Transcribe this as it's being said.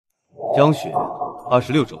江雪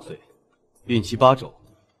，26周岁，孕期8周，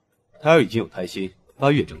胎儿已经有胎心，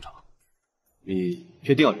发育正常。你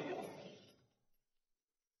确定要领养？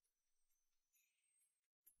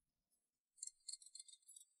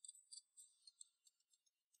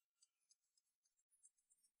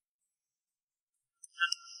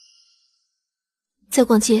在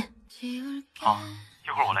逛街。好，一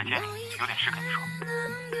会儿我来接你，有点事跟你说。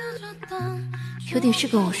有点事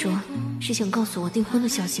跟我说，是想告诉我订婚的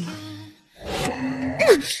消息吗？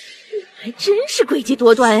还真是诡计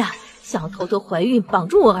多端啊！想要偷偷怀孕绑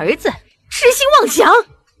住我儿子，痴心妄想。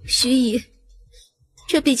徐姨，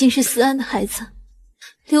这毕竟是思安的孩子，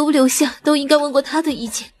留不留下都应该问过他的意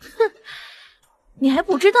见。哼，你还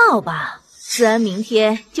不知道吧？思安明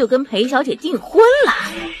天就跟裴小姐订婚了，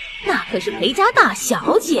那可是裴家大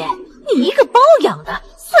小姐，你一个包养的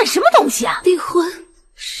算什么东西啊？订婚？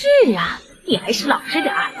是啊，你还是老实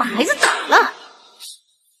点儿，把孩子打了。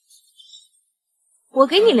我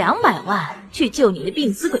给你200万去救你的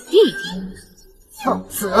病死鬼弟弟，否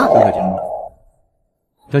则……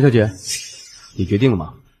张小姐，你决定了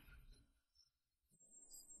吗？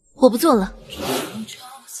我不做了。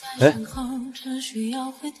哎，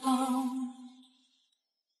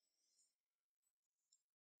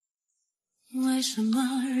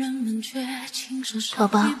宝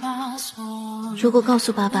宝，如果告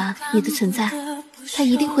诉爸爸你的存在，他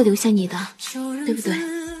一定会留下你的，对不对？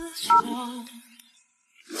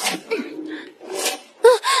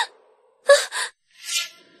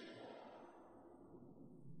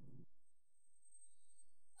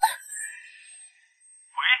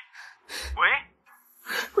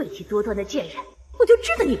诡计多端的贱人，我就知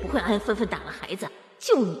道你不会安安分分打了孩子，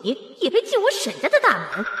就你也配进我沈家的大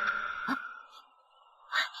门啊！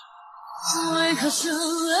为何深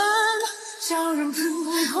恩叫人不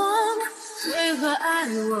还？为何爱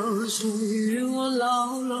我属于我牢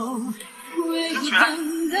笼？为何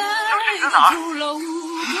等待徒劳无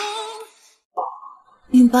功？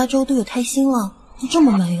孕8周都有胎心了，就这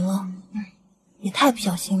么没了，也太不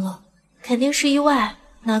小心了。肯定是意外，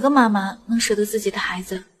哪个妈妈能舍得自己的孩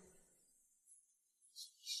子？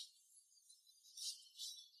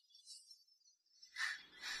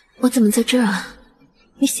我怎么在这儿啊？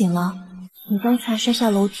你醒了？你刚才摔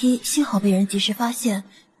下楼梯，幸好被人及时发现。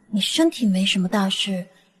你身体没什么大事，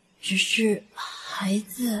只是孩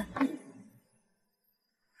子……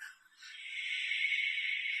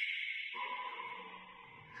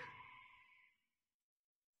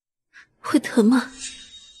会疼吗？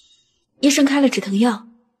医生开了止疼药。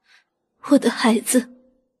我的孩子，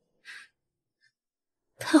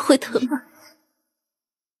他会疼吗？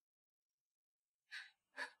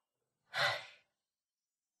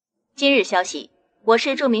今日消息，我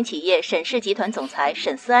市著名企业沈氏集团总裁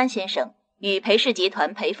沈思安先生与裴氏集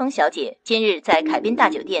团裴峰小姐今日在凯宾大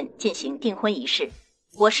酒店进行订婚仪式，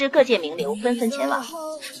我市各界名流纷纷前往。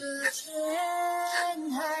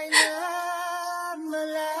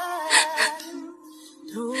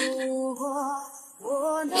如果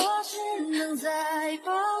我那只能再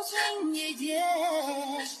抱紧一点，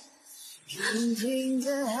平静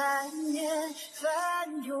的寒夜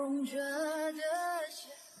翻涌着的血。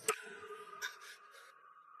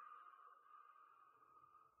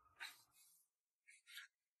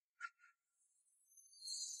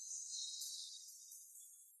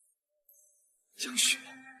江雪，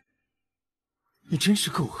你真是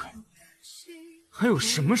够狠！还有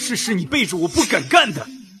什么事是你背着我不敢干的？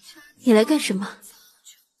你来干什么？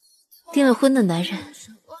订了婚的男人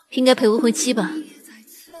应该陪未婚妻吧？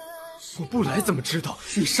我不来怎么知道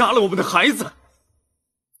你杀了我们的孩子？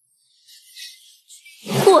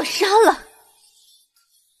我杀了。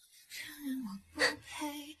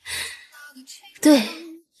对，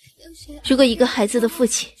如果一个孩子的父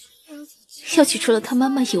亲要娶除了他妈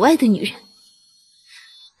妈以外的女人，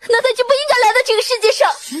那他就不应该来到这个世界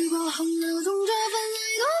上，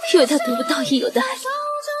因为他得不到应有的爱。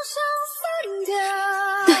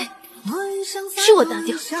对，是我打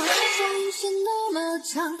掉。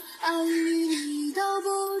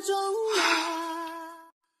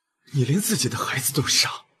你连自己的孩子都杀，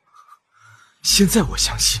现在我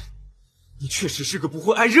相信，你确实是个不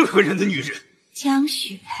会爱任何人的女人。江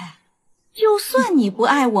雪，就算你不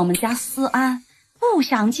爱我们家思安，不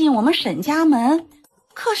想进我们沈家门，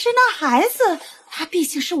可是那孩子他毕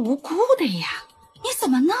竟是无辜的呀，你怎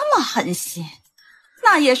么那么狠心？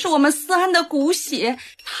那也是我们思安的骨血，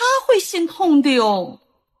他会心痛的哟。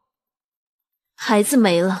孩子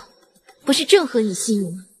没了，不是正合你心意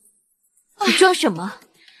吗？你装什么？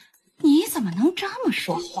你怎么能这么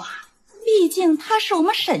说话？毕竟他是我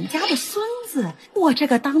们沈家的孙子，我这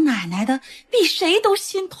个当奶奶的比谁都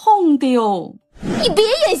心痛的哟。你别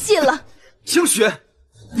演戏了！江雪，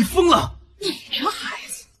你疯了！你这孩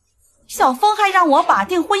子，小峰还让我把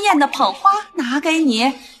订婚宴的捧花拿给你，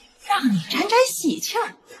让你沾沾喜气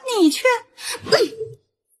儿，你却……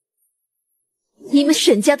你们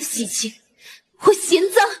沈家的喜气，我嫌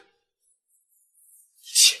脏，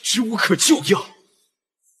简直无可救药。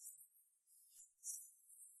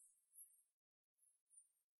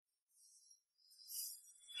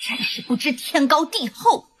真是不知天高地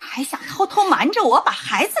厚，还想偷偷瞒着我把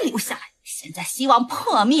孩子留下来，现在希望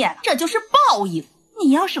破灭了，这就是报应。你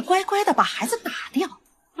要是乖乖的把孩子打掉，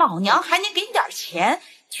老娘还能给你点钱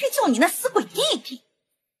去救你那死鬼弟弟。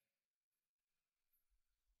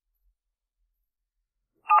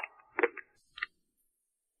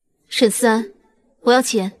沈思安，我要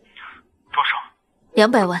钱。多少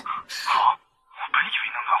？200万。好，我本以为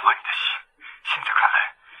能暖化你的心，现在看来，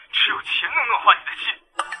只有钱能暖化你的心。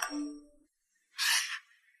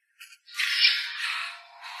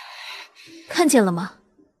看见了吗？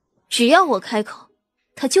只要我开口，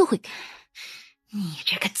他就会给。你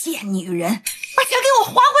这个贱女人，把钱给我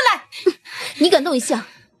还回来！你敢动一下，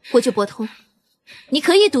我就拨通。你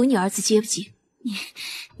可以赌你儿子接不接？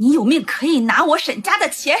你有命可以拿我沈家的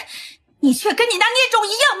钱，你却跟你那孽种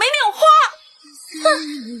一样没命花！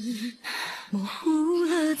模糊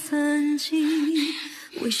了曾经，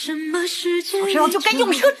为什么世界早知道就该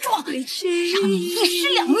用车撞，让你一尸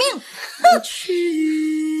两命！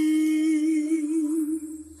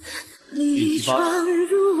第闯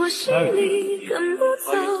入我心里，跟不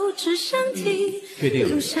走，只想听。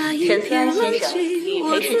留下一沈思安先生与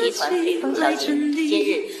我裴氏集团裴峰小姐今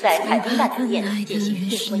日在海滨大酒店进行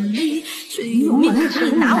订婚仪式。你有命可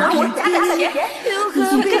以拿我沈家的钱，你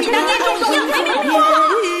却跟你那孽种一样没命花！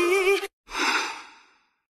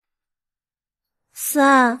思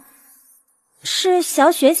安，是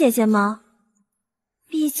小雪姐姐吗？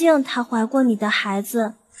毕竟她怀过你的孩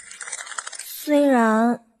子，虽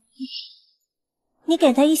然你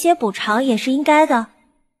给她一些补偿也是应该的。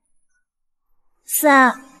思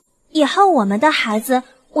安，以后我们的孩子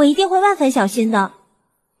我一定会万分小心的。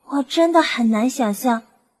我真的很难想象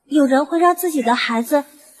有人会让自己的孩子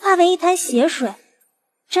化为一滩血水，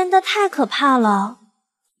真的太可怕了。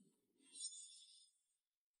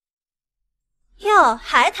哟，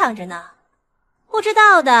还躺着呢，不知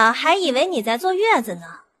道的还以为你在坐月子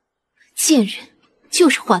呢。贱人，就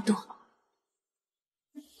是话多。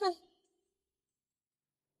哼，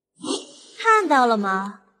看到了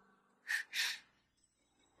吗？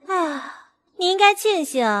啊，你应该庆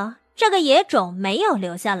幸这个野种没有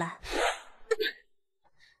留下来，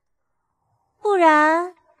不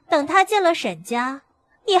然等他进了沈家，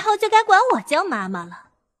以后就该管我叫妈妈了。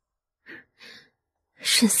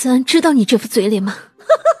沈思安知道你这副嘴脸吗？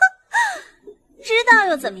知道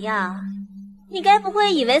又怎么样？你该不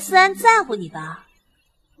会以为思安在乎你吧？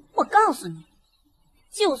我告诉你，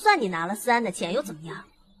就算你拿了思安的钱又怎么样？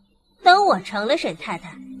等我成了沈太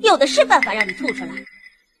太，有的是办法让你吐出来。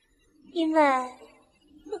因为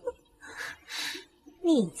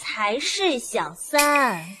你才是小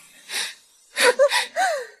三。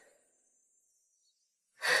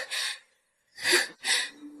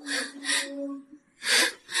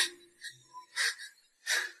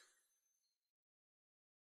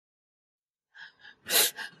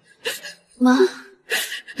妈，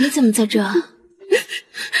你怎么在这儿？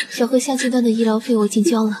小慧下阶段的医疗费我已经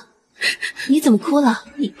交了，你怎么哭了？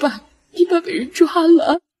你爸被人抓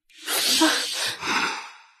了。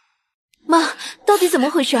妈，到底怎么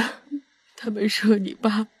回事？他们说你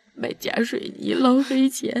爸卖假水泥捞黑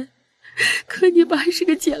钱，可你爸是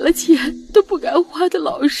个捡了钱都不敢花的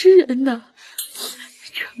老实人呐。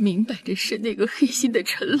这明摆着是那个黑心的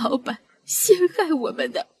陈老板陷害我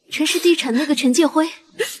们的。陈氏地产那个陈建辉。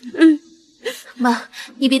妈，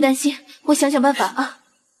你别担心，我想想办法啊。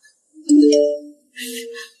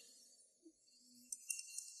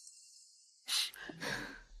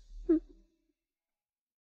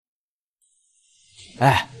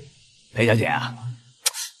哎，裴小姐啊，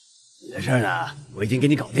你的事儿呢，我已经给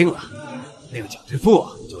你搞定了。那个蒋志富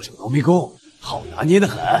就是个农民工，好拿捏的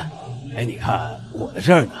很。哎，你看我的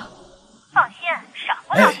事儿呢？放心，少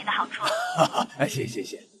不了你的好处。哎，谢谢。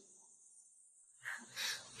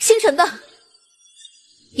姓陈的，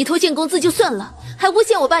你拖欠工资就算了，还诬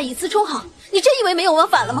陷我爸以次充好，你真以为没有王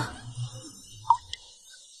法了吗？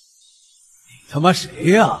你他妈谁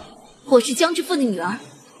呀？我是江志富的女儿，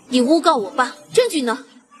你诬告我爸，证据呢？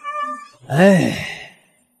哎，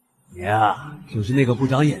你呀，就是那个不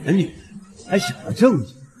长眼的女人，还想要证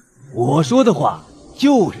据？我说的话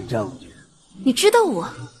就是证据。你知道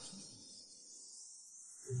我？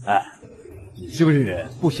哎，你是不是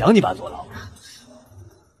不想你爸坐牢？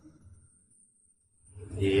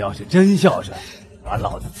你要是真孝顺，把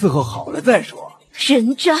老子伺候好了再说。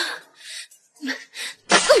人渣！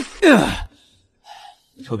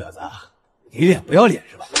臭婊子，你脸不要脸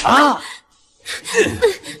是吧？啊！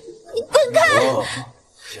你滚开！哦，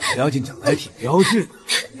想撩进整来挺标致的，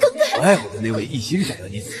怪不得那位一心想要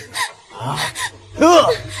你死啊！你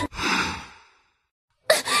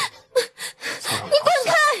滚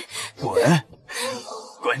开！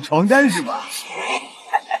滚床单是吧？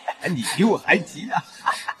你比我还急啊！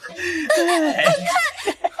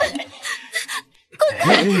滚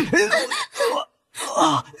开！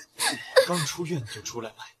刚出院就出来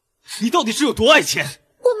卖，你到底是有多爱钱？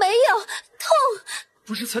我没有，痛！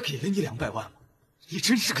不是才给了你200万吗？你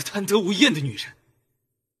真是个贪得无厌的女人。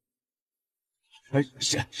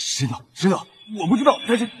石头，我不知道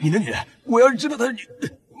她是你的女人，我要是知道她是你，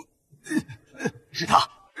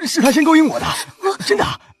是她先勾引我的，真的，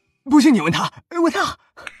不信你问她。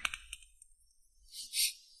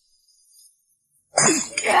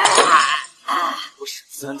我沈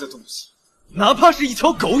思安的东西，哪怕是一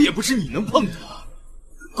条狗也不是你能碰的。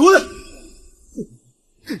滚！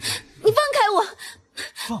你放开我！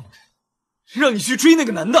放开？让你去追那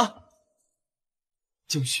个男的？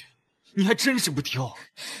江雪，你还真是不挑。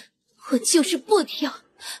我就是不挑，我才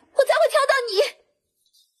会挑到你。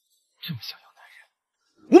这么想要男人，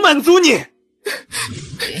我满足你。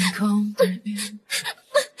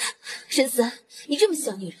沈思安，你这么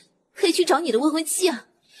小女人，可以去找你的未婚妻啊，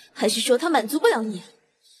还是说他满足不了你？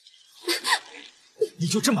你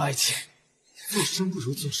就这么爱钱？做生不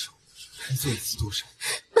如做熟，一做一次多少？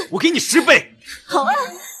我给你10倍。好啊，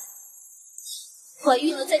怀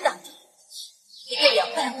孕了再打的，一个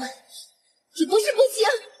200万，也不是不行。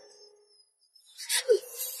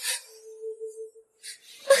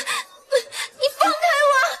你放开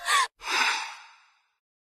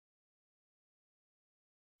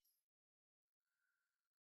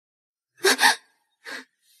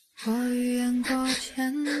我预言过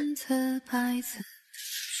千次百次。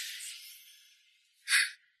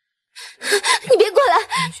你别过来！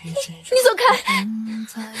你走开！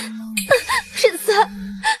沈思，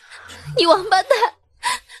你王八蛋！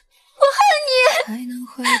我恨你！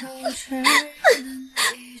滚！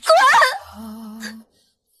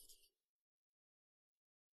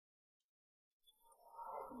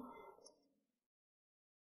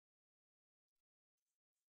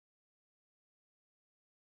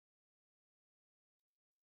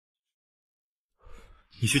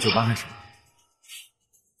你去酒吧干什么？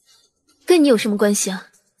跟你有什么关系啊？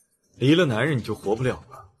离了男人你就活不了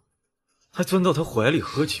了，还钻到他怀里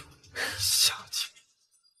喝酒，下贱！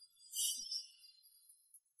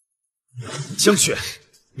江雪，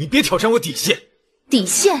你别挑战我底线！底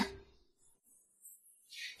线？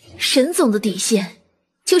沈总的底线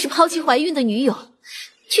就是抛弃怀孕的女友，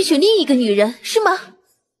去娶另一个女人，是吗？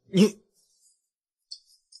你。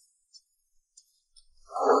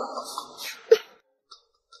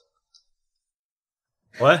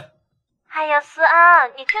喂，哎呀，思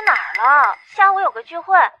安，你去哪儿了？下午有个聚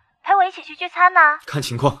会，陪我一起去聚餐呢。看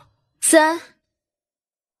情况。思安，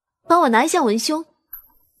帮我拿一下文胸。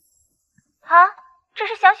啊，这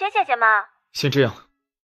是小雪姐姐吗？先这样，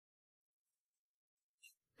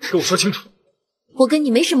给我说清楚。我跟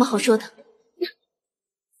你没什么好说的。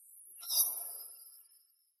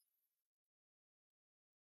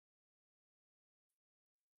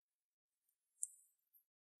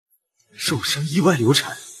受伤意外流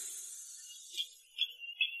产，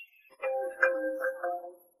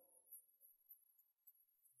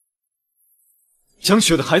江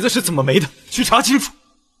雪的孩子是怎么没的？去查清楚。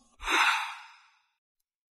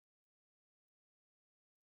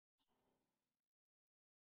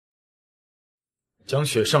江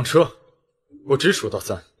雪上车，我只数到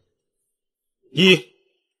3。1、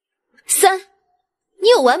3，你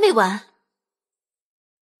有完没完？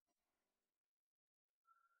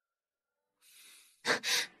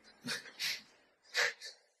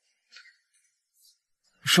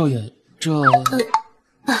少爷，这……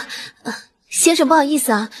先生，不好意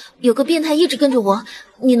思啊，有个变态一直跟着我，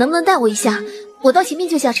你能不能带我一下？我到前面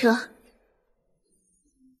就下车。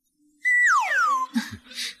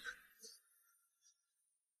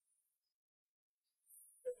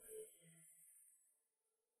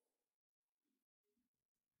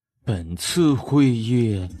本次会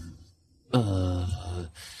议，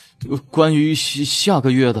关于下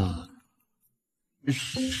个月的，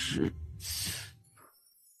是，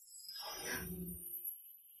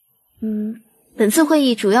本次会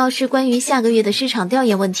议主要是关于下个月的市场调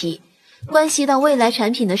研问题，关系到未来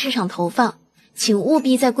产品的市场投放，请务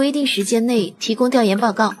必在规定时间内提供调研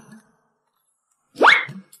报告。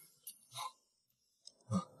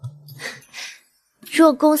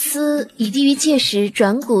若公司以低于届时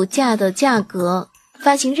转股价的价格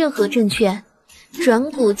发行任何证券，转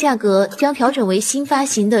股价格将调整为新发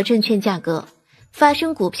行的证券价格，发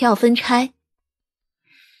生股票分拆。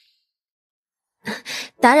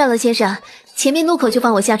打扰了，先生，前面路口就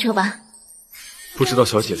放我下车吧。不知道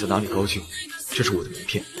小姐在哪里高兴，这是我的名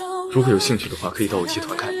片，如果有兴趣的话，可以到我集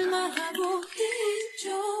团看一看。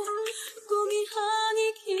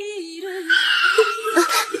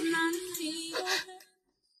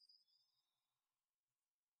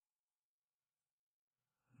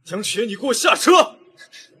江雪，你给我下车！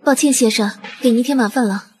抱歉，先生，给您添麻烦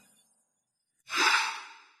了。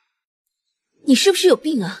你是不是有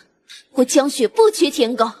病啊？我江雪不缺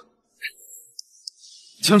舔狗。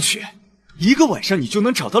江雪，一个晚上你就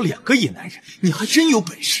能找到2个野男人，你还真有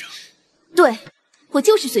本事啊！对，我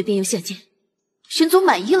就是随便又下贱。沈总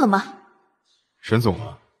满意了吗？沈总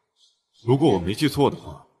啊，如果我没记错的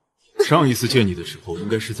话，上一次见你的时候，应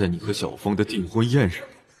该是在你和小峰的订婚宴上。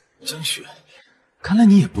江雪，看来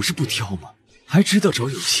你也不是不挑嘛，还知道找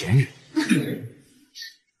有钱人。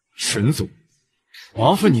沈总，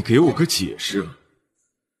麻烦你给我个解释啊！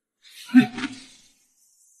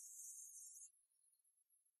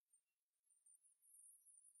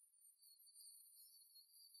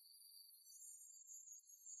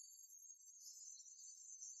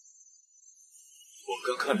我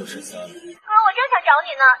刚看到沈思安了。哥，我正想找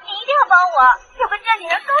你呢，你一定要帮我，有个正经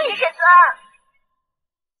人勾引沈思安。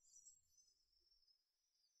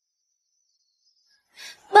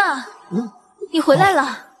爸，你回来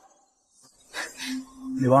了。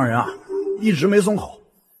那帮人啊，一直没松口。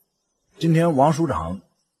今天王署长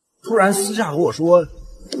突然私下和我说，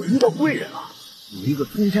遇到贵人了，有一个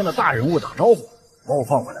通天的大人物打招呼，把我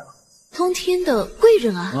放回来了。通天的贵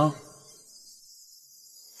人啊！啊。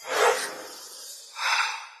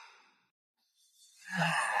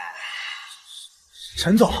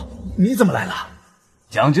陈总，你怎么来了？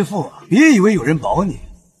蒋之富，别以为有人保你，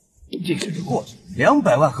这事就过去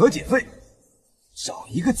，200万和解费，少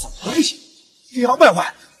一个怎么不行？200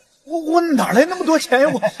万，我哪来那么多钱呀？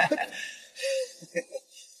我，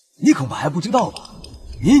你恐怕还不知道吧？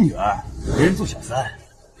你女儿给人做小三，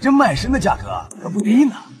这卖身的价格可不低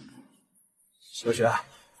呢。小雪，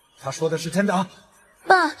他说的是真的啊？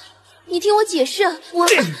爸，你听我解释，我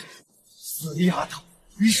死丫头！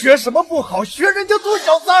你学什么不好，学人家做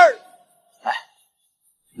小三儿。哎，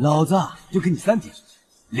老子就给你3点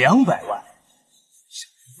，200万，少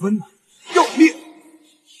不分了，要命！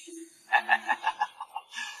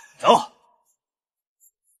走。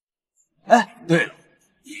哎，对了，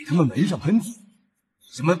给他们门上喷字，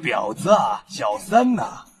什么婊子啊、小三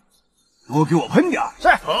呐，多给我喷点。是。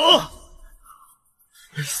好。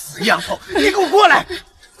死丫头，你给我过来！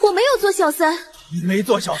我没有做小三。你没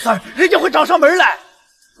做小三，人家会找上门来。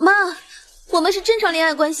妈，我们是正常恋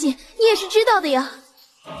爱关系，你也是知道的呀。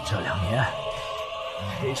这2年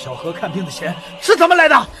给小何看病的钱是怎么来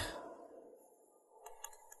的？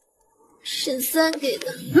沈思安给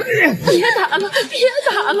的。别打了，别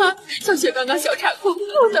打了！小雪刚刚小产后，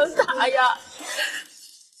不能打呀。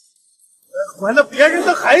怀了别人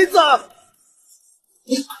的孩子。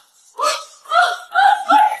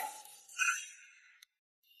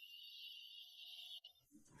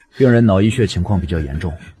病人脑溢血情况比较严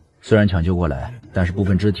重，虽然抢救过来，但是部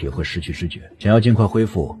分肢体会失去知觉，想要尽快恢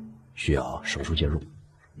复，需要手术介入。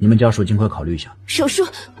你们家属尽快考虑一下。手术，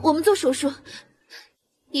我们做手术。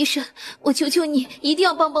医生，我求求你，一定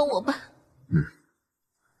要帮帮我吧。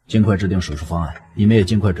尽快制定手术方案，你们也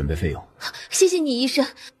尽快准备费用。谢谢你，医生。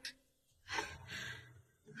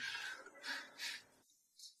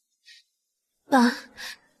爸，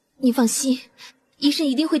你放心，医生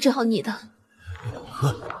一定会治好你的。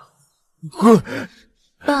滚！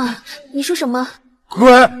爸，你说什么？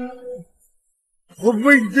滚！我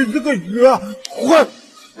喂你这个鱼啊！滚！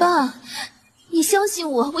爸，你相信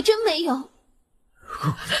我，我真没有。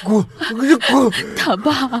滚！他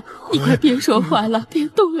爸，你快别说话了，别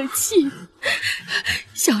动了气。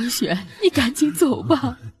小雪，你赶紧走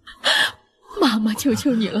吧，妈妈求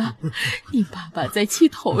求你了，你爸爸在气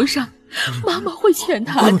头上，妈妈会劝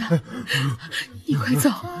他的。你快走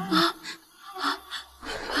啊！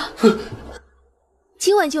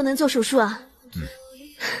今晚就能做手术啊？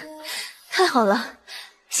太好了，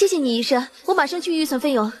谢谢你医生，我马上去预算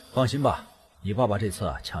费用。放心吧，你爸爸这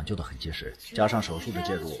次抢救的很及时，加上手术的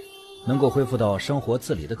介入，能够恢复到生活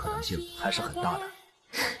自理的可能性还是很大的。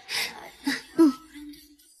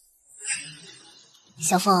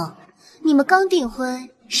小凤，你们刚订婚，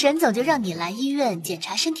沈总就让你来医院检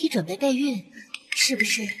查身体，准备备孕，是不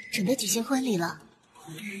是准备举行婚礼了？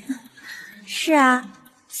是啊，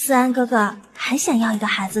思安哥哥还想要一个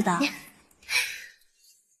孩子的。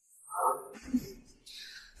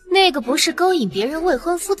那个不是勾引别人未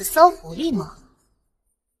婚夫的骚狐狸吗？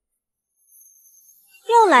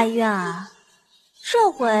又来医院啊？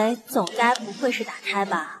这回总该不会是打胎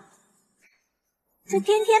吧？这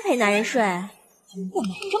天天陪男人睡，也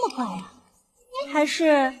没这么快啊？还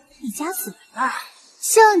是你家死人了？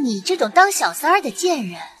像你这种当小三儿的贱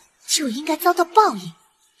人，就应该遭到报应，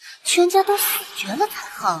全家都死绝了才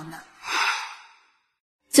好呢。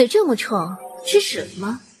嘴这么臭，吃屎了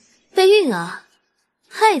吗？备孕啊？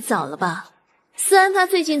太早了吧？思安他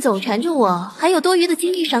最近总缠着我，还有多余的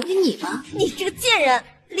精力赏给你吗？你这个贱人，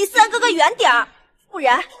离思安哥哥远点儿，不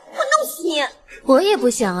然我弄死你！我也不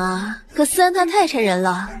想啊，可思安他太缠人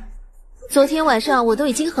了。昨天晚上我都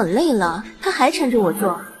已经很累了，他还缠着我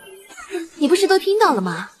做。你不是都听到了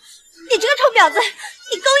吗？你这个臭婊子，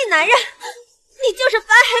你勾引男人，你就是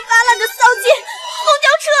发黑发烂的骚鸡公交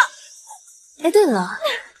车！哎，对了，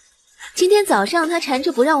今天早上他缠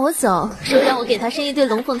着不让我走，说让我给他生一对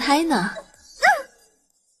龙凤胎呢。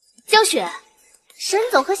江雪，沈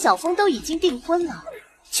总和小峰都已经订婚了，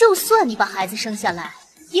就算你把孩子生下来，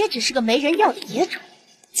也只是个没人要的野种，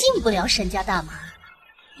进不了沈家大门。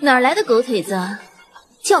哪来的狗腿子，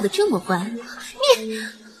叫得这么欢？你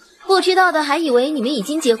不知道的还以为你们已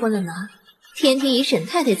经结婚了呢，天天以沈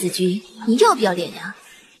太太自居，你要不要脸呀？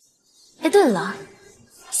哎，对了，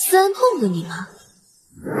思安碰过你吗？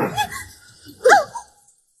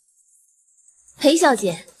裴小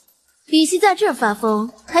姐，与其在这儿发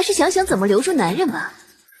疯，还是想想怎么留住男人吧，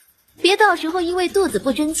别到时候因为肚子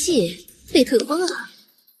不争气被特疯啊！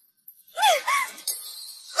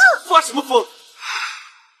发什么疯？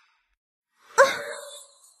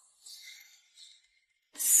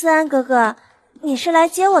思安哥哥，你是来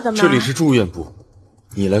接我的吗？这里是住院部，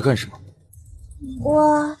你来干什么？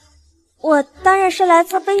我当然是来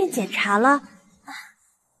做备孕检查了。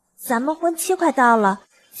咱们婚期快到了，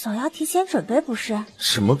总要提前准备不是？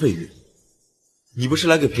什么备孕？你不是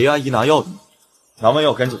来给裴阿姨拿药的吗？拿完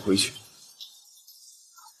药赶紧回去。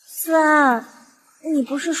思安，你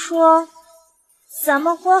不是说咱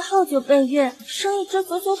们婚后就备孕，生一支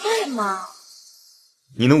足球队吗？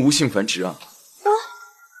你能无性繁殖啊？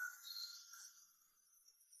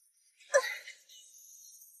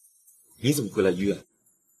你怎么会来医院？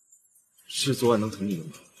是昨晚能疼你的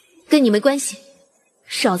吗？跟你没关系，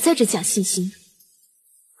少在这假惺惺。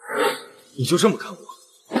你就这么看我？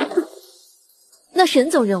那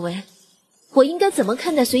沈总认为我应该怎么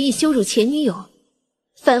看待随意羞辱前女友、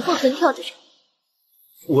反复横跳的人？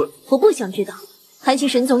我不想知道，还请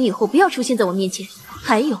沈总以后不要出现在我面前。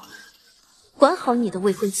还有，管好你的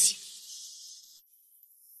未婚妻。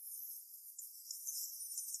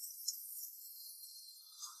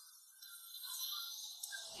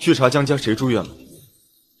去查江家谁住院了？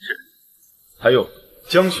是。还有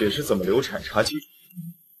江雪是怎么流产，查清楚。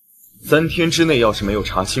3天之内要是没有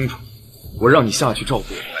查清楚，我让你下去照顾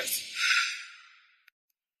我孩子。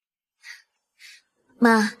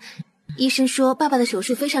妈，医生说爸爸的手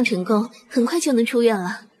术非常成功，很快就能出院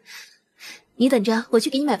了。你等着，我去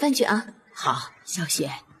给你买饭去啊。好，小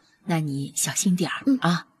雪，那你小心点儿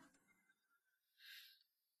啊。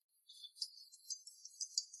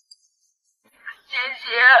姐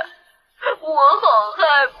姐，我好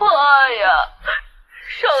害怕呀！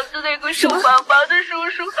上次那个凶巴巴的叔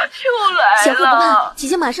叔又来了。小何不怕，姐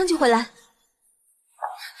姐马上就回来。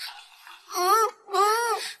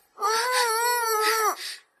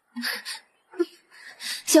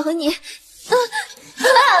小何，你，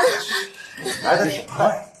来的挺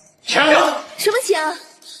快，抢呀！什么抢？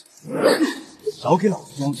少给老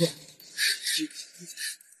子装蒜！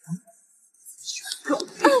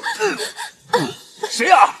谁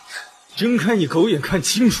啊？睁开你狗眼看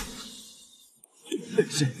清楚！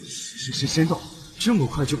沈总，这么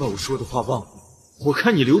快就把我说的话忘了？我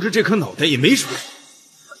看你留着这颗脑袋也没什么。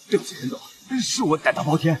对不起，沈总，是我胆大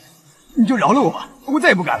包天，你就饶了我吧，我再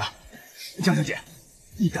也不敢了。江小姐，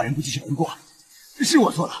你大人不计小人过，是我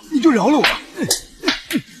错了，你就饶了我吧。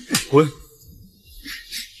滚！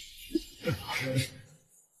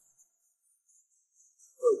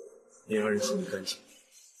别让人说你干净。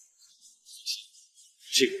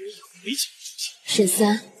这个人以后没机会出现。沈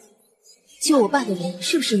三，救我爸的人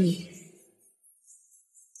是不是你？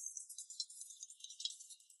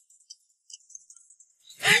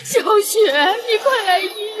小雪，你快来医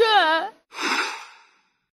院！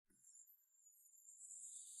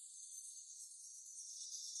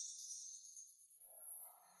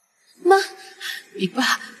妈，你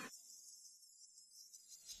爸，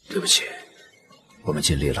对不起，我们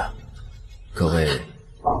尽力了，各位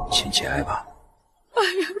请节哀吧。哎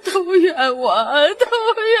呀，都怨我，都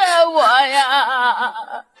怨我呀！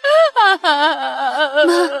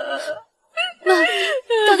妈，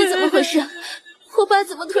到底怎么回事？我爸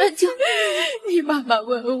怎么突然就……你妈妈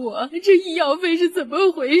问我这医药费是怎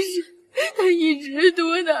么回事，她一直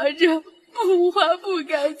嘟囔着不花不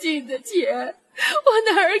干净的钱，我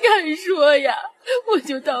哪儿敢说呀？我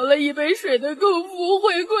就倒了一杯水的功夫，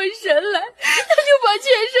回过神来，他就把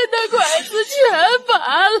全身的管子全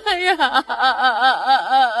拔了呀！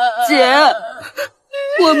姐，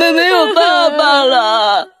我们没有爸爸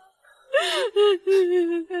了。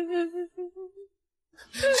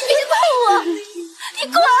别碰我！你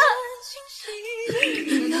滚！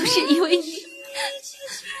都是因为你，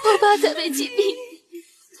我爸才被击毙。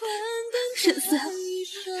沈思，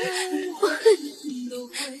我恨你。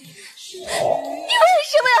你为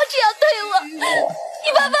什么要这样对我？你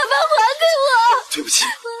把爸爸还给我！对不起。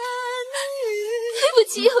对不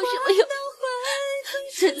起有什么用？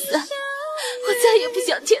沈思，我再也不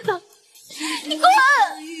想见到你。你滚！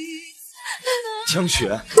江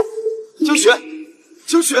雪，江雪，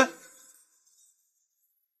江雪。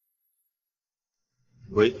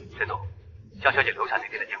喂，陈总，江小姐流产那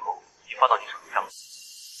天的监控已经发到你手机上了。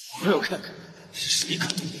我要看看是谁敢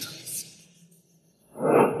动她。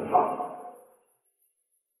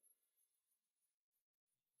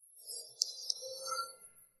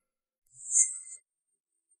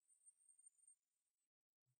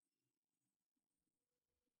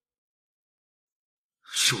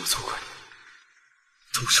是我错怪你，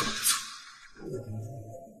都是我的错。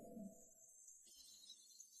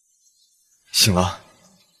醒了。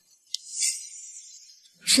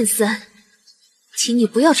沈思安，请你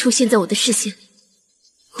不要出现在我的视线，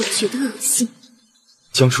我觉得恶心。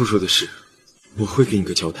江叔叔的事，我会给你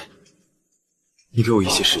个交代。你给我一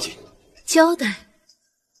些时间。交代？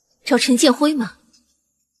找陈建辉吗？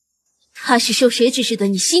他是受谁指使的，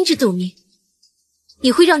你心知肚明。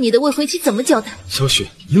你会让你的未婚妻怎么交代？小雪，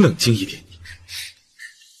你冷静一点。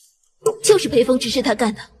就是裴峰指使他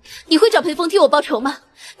干的，你会找裴峰替我报仇吗？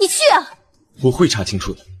你去啊！我会查清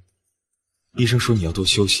楚的。医生说你要多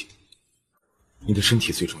休息，你的身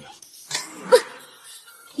体最重要。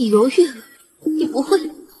你犹豫了，你不会，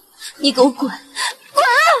你给我滚！滚！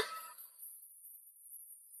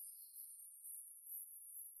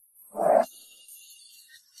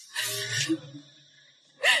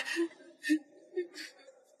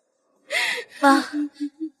妈，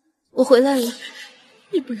我回来了。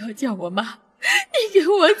你不要叫我妈，你给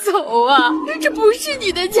我走啊！这不是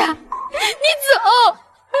你的家，你走！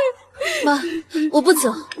妈，我不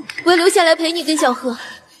走，我要留下来陪你跟小贺。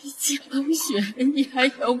江雪，你还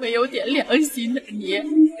有没有点良心呢？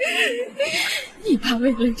你爸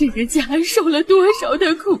为了这个家受了多少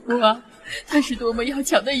的苦啊！他是多么要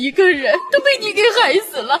强的一个人，都被你给害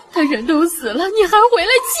死了。他人都死了，你还回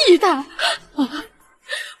来气他啊！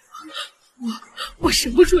我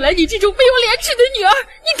生不出来你这种没有廉耻的女儿，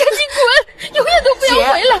你赶紧滚，永远都不要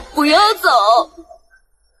回来！不要走，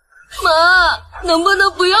妈，能不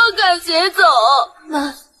能不要赶姐走？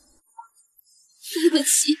妈，对不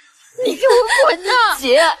起，你给我滚呐！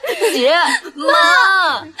姐，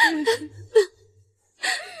妈，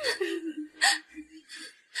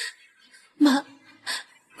妈，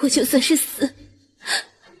我就算是死，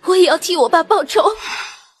我也要替我爸报仇。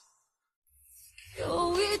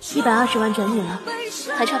120万转你了，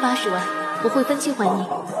还差80万，我会分期还你。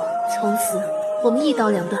从此我们一刀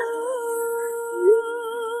两断。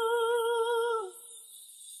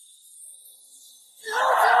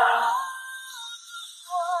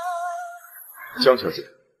江小姐，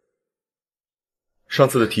上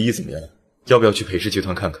次的提议怎么样？要不要去裴氏集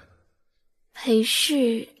团看看？裴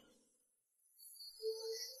氏，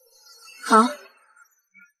好。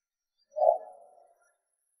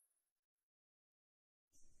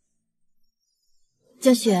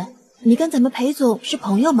江雪，你跟咱们裴总是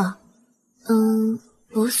朋友吗？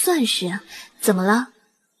不算是。怎么了？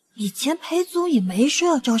以前裴总也没说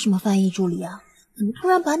要招什么翻译助理啊，怎么突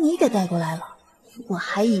然把你给带过来了？我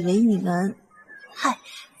还以为你们……嗨，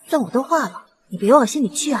算我多话了，你别往心里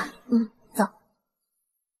去啊。走。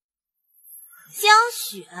江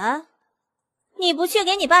雪，你不去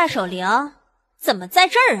给你爸守灵，怎么在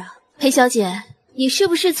这儿啊？裴小姐，你是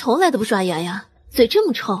不是从来都不刷牙呀？嘴这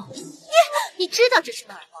么臭。你知道这是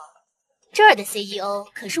哪儿吗？这儿的 CEO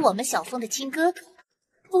可是我们小峰的亲哥哥，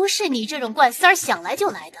不是你这种惯三儿想来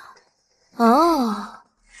就来的。哦，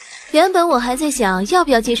原本我还在想要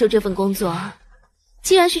不要接受这份工作，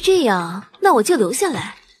既然是这样，那我就留下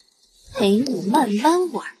来，陪你慢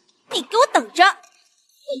慢玩。你给我等着！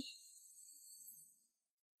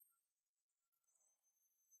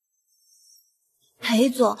裴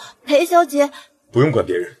总，裴小姐，不用管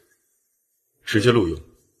别人，直接录用。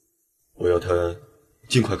我要他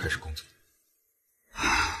尽快开始工作。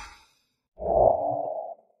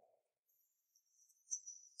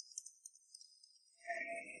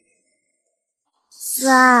思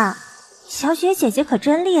安，小雪姐姐可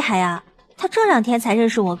真厉害呀！她这2天才认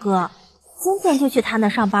识我哥，今天就去他那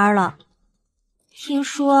上班了。听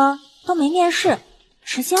说都没面试，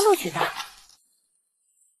直接录取的。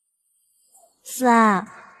思安，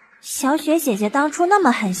小雪姐姐当初那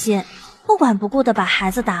么狠心，不管不顾的把孩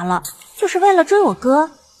子打了，就是为了追我哥。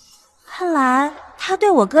看来她对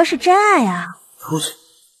我哥是真爱呀。出去！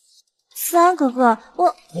思安哥哥，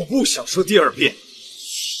我不想说第2遍。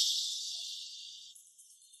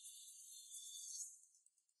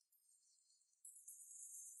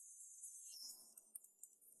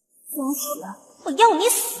想死，我要你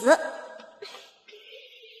死！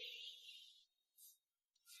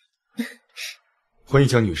欢迎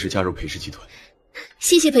江女士加入裴氏集团。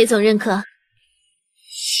谢谢裴总认可。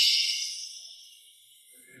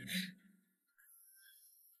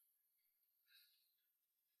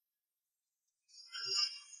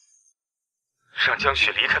让江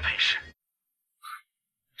雪离开裴氏。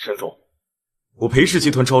沈总，我裴氏集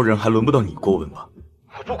团招人还轮不到你过问吧？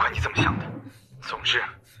我不管你怎么想的，总之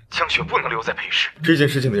江雪不能留在裴氏，这件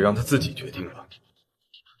事情得让她自己决定吧。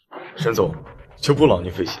沈总，就不劳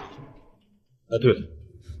您费心了。哎，对了，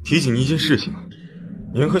提醒您一件事情，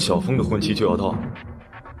您和小峰的婚期就要到了，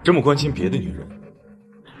这么关心别的女人，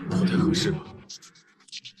不太合适吧？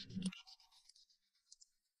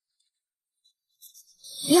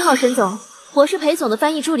你好，沈总，我是裴总的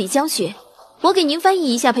翻译助理江雪，我给您翻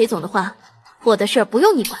译一下裴总的话，我的事儿不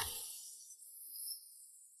用你管。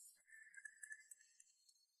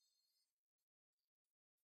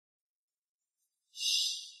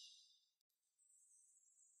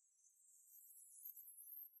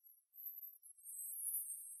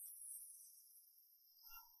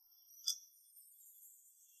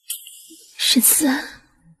沈思安，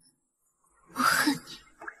我恨你，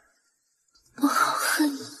我好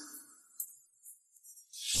恨你。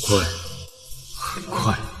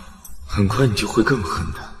很快你就会更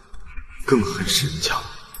恨的，更恨沈家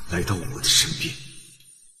来到我的身边。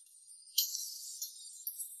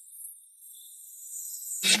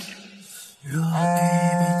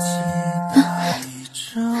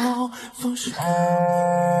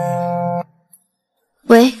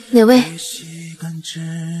喂，哪位？小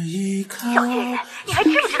姐姐，你还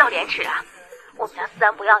知不知道廉耻啊？我们家思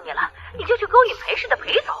安不要你了，你就去勾引裴氏的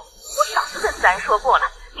裴总。我早就跟思安说过了，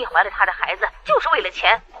你怀了他的孩子就是为了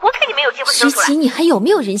钱，活该你没有机会生出来。石琪，你还有没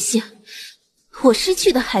有人性？我失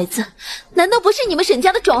去的孩子，难道不是你们沈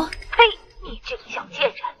家的种？呸！你这个小贱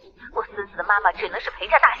人！我思思的妈妈只能是裴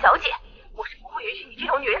家大小姐，我是不会允许你这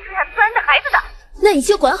种女人生下思安的孩子的。那你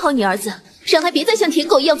就管好你儿子，让他别再像舔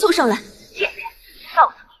狗一样凑上来。贱人，告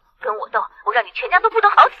诉你，跟我斗，我让你全家都不得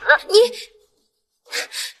好死！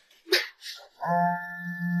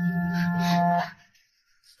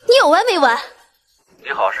你有完没完？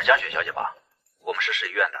你好，是江雪小姐吧？我们是市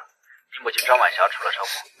医院的，你母亲张晚霞出了车祸。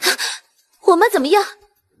我妈怎么样？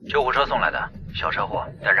救护车送来的，小车祸，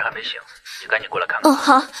但人还没醒，你赶紧过来看看。哦，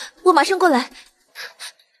好，我马上过来。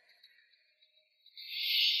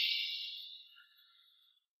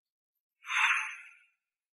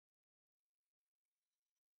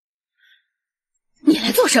你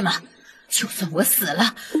来做什么？就算我死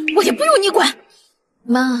了，我也不用你管。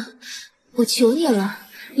妈，我求你了，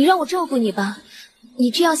你让我照顾你吧，你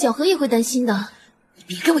这样小何也会担心的。你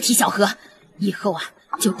别给我提小何，以后啊，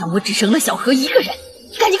就当我只生了小何一个人。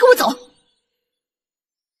你赶紧跟我走。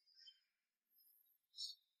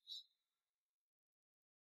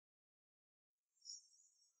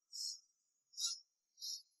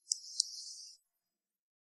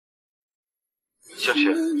小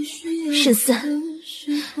雪，沈思安，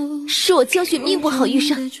是我江雪命不好遇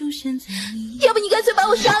上，要不你干脆把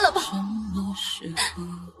我杀了吧？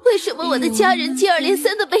为什么我的家人接二连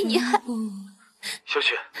三的被你害？小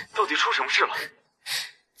雪，到底出什么事了？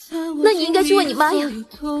那你应该去问你妈呀。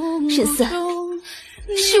沈思安，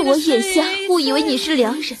是我眼瞎，误以为你是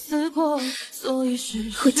良人，我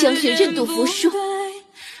江雪认赌服输。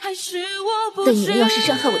但你们要是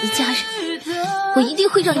伤害我的家人，我一定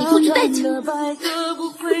会让你付出代价。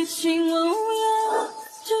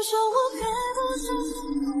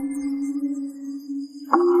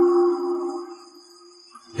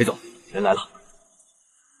裴总，人来了。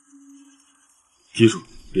记住，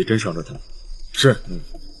别真伤着他。是。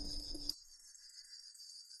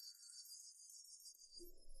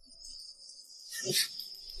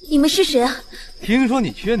你们是谁啊？听说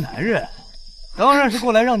你缺男人，当然是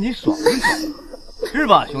过来让你爽一爽，是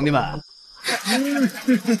吧，兄弟们？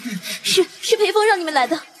是裴峰让你们来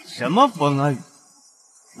的。什么风啊雨？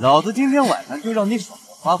老子今天晚上就让你爽到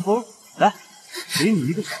发疯！来，给你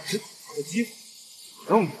一个少吃苦头的机会，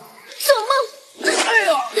动你！做梦！哎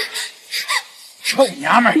呀！臭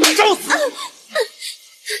娘们儿，找死！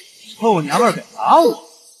臭娘们儿敢打我，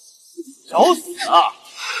找死啊！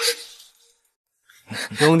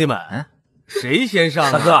兄弟们，谁先上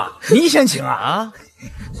啊？大哥，你先请啊！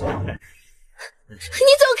你走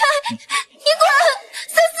开！你滚！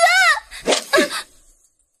思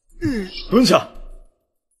思！蹲下，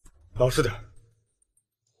老实点。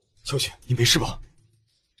小雪，你没事吧？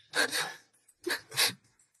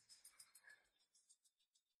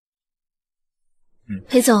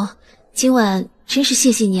裴总，今晚真是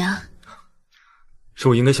谢谢你啊！是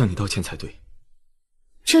我应该向你道歉才对。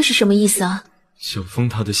这是什么意思啊？小峰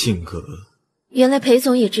他的性格，原来裴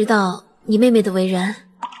总也知道你妹妹的为人。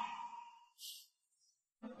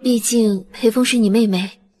毕竟裴峰是你妹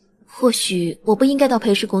妹，或许我不应该到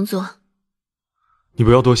裴氏工作。你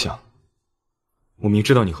不要多想。我明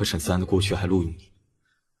知道你和沈思安的过去，还录用你。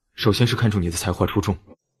首先是看中你的才华出众，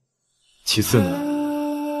其次呢，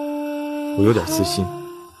我有点私心。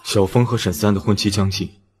小峰和沈思安的婚期将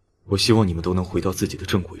近，我希望你们都能回到自己的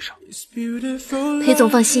正轨上。裴总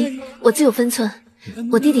放心，我自有分寸。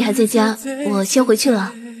我弟弟还在家，我先回去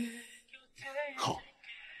了。好。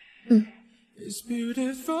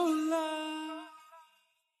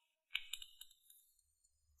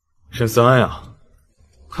沈思安呀，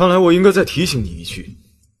看来我应该再提醒你一句，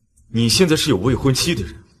你现在是有未婚妻的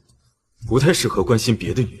人，不太适合关心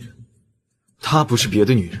别的女人。她不是别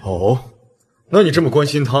的女人。哦，那你这么关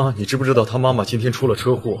心她，你知不知道她妈妈今天出了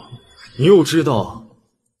车祸？你又知道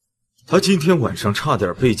她今天晚上差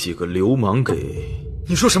点被几个流氓给……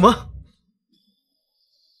你说什么？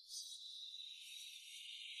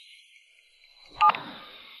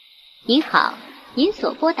您好，您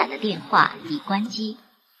所拨打的电话已关机。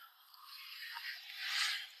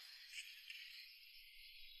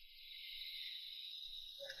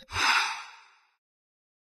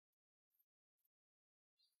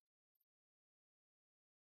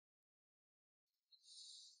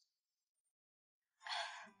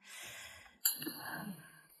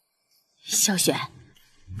小雪，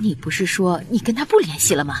你不是说你跟他不联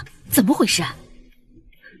系了吗？怎么回事啊？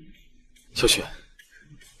小雪，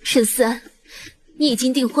沈思安，你已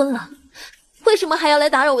经订婚了，为什么还要来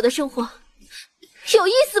打扰我的生活？有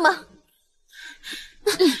意思吗？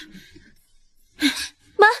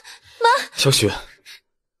妈，小雪，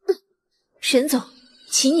沈总，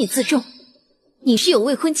请你自重，你是有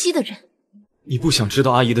未婚妻的人。你不想知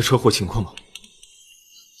道阿姨的车祸情况吗？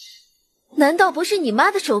难道不是你妈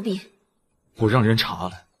的手笔？我让人查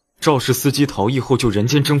了，肇事司机逃逸后就人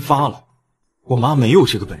间蒸发了。我妈没有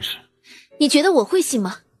这个本事。你觉得我会信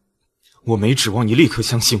吗？我没指望你立刻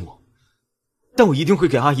相信我，但我一定会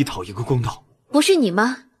给阿姨讨一个公道。不是你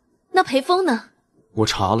妈，那裴峰呢？我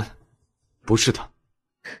查了，不是他。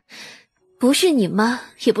不是你妈，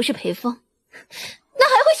也不是裴峰，那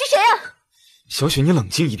还会是谁啊？小雪，你冷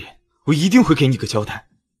静一点，我一定会给你个交代，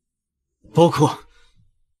包括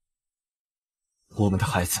我们的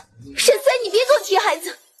孩子。沈三，你别给我提孩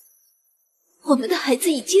子，我们的孩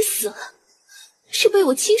子已经死了，是被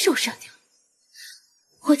我亲手杀掉。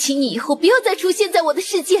我请你以后不要再出现在我的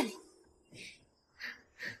世界里。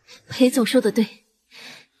裴总说的对，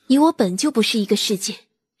你我本就不是一个世界，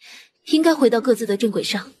应该回到各自的正轨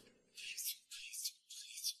上。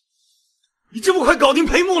你这么快搞定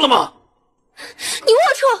裴木了吗？你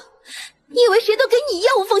龌龊！你以为谁都跟你一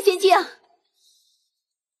样无缝衔接啊？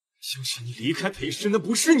小雪，你离开裴氏，那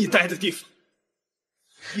不是你待的地方。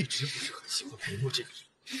一直不是很喜欢裴木这个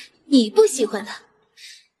人。你不喜欢他，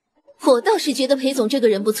我倒是觉得裴总这个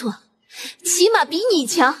人不错，起码比你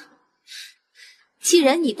强。既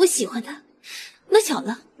然你不喜欢他，那巧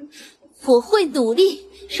了，我会努力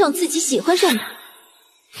让自己喜欢上他。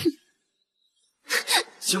哼，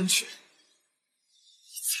江雪，你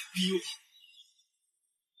在逼我。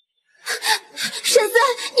沈三，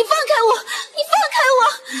你放开我！你放开我！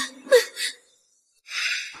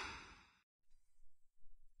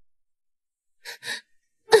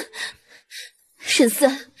沈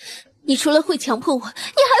三，你除了会强迫我，你还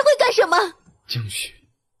会干什么？江雪，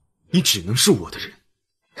你只能是我的人。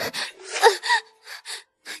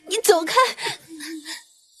你走开！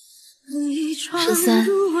沈三，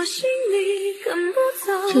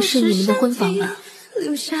这是你们的婚房吧？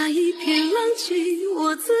留下一片狼藉，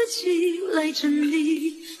我自己来整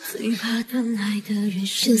理。最怕等爱的人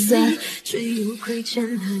沈三，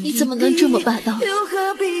你怎么能这么霸道？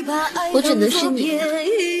我只能是你的，而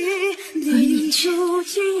你却不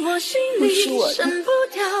是我的。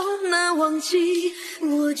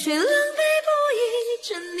我却狼狈不已，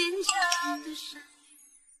真廉价的伤。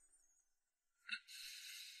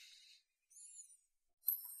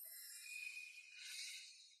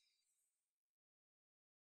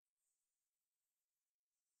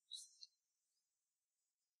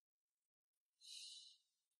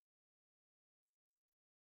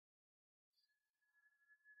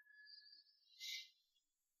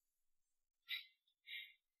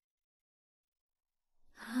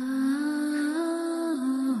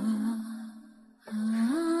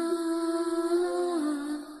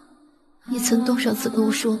曾多少次跟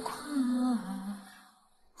我说过，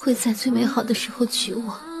会在最美好的时候娶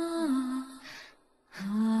我？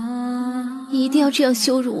你一定要这样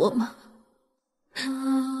羞辱我吗？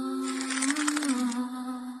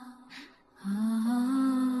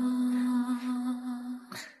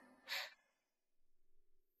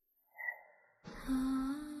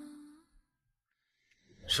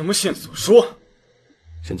什么线索？说。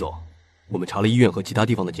沈总，我们查了医院和其他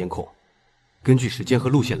地方的监控，根据时间和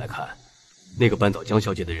路线来看，那个扳倒江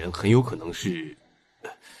小姐的人很有可能是……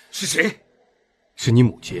是谁？是你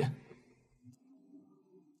母亲。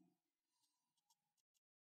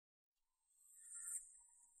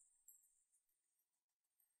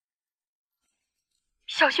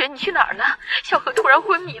小雪，你去哪儿呢？小何突然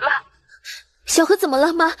昏迷了。小何怎么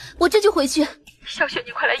了？妈，我这就回去。小雪，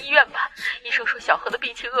你快来医院吧！医生说小何的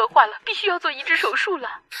病情恶化了，必须要做移植手术了。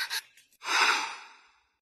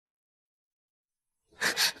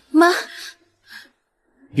妈，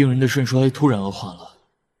病人的肾衰突然恶化了，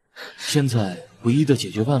现在唯一的解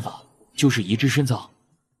决办法就是移植肾脏，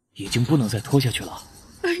已经不能再拖下去了。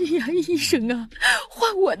哎呀，医生啊，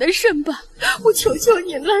换我的肾吧！我求求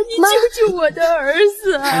您了，你救救我的儿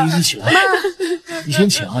子啊！阿姨，你起来。妈，你先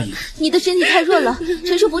请阿姨。你的身体太弱了，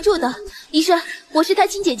承受不住的。医生，我是他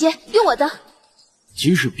亲姐姐，用我的。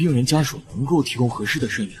即使病人家属能够提供合适的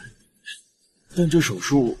肾源，但这手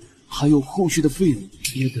术还有后续的费用，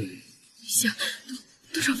也得行，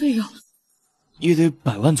多少费用？也得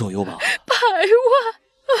100万左右吧。100万！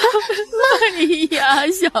哎呀，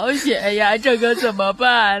小雪呀，这可怎么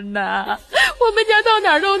办呢？我们家到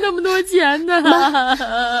哪儿都那么多钱呢？妈，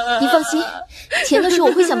你放心，钱的事我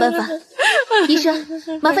会想办法。医生，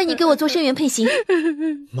麻烦你给我做肾源配型。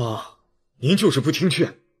妈，您就是不听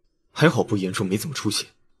劝，还好不严重，没怎么出血。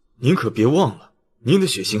您可别忘了，您的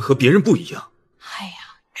血型和别人不一样。哎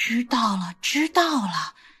呀，知道了，知道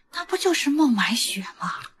了，那不就是孟买血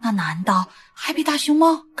吗？那难道还比大熊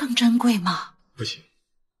猫更珍贵吗？不行。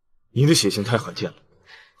您的血型太罕见了，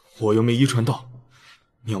我又没遗传到，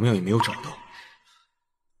苗苗也没有找到，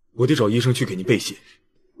我得找医生去给您备血。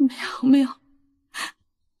苗苗，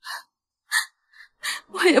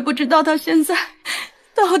我也不知道她现在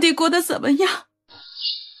到底过得怎么样。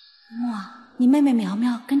哇，你妹妹苗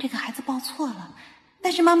苗跟这个孩子报错了，但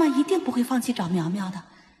是妈妈一定不会放弃找苗苗的。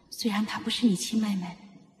虽然她不是你亲妹妹，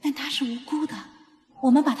但她是无辜的，我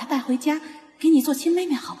们把她带回家，给你做亲妹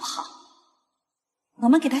妹好不好？我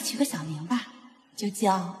们给她取个小名吧，就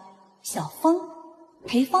叫小风、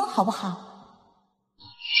裴风，好不好？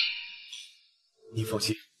您放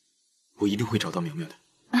心，我一定会找到苗苗的。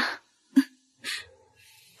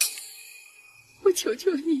我求求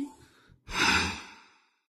你，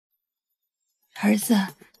儿子，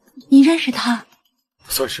你认识他？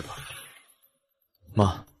算是吧。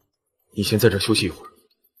妈，你先在这儿休息一会儿，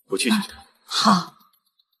我去取他。好。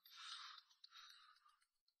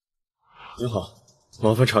您好。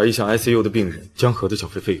麻烦查一下 ICU 的病人江河的缴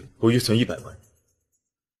费费用，我预存100万。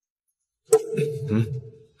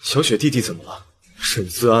小雪弟弟怎么了？沈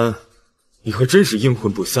思安，你还真是阴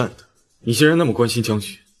魂不散的。你既然那么关心江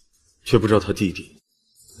雪，却不知道他弟弟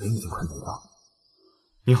人已经快没了。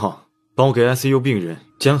你好，帮我给 ICU 病人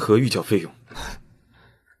江河预缴费用。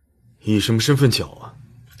以什么身份缴啊？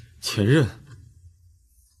前任？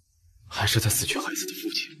还是他死去孩子的父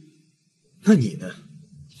亲？那你呢？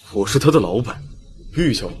我是他的老板。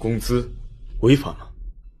预缴工资违法吗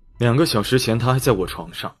？2个小时前他还在我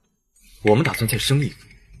床上，我们打算再生一个。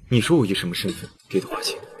你说我以什么身份给他花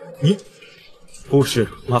钱？你护士，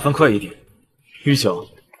麻烦快一点，预缴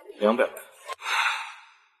200万。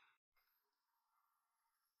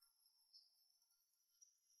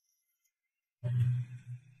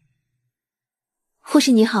护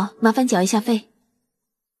士你好，麻烦缴一下费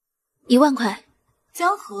，1万块。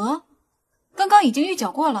江河，刚刚已经预缴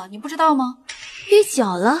过了，你不知道吗？预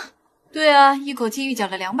缴了？对啊，一口气预缴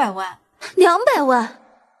了200万。200万？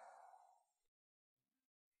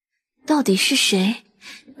到底是谁？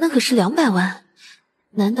那可是200万，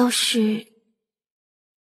难道是……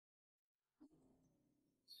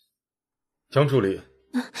江助理，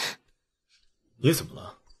你怎么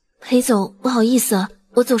了？裴总，不好意思，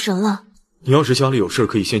我走神了。你要是家里有事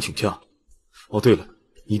可以先请假。哦，对了，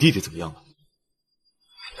你弟弟怎么样了？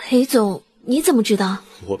裴总，你怎么知道？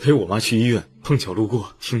我陪我妈去医院，碰巧路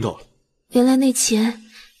过，听到了。原来那钱……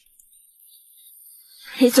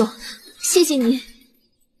裴总，谢谢您。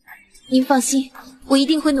您放心，我一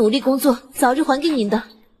定会努力工作，早日还给您的。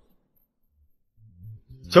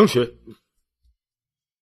江雪，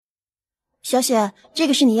小雪，这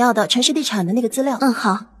个是你要的城市地产的那个资料。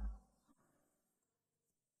好。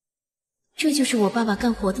这就是我爸爸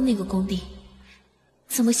干活的那个工地，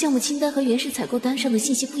怎么项目清单和原始采购单上的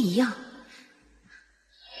信息不一样？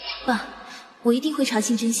爸，我一定会查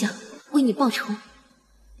清真相，为你报仇。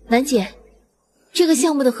兰姐，这个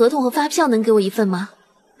项目的合同和发票能给我一份吗？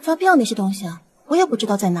发票那些东西啊，我也不知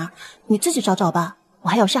道在哪儿，你自己找找吧。我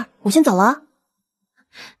还有事儿，我先走了啊。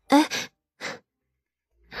哎，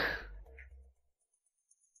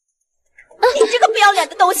你这个不要脸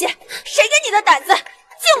的东西，谁给你的胆子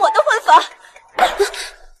进我的婚房？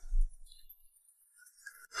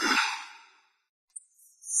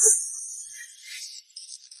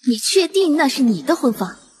你确定那是你的婚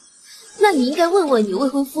房？那你应该问问你未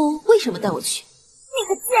婚夫为什么带我去。你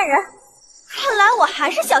个贱人，看来我还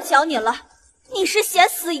是想小你了。你是嫌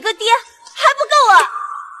死一个爹还不够啊？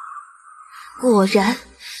果然，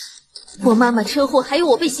我妈妈车祸还有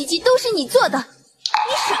我被袭击都是你做的。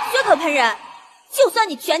你少血口喷人，就算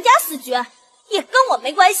你全家死绝，也跟我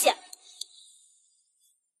没关系。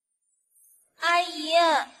阿姨，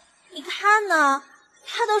你看呢，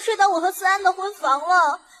他都睡到我和思安的婚房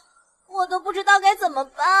了，我都不知道该怎么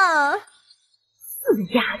办。死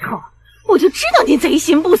丫头，我就知道你贼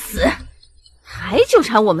心不死，还纠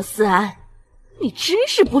缠我们思安，你真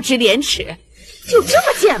是不知廉耻，就这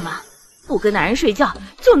么贱吗？不跟男人睡觉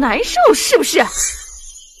就难受是不是？哼，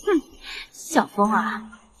小风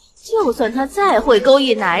啊，就算他再会勾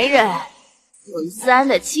引男人，我们思安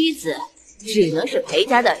的妻子只能是裴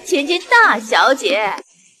家的千金大小姐。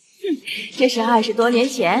哼，这是20多年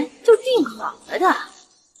前就定好了的，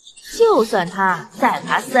就算他再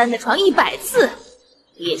爬思安的床100次，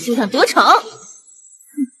也休想得逞。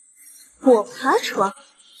我爬床？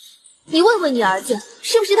你问问你儿子，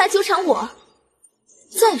是不是他纠缠我？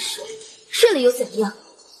再说，睡了又怎样？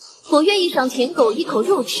我愿意赏舔狗一口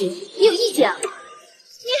肉吃，你有意见啊？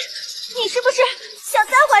你是不是想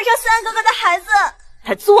再怀上思安哥哥的孩子？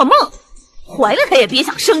他做梦，怀了他也别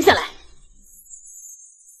想生下来。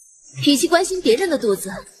与其关心别人的肚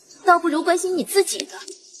子，倒不如关心你自己的。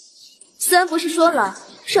思安不是说了，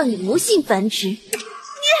让你无性繁殖。哥，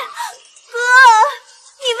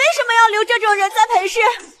你为什么要留这种人在裴氏，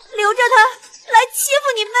留着他来欺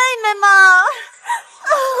负你妹妹吗？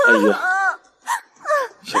哎呀，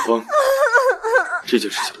小风，这件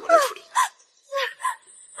事情我来处理。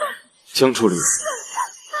江处理，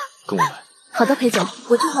跟我来。好的，裴总，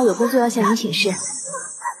我正好有工作要向您请示。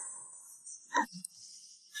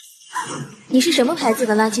你是什么牌子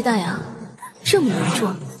的垃圾袋啊？这么严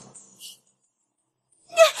重？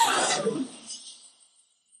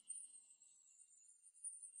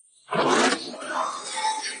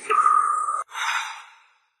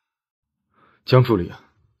江助理啊，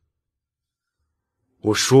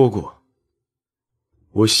我说过，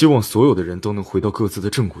我希望所有的人都能回到各自的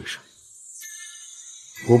正轨上，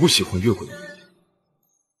我不喜欢越轨的人。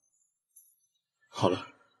好了，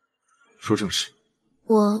说正事。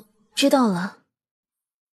我知道了。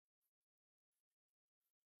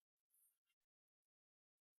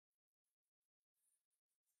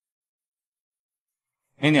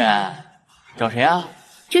美女，找谁啊？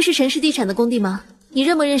这是陈氏地产的工地吗？你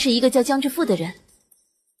认不认识一个叫江志富的人？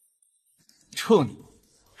臭你，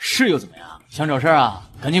是又怎么样？想找事儿啊？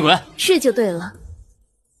赶紧滚！是就对了。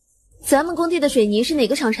咱们工地的水泥是哪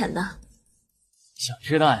个厂产的？想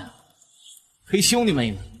知道呀？陪兄弟们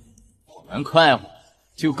一回，我们快活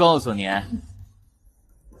就告诉你。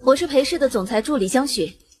我是裴氏的总裁助理江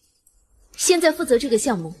雪，现在负责这个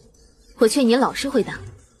项目，我劝你老实回答。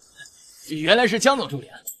原来是江总助理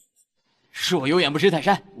啊！是我有眼不识泰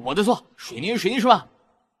山，我的错。水泥是吧？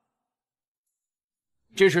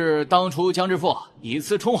这是当初江志富一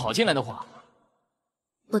次冲好进来的货。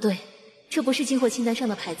不对，这不是进货清单上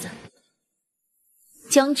的牌子。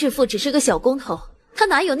江志富只是个小工头，他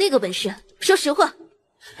哪有那个本事？说实话。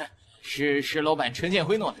是老板陈建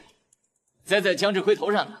辉弄的，栽在江志辉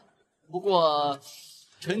头上的。不过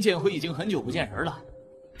陈建辉已经很久不见人了。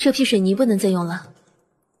这批水泥不能再用了，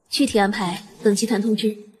具体安排等集团通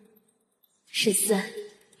知。沈思安，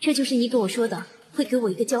这就是你跟我说的，会给我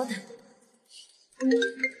一个交代。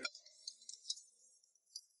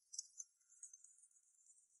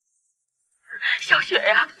小雪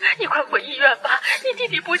呀，你快回医院吧，你弟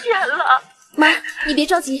弟不见了。妈，你别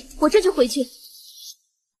着急，我这就回去。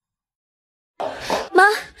妈，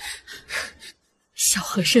小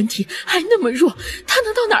何身体还那么弱，他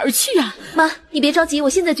能到哪儿去啊？妈，你别着急，我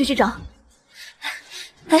现在就去找。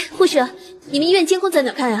哎，护士，你们医院监控在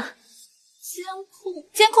哪看呀？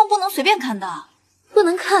监控不能随便看的。不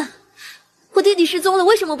能看？我弟弟失踪了，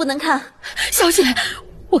为什么不能看？小姐，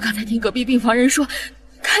我刚才听隔壁病房人说，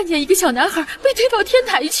看见一个小男孩被推到天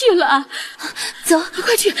台去了。走，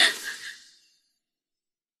快去！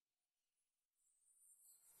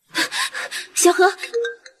小何，这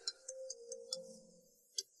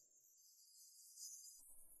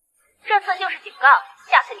次就是警告，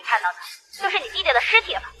下次你看到的就是你弟弟的尸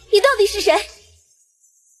体了。你到底是谁？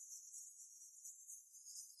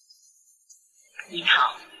您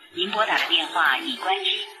好，您拨打的电话已关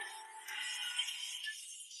机。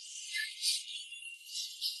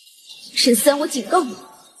沈思安，我警告你，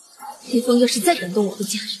黑风要是再敢动我的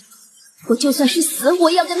家人，我就算是死，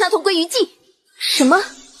我也要跟他同归于尽。什么？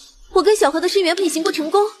我跟小何的肾源配型不成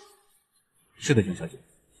功？是的，郑小姐，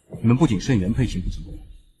你们不仅肾源配型不成功，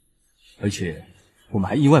而且我们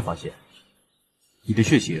还意外发现，你的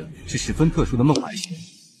血型是十分特殊的孟买血，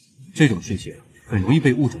这种血型很容易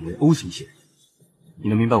被误诊为 O 型血。你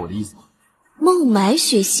能明白我的意思吗？孟买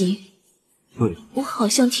血型？对，我好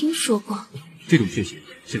像听说过。这种血型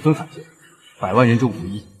十分罕见，100万人中无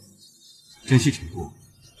一，珍惜程度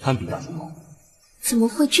堪比大数猫。怎么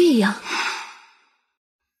会这样？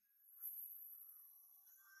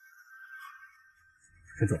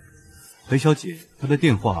陈总，裴小姐她的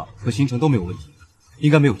电话和行程都没有问题，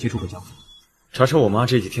应该没有接触过江河。查查我妈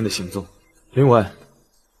这几天的行踪，另外，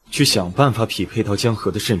去想办法匹配到江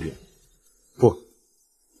河的肾源。不，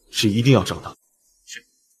是一定要找到。是，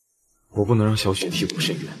我不能让小雪替我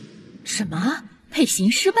肾源。什么？配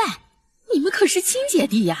型失败？你们可是亲姐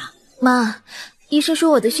弟呀！妈，医生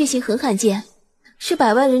说我的血型很罕见，是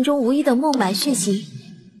100万人中无一的孟买血型。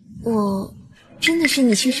我真的是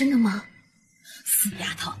你亲生的吗？死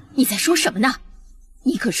丫头，你在说什么呢？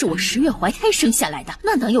你可是我10月怀胎生下来的，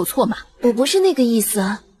那能有错吗？我不是那个意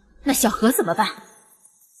思。那小何怎么办？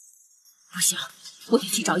不行，我得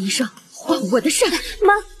去找医生换我的肾。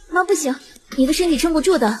妈不行，你的身体撑不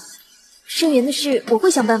住的。肾源的事我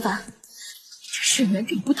会想办法。这肾源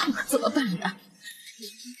找不到可怎么办呢？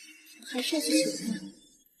还是要去求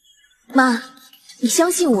他。妈，你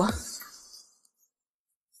相信我。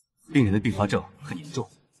病人的并发症很严重，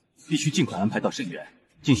必须尽快安排到肾源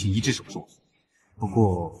进行移植手术。不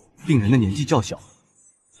过病人的年纪较小，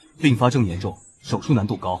并发症严重，手术难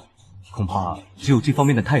度高，恐怕只有这方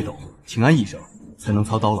面的泰斗秦安医生才能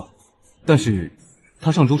操刀了。但是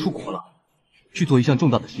他上周出国了，去做一项重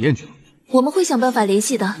大的实验去了。我们会想办法联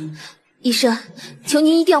系的。医生，求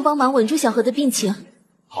您一定要帮忙稳住小何的病情。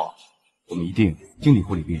好，我们一定尽力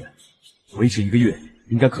护理病人，维持1个月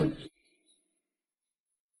应该可以。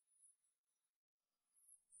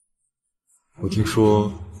我听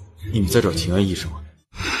说你们在找秦安医生啊？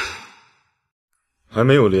还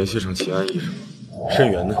没有联系上秦安医生。肾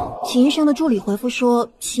源呢？秦医生的助理回复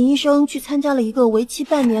说，秦医生去参加了一个为期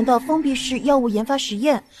半年的封闭式药物研发实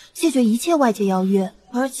验，谢绝一切外界邀约。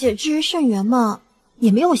而且至于肾源嘛，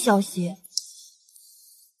也没有消息。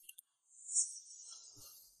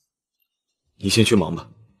你先去忙吧。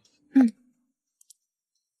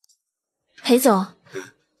裴总，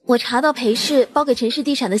我查到裴氏包给陈氏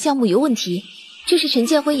地产的项目有问题，这是陈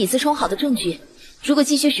建辉以次充好的证据。如果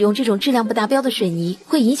继续使用这种质量不达标的水泥，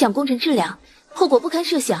会影响工程质量，后果不堪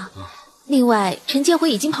设想。另外，陈建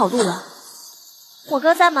辉已经跑路了。我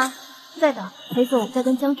哥在吗？在的，裴总在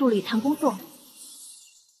跟江助理谈工作。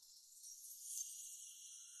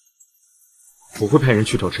我会派人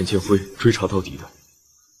去找陈建辉追查到底的。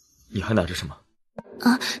你还拿着什么？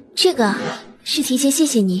啊，这个是提前谢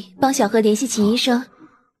谢你帮小何联系秦医生。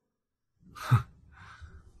哼，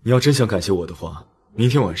你要真想感谢我的话，明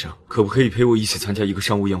天晚上可不可以陪我一起参加一个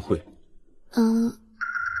商务宴会？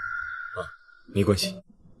没关系，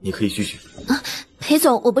你可以拒绝。裴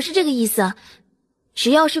总，我不是这个意思，只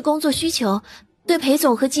要是工作需求，对裴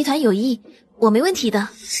总和集团有益，我没问题的。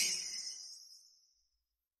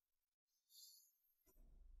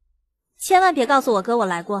千万别告诉我哥我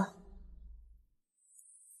来过。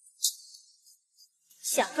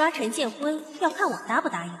想抓陈建辉，要看我答不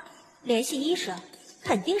答应。联系医生，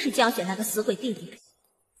肯定是江雪那个死鬼弟弟。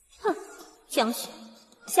哼，江雪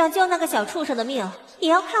想救那个小畜生的命，也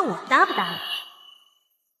要看我答不答应。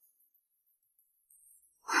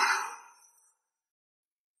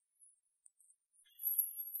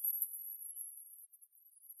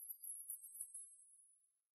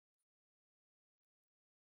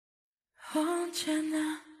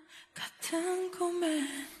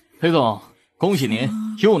裴总，恭喜您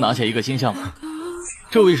又拿下一个新项目。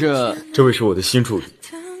这位是我的新助理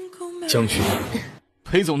江雪。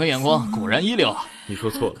裴总的眼光果然一流啊！你说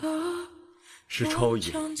错了，是超一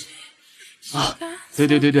流啊！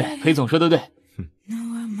对，裴总说的对。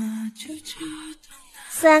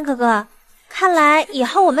思安哥哥，看来以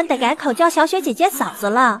后我们得改口叫小雪姐姐嫂子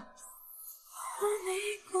了。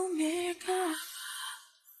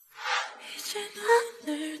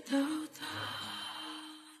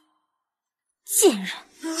贱人！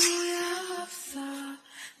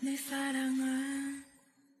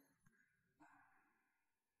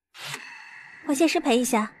我先失陪一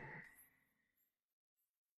下。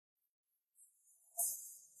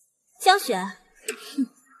江雪，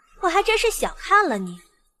我还真是小看了你。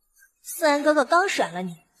思安哥哥刚甩了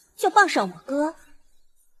你，就傍上我哥，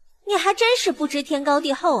你还真是不知天高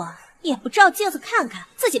地厚啊！也不照镜子看看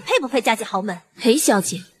自己配不配嫁进豪门。裴小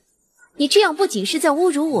姐，你这样不仅是在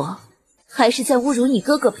侮辱我，还是在侮辱你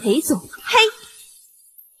哥哥裴总。呸！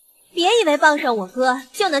别以为傍上我哥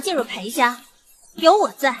就能进入裴家，有我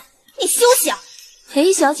在，你休想！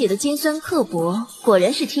裴小姐的尖酸刻薄果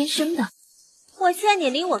然是天生的。我劝你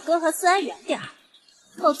离我哥和思安远点，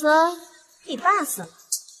否则你爸死了，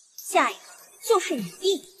下一个就是你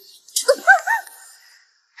弟。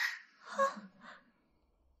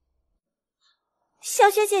小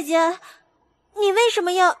雪姐姐，你为什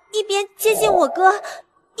么要一边接近我哥，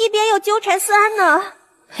一边又纠缠思安呢？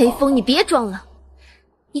裴风，你别装了，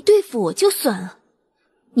你对付我就算了，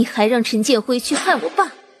你还让陈建辉去害我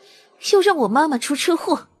爸，又让我妈妈出车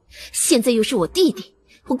祸，现在又是我弟弟，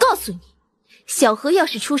我告诉你，小何要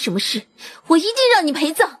是出什么事，我一定让你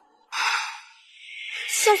陪葬。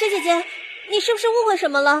小雪姐姐，你是不是误会什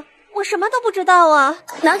么了？我什么都不知道啊！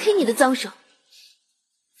拿开你的脏手，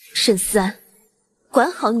沈思安，管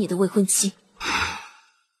好你的未婚妻。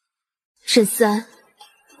沈思安，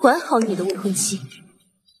管好你的未婚妻。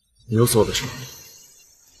你又做了什么？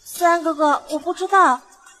思安哥哥，我不知道。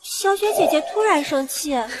小雪姐姐突然生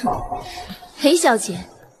气。裴小姐，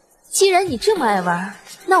既然你这么爱玩，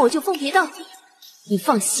那我就奉陪到底。你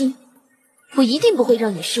放心，我一定不会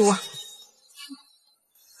让你失望。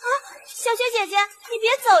小雪姐姐，你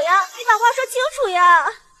别走呀，你把话说清楚呀。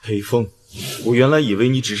裴风，我原来以为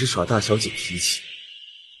你只是耍大小姐脾气，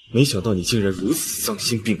没想到你竟然如此丧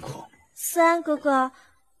心病狂。思安哥哥，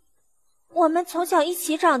我们从小一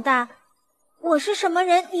起长大，我是什么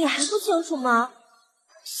人你还不清楚吗？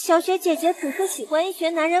小雪姐姐只是喜欢一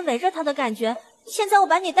群男人围着她的感觉，现在我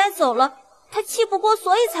把你带走了，她气不过，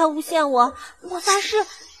所以才诬陷我。我发誓，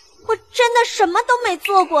我真的什么都没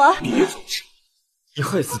做过。别作声！你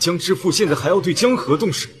害死江之父，现在还要对江河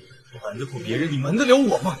动手，你瞒得过别人，你瞒得了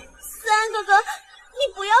我吗？思安哥哥，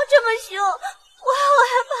你不要这么凶，我好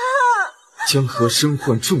害怕。江河身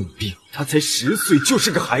患重病，他才10岁，就是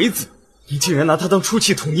个孩子，你竟然拿他当出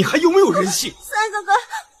气筒，你还有没有人性？思安哥哥，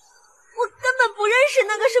我根本不认识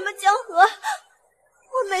那个什么江河，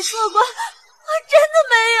我没做过，我真的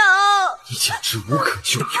没有。你简直无可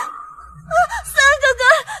救药。思安哥哥，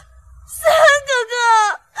思安哥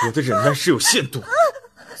哥。我的忍耐是有限度的，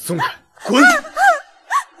松开，滚！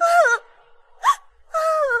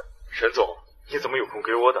沈总，你怎么有空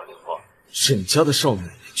给我打电话？沈家的少女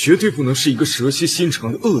绝对不能是一个蛇蝎心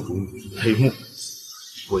肠的恶毒女。裴木，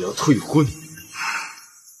我要退婚。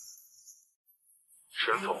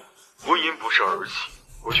沈总，婚姻不是儿戏，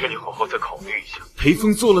我劝你好好再考虑一下。裴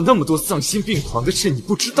峰做了那么多丧心病狂的事，你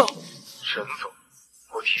不知道。沈总，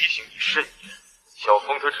我提醒你慎言，小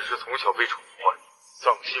峰他只是从小被宠坏，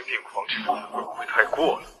丧心病狂这种会不会太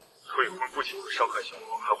过了？退婚不仅会伤害小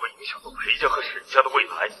峰，还会影响到裴家和沈家的未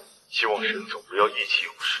来。希望沈总不要意气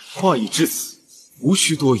用事。话已至此，无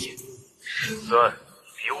需多言。沈思安，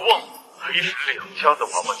你别忘了，裴沈两家的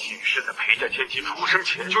娃娃亲是在裴家千金出生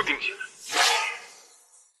前就定下来。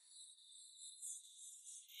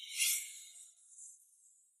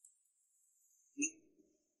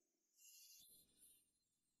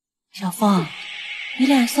小凤，你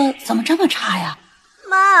脸色怎么这么差呀？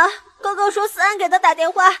妈，哥哥说思安给他打电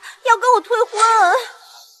话，要跟我退婚。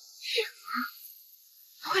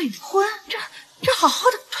退婚？这好好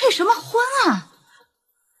的退什么婚啊？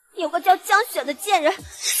有个叫江雪的贱人，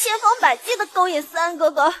千方百计的勾引思安哥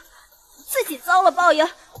哥，自己遭了报应，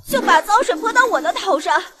就把脏水泼到我的头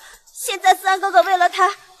上。现在思安哥哥为了他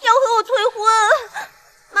要和我退婚，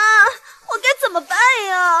妈，我该怎么办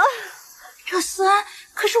呀？这思安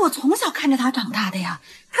可是我从小看着他长大的呀，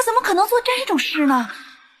他怎么可能做这种事呢？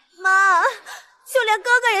妈，就连哥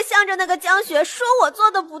哥也向着那个江雪说我做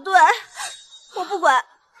的不对。我不管，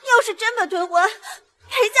要是真没退婚，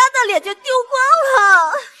裴家的脸就丢光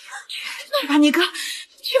了。去把你哥给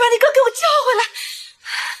我叫回来！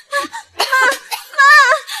妈，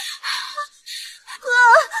哥，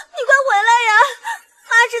你快回来呀！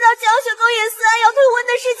妈知道江雪勾引思安要退婚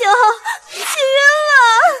的事情后，气晕了。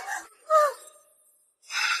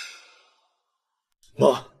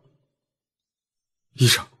妈，医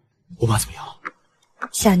生，我妈怎么样了？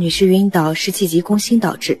夏女士晕倒是气急攻心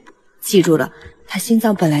导致，记住了，她心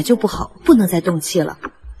脏本来就不好，不能再动气了。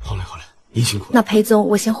好嘞，您辛苦了。那裴总，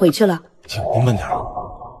我先回去了。请您慢点。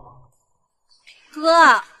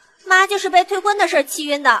哥，妈就是被退婚的事气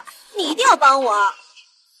晕的，你一定要帮我。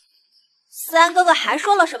思安哥哥还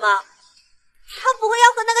说了什么？他不会要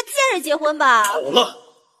和那个贱人结婚吧？好了，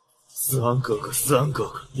思安哥哥，思安哥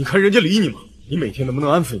哥，你看人家理你吗？你每天能不能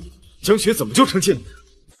安分一点？江雪怎么就成贱女人？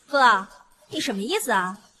哥，你什么意思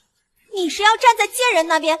啊？你是要站在贱人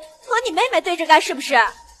那边和你妹妹对着干是不是？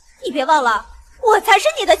你别忘了，我才是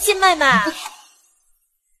你的亲妹妹。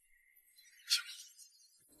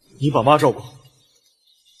你把妈照顾好，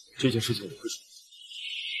这件事情我会说。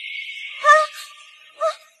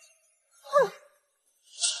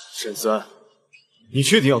沈思安，你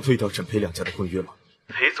确定要退掉沈裴两家的婚约吗？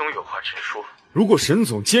裴总有话直说。如果沈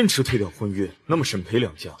总坚持退掉婚约，那么沈裴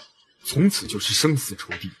两家从此就是生死仇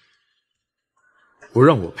敌。不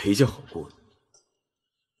让我裴家好过，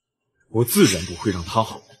我自然不会让他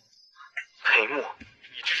好过。裴墨，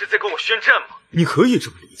你这是在跟我宣战吗？你可以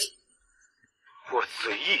这么理解。我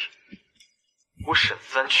随意，我沈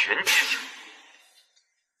思安全接下。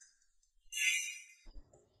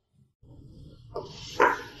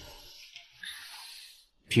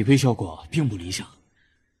匹配效果并不理想，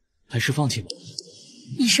还是放弃吧。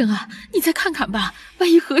医生啊，你再看看吧，万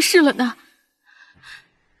一合适了呢？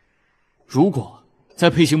如果在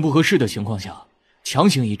配型不合适的情况下强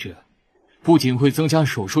行移植，不仅会增加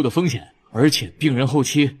手术的风险，而且病人后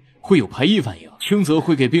期会有排异反应，轻则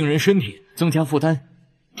会给病人身体增加负担，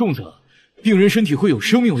重则病人身体会有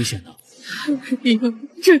生命危险的。哎呦，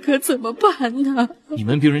这可怎么办呢？你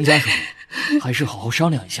们病人家属还是好好商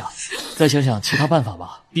量一下，再想想其他办法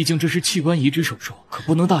吧。毕竟这是器官移植手术，可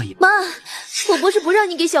不能大意。妈，我不是不让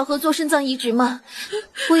你给小何做肾脏移植吗？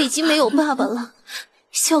我已经没有爸爸了，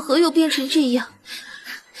小何又变成这样，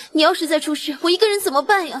你要是再出事，我一个人怎么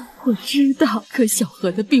办呀？我知道，可小何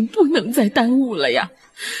的病不能再耽误了呀。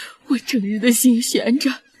我整日的心悬着，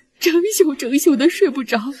整宿的睡不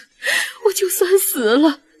着，我就算死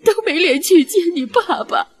了都没脸去见你爸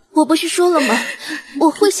爸。我不是说了吗？我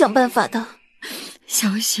会想办法的。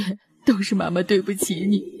小雪，都是妈妈对不起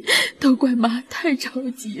你，都怪妈太着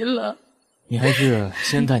急了。你还是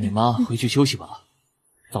先带你妈回去休息吧。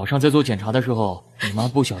早上在做检查的时候，你妈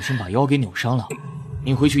不小心把腰给扭伤了，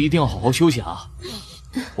您回去一定要好好休息啊。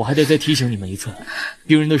我还得再提醒你们一次，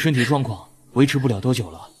病人的身体状况维持不了多久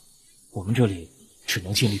了，我们这里只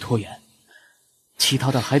能尽力拖延，其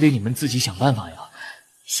他的还得你们自己想办法呀。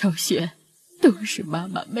小雪，都是妈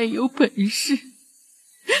妈没有本事。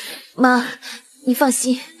妈，你放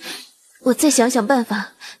心，我再想想办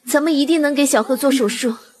法，咱们一定能给小何做手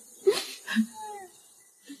术。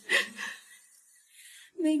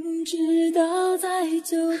明知道再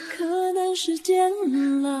久可能是煎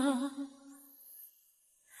熬，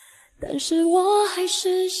但是我还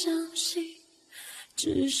是相信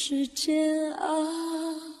只是煎熬。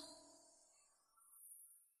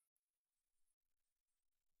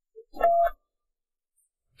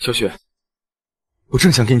小雪，我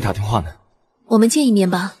正想给你打电话呢。我们见一面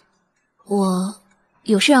吧，我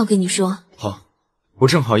有事要跟你说。好，我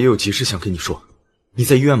正好也有急事想跟你说。你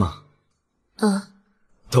在医院吗？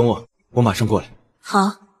等我，我马上过来。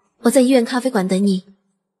好，我在医院咖啡馆等你。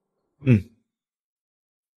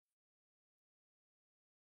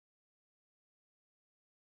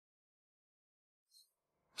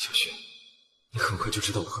小雪，你很快就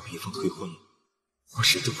知道我和裴峰退婚了，我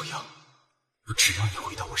谁都不要，我只要你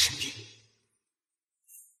回到我身边。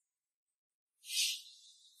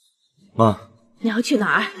妈，你要去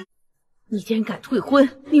哪儿？你竟然敢退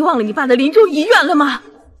婚，你忘了你爸的临终遗愿了吗？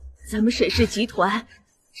咱们沈氏集团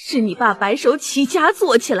是你爸白手起家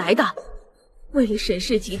做起来的，为了沈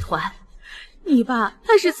氏集团，你爸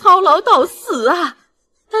他是操劳到死啊！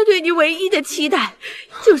他对你唯一的期待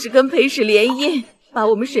就是跟裴氏联姻，把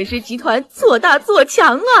我们沈氏集团做大做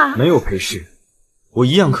强啊！没有裴氏，我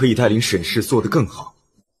一样可以带领沈氏做得更好。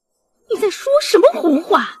你在说什么胡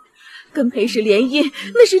话？跟裴氏联姻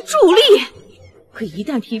那是助力，可一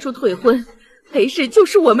旦提出退婚，裴氏就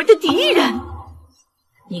是我们的敌人。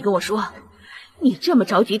你跟我说，你这么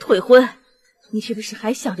着急退婚，你是不是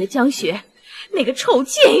还想着江雪那个臭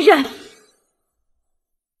贱人？你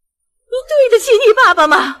对得起你爸爸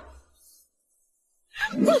吗？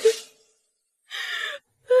老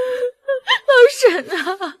沈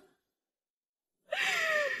啊，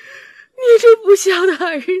你这不孝的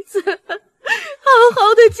儿子，好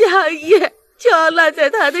好的家业就要烂在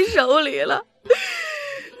他的手里了，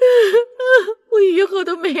我以后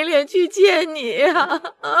都没脸去见你呀！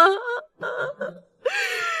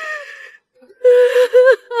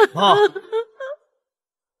妈，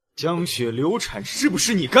江雪流产是不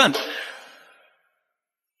是你干的？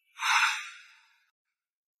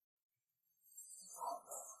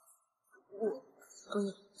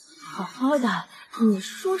好好的，你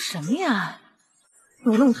说什么呀？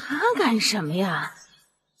扭弄他干什么呀？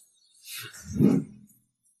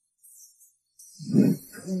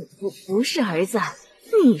不是儿子，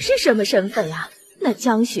你是什么身份呀？那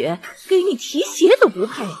江雪给你提鞋都不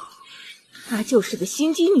配，她就是个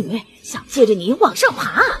心机女，想借着你往上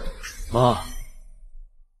爬。妈，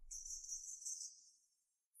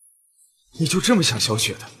你就这么想小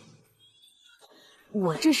雪的？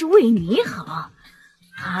我这是为你好，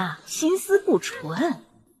她心思不纯。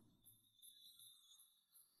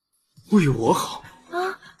为我好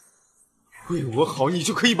啊？为我好，你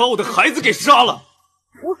就可以把我的孩子给杀了？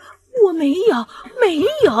我没有。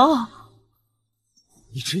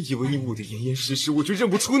你真以为你捂得严严实实，我就认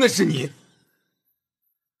不出那是你？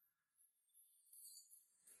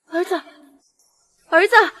儿子！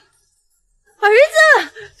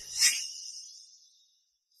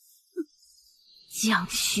江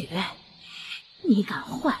雪，你敢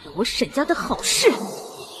坏了我沈家的好事，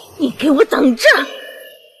你给我等着！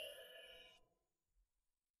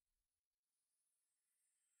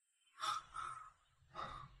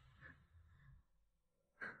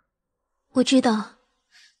我知道，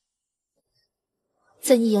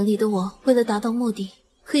在你眼里的我，为了达到目的，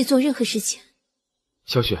可以做任何事情。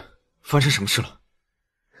小雪，发生什么事了？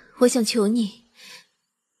我想求你，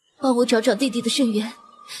帮我找找弟弟的圣元，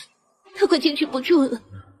他快坚持不住了。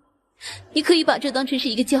你可以把这当成是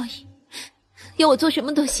一个交易，要我做什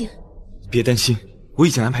么都行。别担心，我已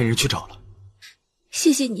经安排人去找了。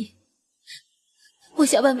谢谢你，我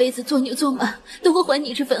下半辈子做牛做马都会还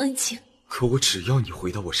你这份恩情。可我只要你回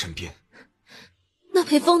到我身边。那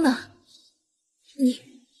裴风呢？你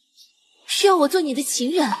是要我做你的情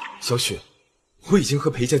人？小雪，我已经和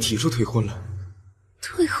裴家提出退婚了。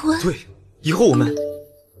退婚？对，以后我们……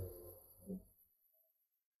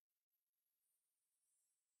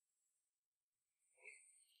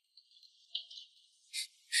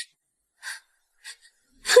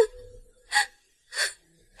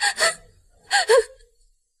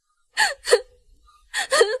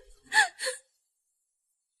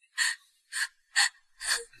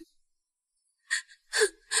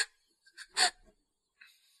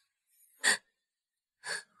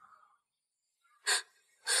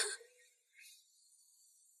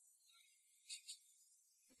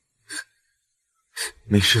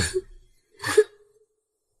没事，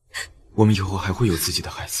我们以后还会有自己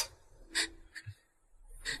的孩子。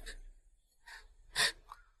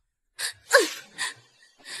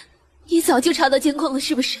你早就查到监控了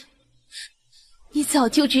是不是？你早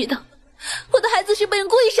就知道我的孩子是被人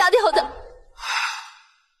故意杀掉的，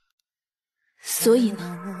所以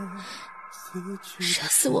呢，杀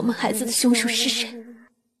死我们孩子的凶手是谁？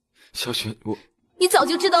小雪，你早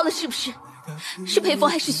就知道了是不是？是裴风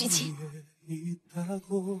还是徐晴？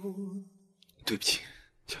对不起，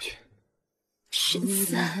小雪。沈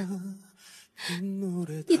思安，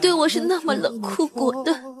你对我是那么冷酷果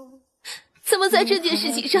断，怎么在这件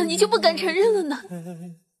事情上你就不敢承认了呢？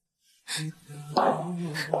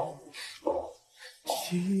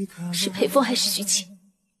是裴风还是徐晴？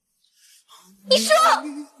你说！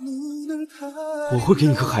我会给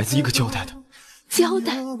你和孩子一个交代的。交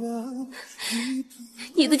代？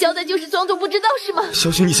你的交代就是装作不知道是吗？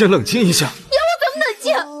小雪，你先冷静一下。要我怎么冷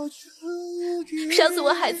静？杀死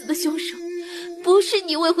我孩子的凶手不是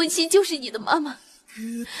你未婚妻就是你的妈妈，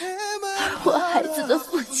而我孩子的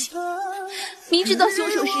父亲明知道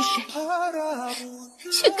凶手是谁，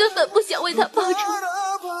却根本不想为他报仇，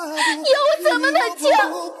你要我怎么冷静？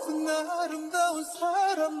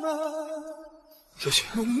小雪，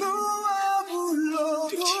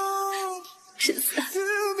对不起。沈思安，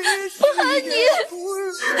我爱你。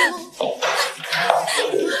沈总，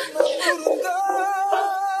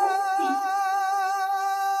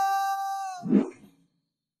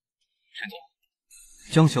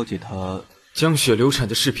江小姐她江雪流产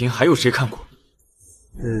的视频还有谁看过？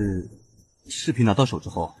视频拿到手之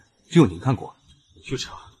后，只有您看过。去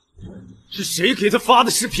查，是谁给她发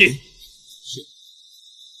的视频？是。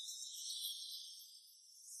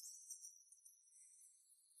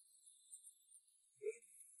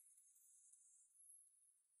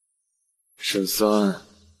沈思安，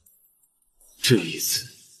这一次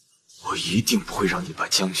我一定不会让你把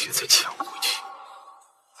江雪再抢回去。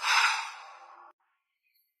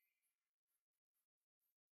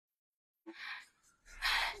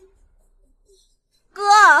哥，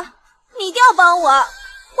你一定要帮我，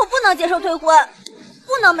我不能接受退婚，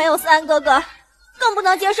不能没有思安哥哥，更不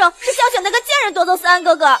能接受是萧雪那个贱人夺走思安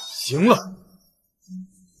哥哥。行了，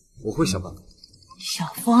我会想办法。小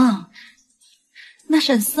风，那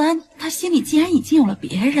沈思安他心里既然已经有了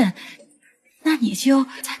别人，那你就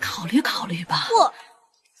再考虑考虑吧。不，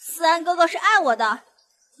思安哥哥是爱我的，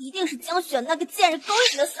一定是江雪那个贱人勾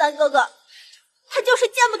引的思安哥哥。他就是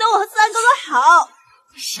见不得我和思安哥哥好。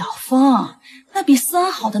小风，那比思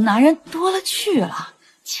安好的男人多了去了，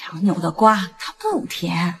强扭的瓜他不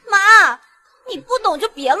甜。妈，你不懂就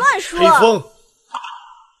别乱说。裴风，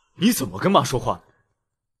你怎么跟妈说话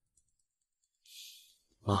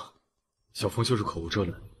呢？啊，小风就是口无遮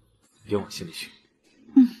拦，别往心里去。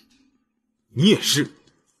你也是，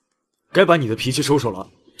该把你的脾气收收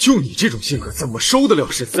了。就你这种性格，怎么收得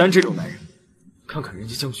了沈思安这种男人？看看人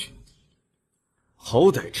家江雪，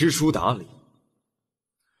好歹知书达理。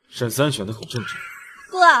沈思安选的很正直。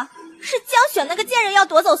哥，是江雪那个贱人要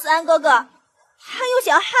夺走思安哥哥，他又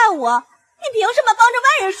想害我，你凭什么帮着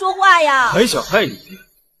外人说话呀？还想害你？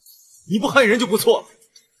你不害人就不错了。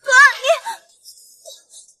哥，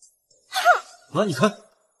你，妈，你看，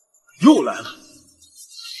又来了。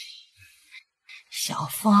小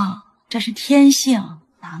风，这是天性，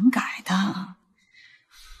难改的。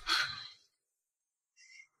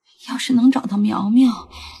要是能找到苗苗，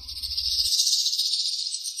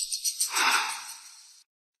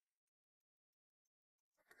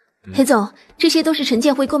裴总，这些都是陈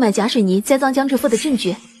建辉购买假水泥栽赃江志富的证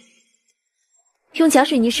据。用假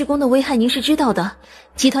水泥施工的危害您是知道的，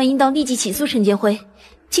集团应当立即起诉陈建辉，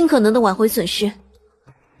尽可能的挽回损失。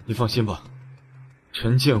你放心吧，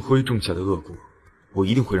陈建辉种下的恶果，我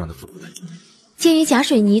一定会让他付出代价。鉴于假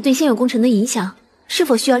水泥对现有工程的影响，是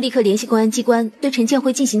否需要立刻联系公安机关对陈建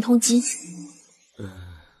辉进行通缉？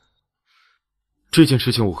这件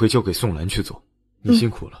事情我会交给宋兰去做，你辛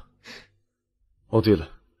苦了。哦，对了，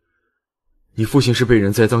你父亲是被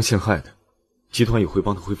人栽赃陷害的，集团也会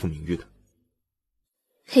帮他恢复名誉的。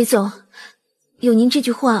裴总，有您这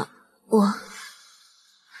句话，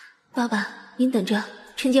爸爸，您等着，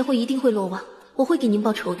陈建辉一定会落网，我会给您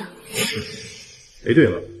报仇的。哎，对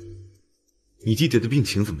了，你弟弟的病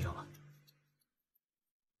情怎么样了？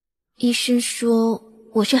医生说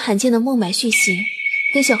我是罕见的孟买血型，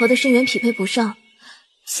跟小何的肾源匹配不上，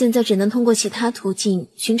现在只能通过其他途径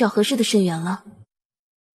寻找合适的肾源了。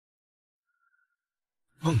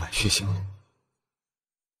孟买血型，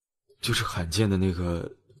就是罕见的那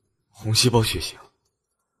个红细胞血型。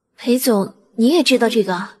裴总，你也知道这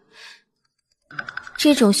个啊？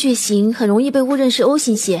这种血型很容易被误认是 O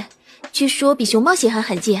型血，据说比熊猫血还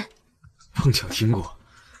罕见。碰巧听过。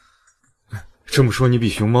这么说你比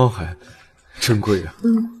熊猫还珍贵啊。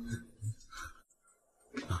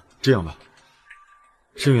这样吧，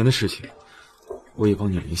肾源的事情我也帮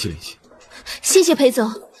你联系联系。谢谢裴总。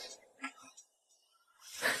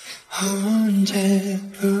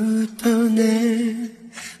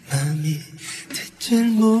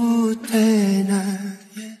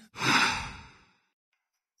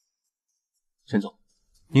沈总，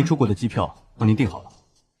您出国的机票帮您订好了。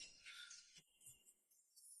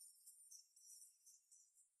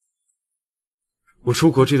我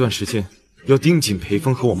出国这段时间要盯紧裴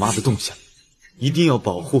峰和我妈的动向，一定要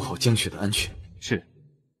保护好江雪的安全。是。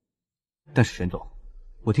但是沈总，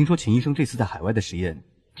我听说秦医生这次在海外的实验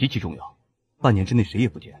极其重要，半年之内谁也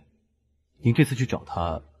不见。您这次去找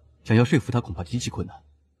他，想要说服他恐怕极其困难。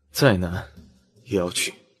再难也要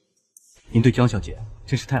去。您对江小姐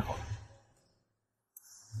真是太好了。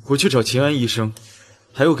我去找秦安医生，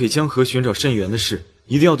还有给江河寻找肾源的事，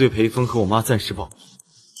一定要对裴峰和我妈暂时保密。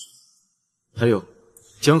还有，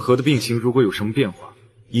江河的病情如果有什么变化，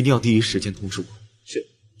一定要第一时间通知我。是，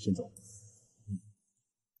沈总。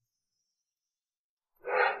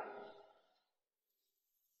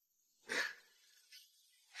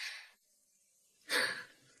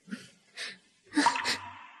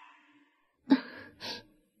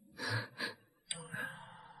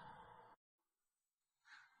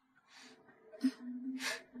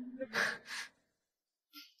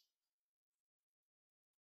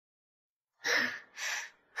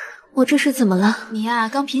我这是怎么了？你呀，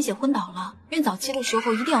刚贫血昏倒了，孕早期的时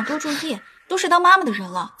候一定要多注意。都是当妈妈的人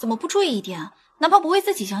了，怎么不注意一点？哪怕不为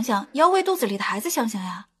自己想想，也要为肚子里的孩子想想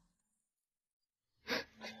呀。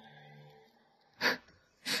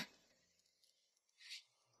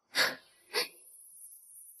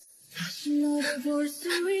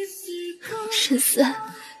沈思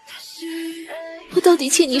安，我到底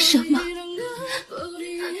欠你什么？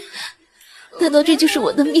难道这就是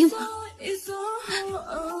我的命吗？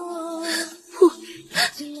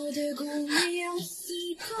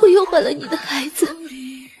我又怀了你的孩子。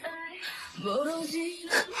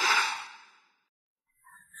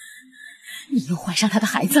你又怀上他的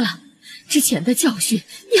孩子了，之前的教训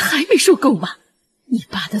你还没受够吗？你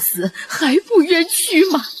爸的死还不冤屈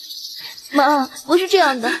吗？妈，不是这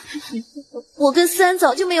样的，我跟思安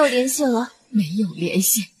早就没有联系了。没有联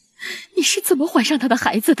系？你是怎么怀上他的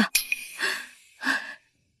孩子的？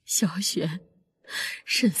小雪，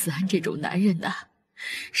沈思安这种男人呐，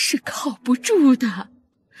是靠不住的。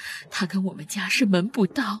他跟我们家是门不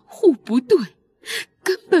当户不对，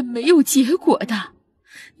根本没有结果的。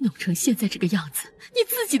弄成现在这个样子，你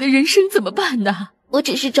自己的人生怎么办呢？我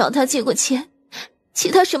只是找他借过钱，其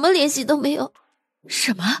他什么联系都没有。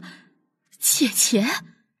什么？借钱？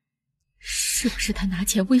是不是他拿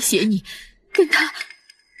钱威胁你，跟他？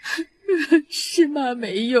是妈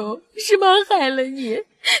没有，是妈害了你，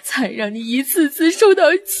才让你一次次受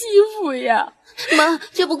到欺负呀！妈，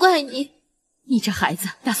这不怪你。你这孩子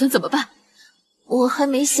打算怎么办？我还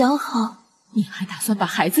没想好。你还打算把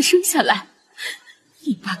孩子生下来？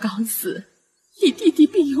你爸刚死，你弟弟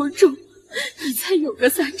病又重，你再有个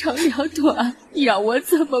3长2短，你让我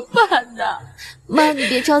怎么办呢？妈，你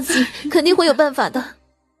别着急，肯定会有办法的。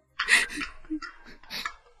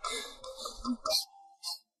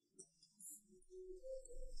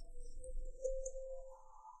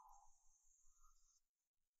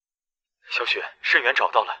小雪，肾源找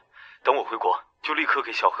到了，等我回国就立刻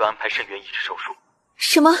给小何安排肾源移植手术。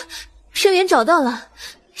什么？肾源找到了？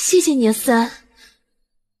谢谢你啊，思安。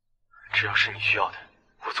只要是你需要的，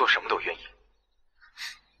我做什么都愿意。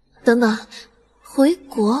等等，回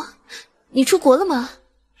国？你出国了吗？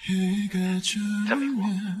在美国。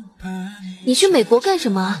你去美国干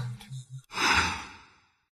什么？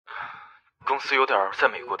公司有点在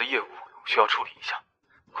美国的业务需要处理一下，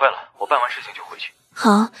快了，我办完事情就回去。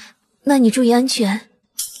好，那你注意安全。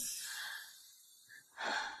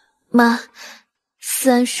妈，思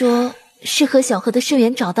安说是和小何的肾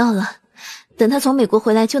源找到了，等他从美国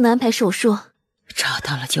回来就能安排手术。找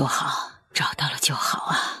到了就好，找到了就好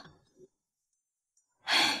啊。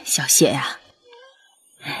小谢呀，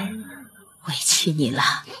委屈你了。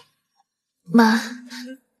妈，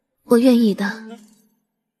我愿意的。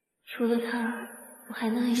除了他，我还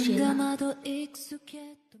能爱谁呢？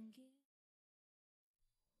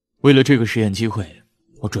为了这个实验机会，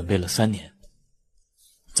我准备了3年。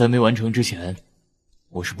在没完成之前，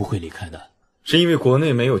我是不会离开的。是因为国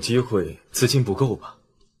内没有机会，资金不够吧？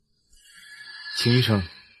秦医生，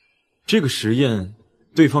这个实验，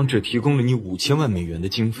对方只提供了你5000万美元的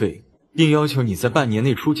经费，并要求你在半年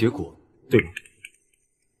内出结果，对吗？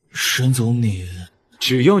沈总，你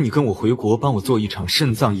只要你跟我回国帮我做一场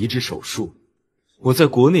肾脏移植手术，我在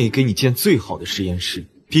国内给你建最好的实验室，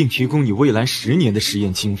并提供你未来10年的实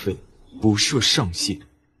验经费，不设上限，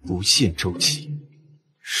不限周期。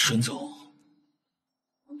沈总，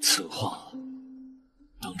此话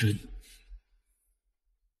当真？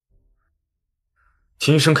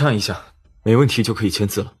秦医生看一下，没问题就可以签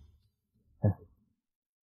字了。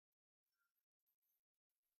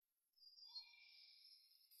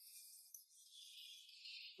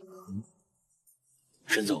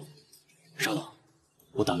沈总，稍等，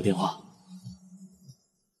我打个电话。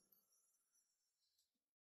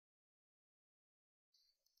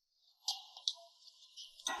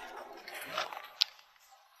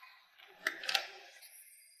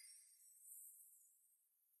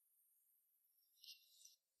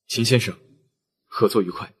秦先生，合作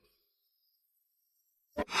愉快。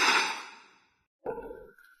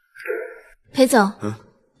裴总，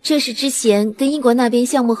这是之前跟英国那边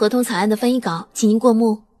项目合同草案的翻译稿，请您过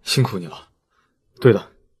目。辛苦你了。对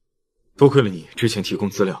了，多亏了你之前提供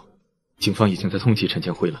资料，警方已经在通缉陈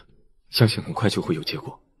建辉了，相信很快就会有结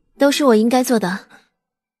果。都是我应该做的。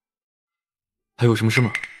还有什么事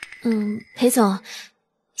吗？裴总，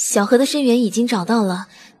小何的肾源已经找到了，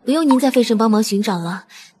不用您再费神帮忙寻找了，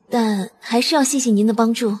但还是要谢谢您的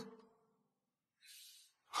帮助。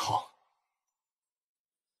好。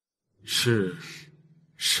是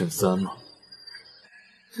沈思安吗？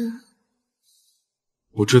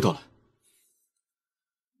我知道了。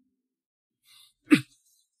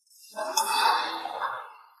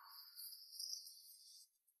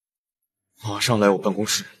马上来我办公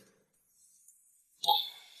室。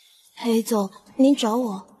裴总，您找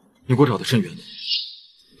我？你给我找的肾源。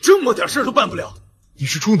这么点事都办不了，你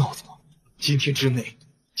是猪脑子吗？今天之内，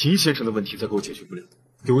秦先生的问题再给我解决不了，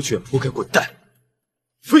给我卷铺盖滚蛋！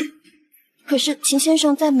废物！可是秦先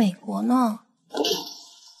生在美国呢。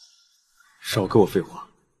少给我废话，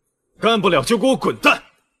干不了就给我滚蛋！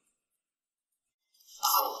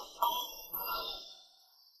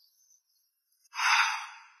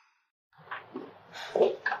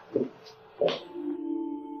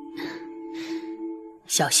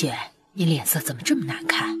小雪，你脸色怎么这么难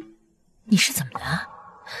看？你是怎么了？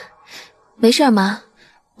没事妈，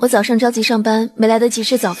我早上着急上班，没来得及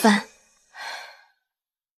吃早饭。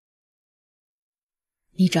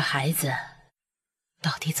你这孩子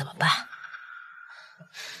到底怎么办？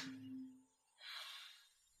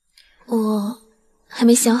我还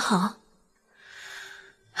没想好。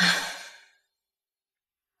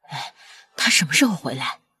他什么时候回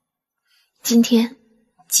来？今天。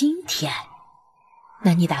今天？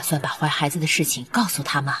那你打算把怀孩子的事情告诉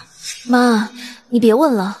他吗？妈，你别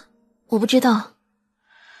问了，我不知道。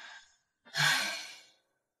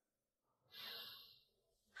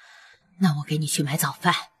那我给你去买早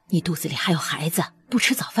饭，你肚子里还有孩子，不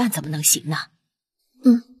吃早饭怎么能行呢？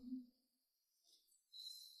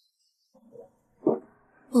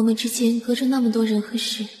我们之间隔着那么多人和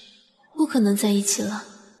事，不可能在一起了。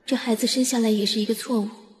这孩子生下来也是一个错误。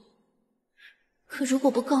可如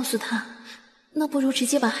果不告诉他，那不如直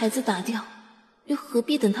接把孩子打掉，又何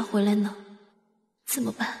必等他回来呢？怎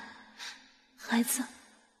么办？孩子，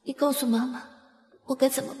你告诉妈妈，我该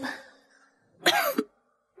怎么办？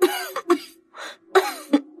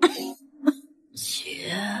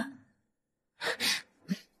姐，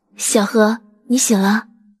小何，你醒了？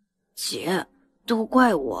姐，都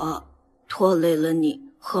怪我拖累了你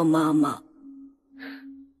和妈妈。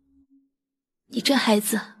你这孩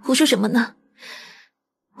子胡说什么呢？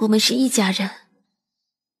我们是一家人，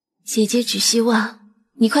姐姐只希望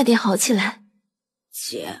你快点好起来。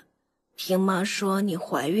姐，听妈说你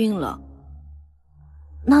怀孕了，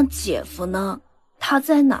那姐夫呢？他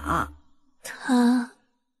在哪？他……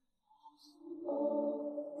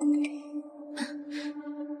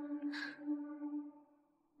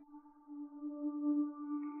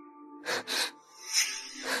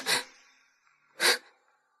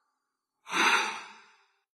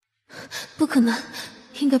不可能，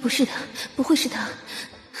应该不是他，不会是他。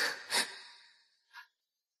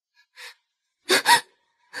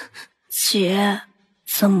姐，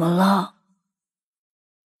怎么了？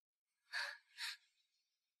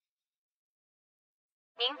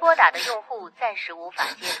您拨打的用户暂时无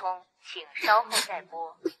法接通，请稍后再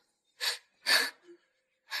拨。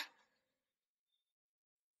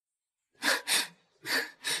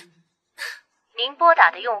您拨打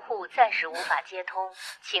的用户暂时无法接通，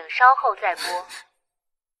请稍后再拨。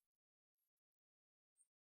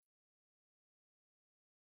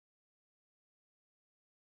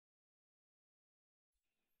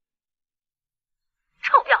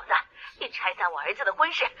臭婊子，你拆散我儿子的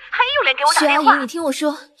婚事，还有脸给我打电话？徐阿姨，你听我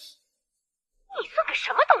说，你算个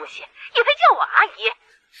什么东西，也配叫我阿姨？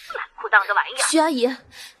烂裤裆的玩意儿！徐阿姨，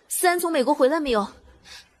思安从美国回来没有？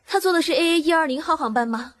他坐的是 AA120号航班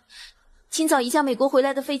吗？今早一架美国回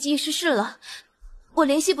来的飞机失事了，我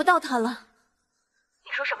联系不到他了。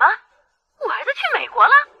你说什么？我儿子去美国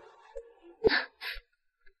了？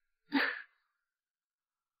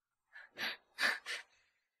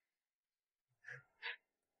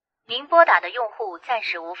您拨打的用户暂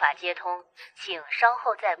时无法接通，请稍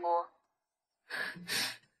后再拨。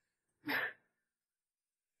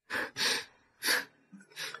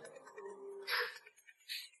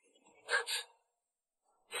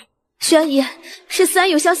徐阿姨，是思安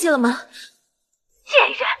有消息了吗？贱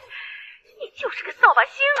人，你就是个扫把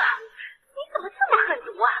星啊！你怎么这么狠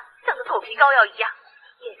毒啊，像个臭皮膏药一样，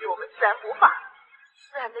撵着我们思安不放。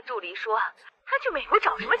思安的助理说他去美国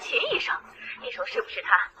找什么秦医生，你说是不是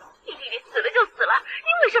他？你弟弟死了就死了，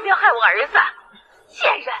你为什么要害我儿子？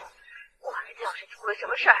贱人，我儿子要是出了什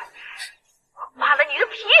么事儿，我扒了你的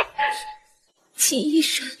皮！秦医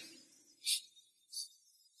生，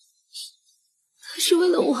他是为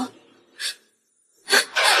了我。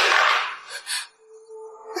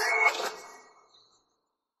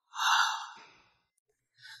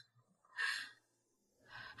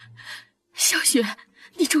小雪，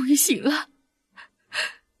你终于醒了。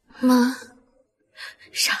妈，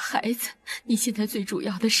傻孩子，你现在最主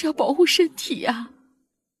要的是要保护身体啊！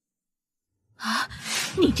啊！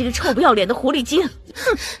你这个臭不要脸的狐狸精！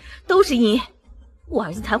哼，都是你，我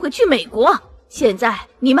儿子才会去美国。现在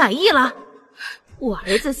你满意了？我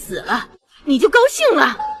儿子死了，你就高兴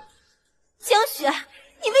了？江雪，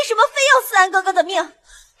你为什么非要思安哥哥的命？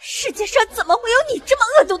世界上怎么会有你这么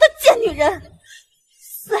恶毒的贱女人？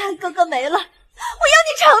思安哥哥没了，我要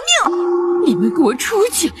你偿命！你们给我出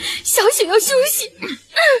去，小雪要休息。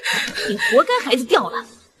你活该孩子掉了，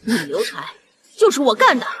你流产就是我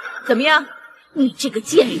干的，怎么样？你这个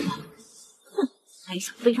贱人，哼，还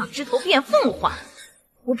想飞上枝头变凤凰？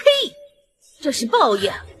我呸！这是报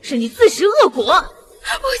应，是你自食恶果。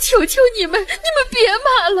我求求你们别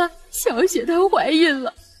骂了。小雪她怀孕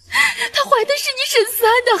了，她怀的是你沈思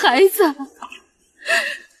安的孩子。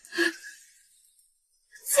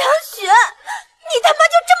江雪，你他妈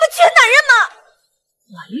就这么缺男人吗？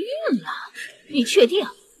怀孕了？你确定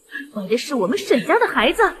怀的是我们沈家的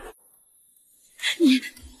孩子？你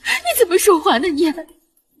怎么说话呢你？我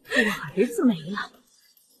儿子没了，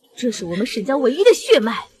这是我们沈家唯一的血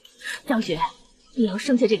脉。张雪，你要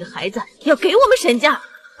生下这个孩子，要给我们沈家。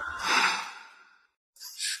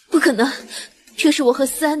不可能，这是我和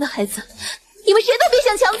思安的孩子，你们谁都别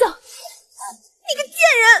想抢走！你个贱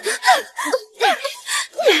人！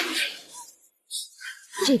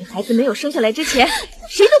这个孩子没有生下来之前，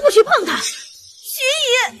谁都不许碰他。徐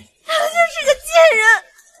姨，他就是个贱人，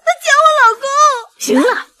他抢我老公。行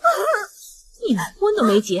了，你们婚都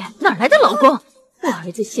没结，哪来的老公？我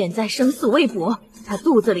儿子现在生死未卜，他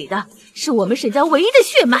肚子里的是我们沈家唯一的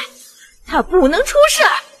血脉，他不能出事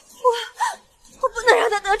儿。我不能让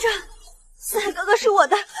他得逞，思安哥哥是我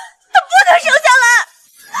的，他不能生下来。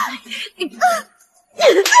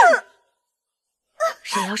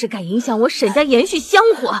谁要是敢影响我沈家延续香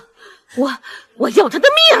火，我要他的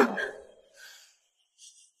命！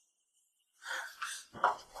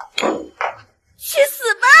去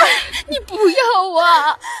死吧！你不要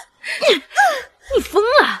我！你疯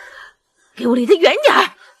了！给我离得远点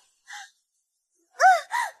儿！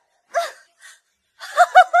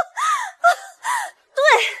对，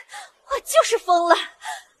我就是疯了！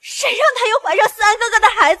谁让他又怀上思安哥哥的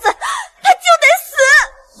孩子，他就得死！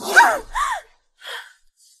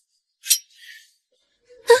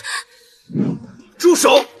住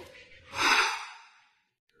手！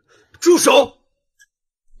住手！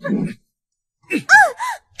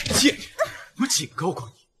贱人，我警告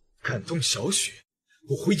过你，敢动小雪，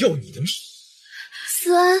我会要你的命！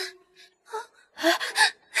思安，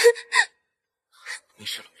没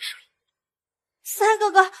事了，没事了。思安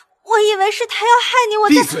哥哥，我以为是他要害你，我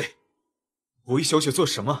闭嘴！我为小雪做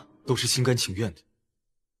什么都是心甘情愿的。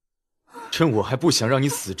趁我还不想让你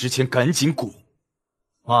死之前，赶紧滚！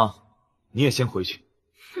妈，你也先回去。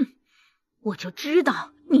哼，我就知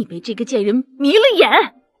道你被这个贱人迷了眼。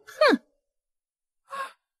哼，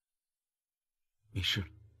没事了。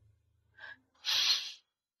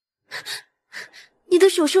你的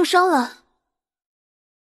手受伤了。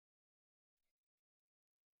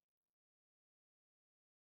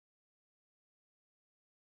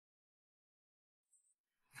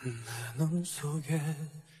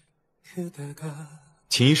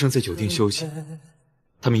秦医生在酒店休息，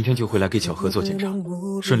他明天就会来给巧合做检查，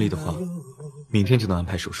顺利的话，明天就能安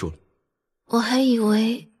排手术了。我还以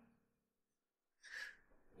为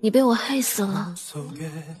你被我害死了。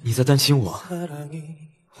你在担心我？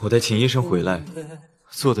我带秦医生回来，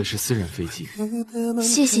坐的是私人飞机。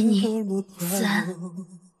谢谢你，思安。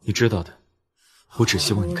你知道的，我只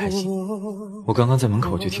希望你开心。我刚刚在门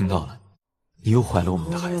口就听到了，你又怀了我们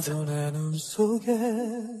的孩子。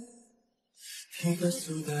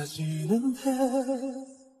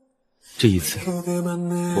这一次，我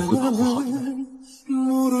会保护好你们。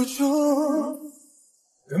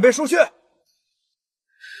准备输血。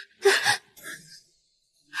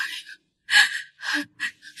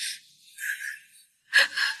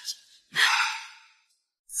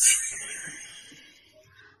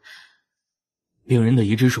病人的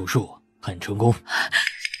移植手术很成功。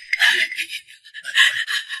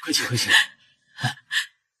客气客气。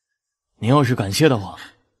您要是感谢的话，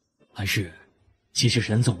还是谢谢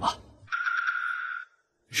沈总吧。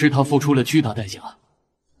是他付出了巨大代价，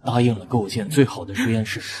答应了构建最好的实验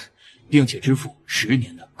室，并且支付10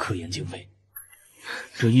年的科研经费。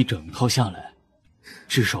这一整套下来，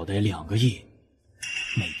至少得2个亿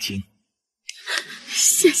美金。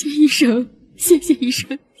谢谢医生，谢谢医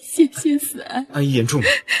生，谢谢思安。阿姨严重了，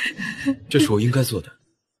这是我应该做的。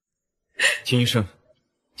秦医生，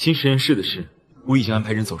新实验室的事，我已经安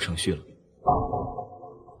排人走程序了。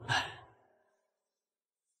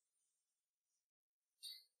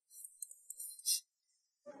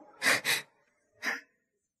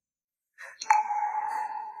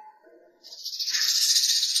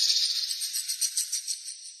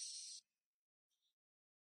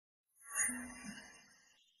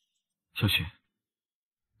小雪，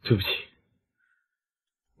对不起，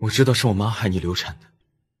我知道是我妈害你流产的，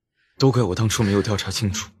都怪我当初没有调查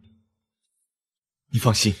清楚。你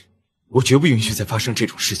放心，我绝不允许再发生这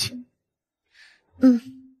种事情。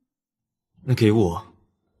那给我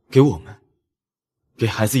们，给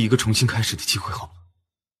孩子一个重新开始的机会，好吗？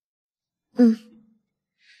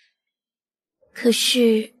可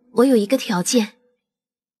是我有一个条件。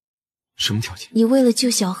什么条件？你为了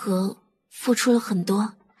救小何付出了很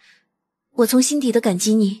多，我从心底的感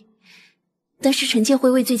激你。但是陈建辉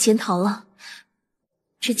畏罪潜逃了，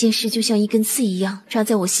这件事就像一根刺一样扎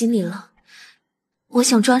在我心里了。我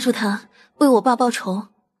想抓住他，为我爸报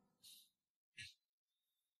仇。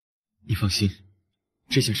你放心，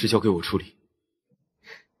这件事交给我处理。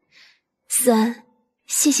思安，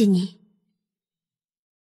谢谢你。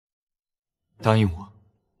答应我，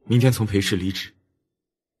明天从裴氏离职。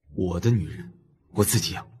我的女人，我自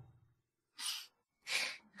己养。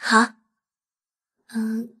好。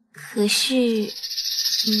可是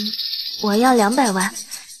我要200万。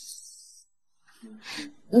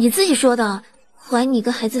你自己说的，还你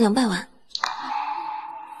个孩子200万。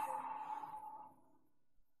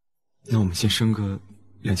那我们先生个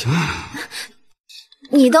2000万。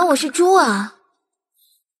你当我是猪啊？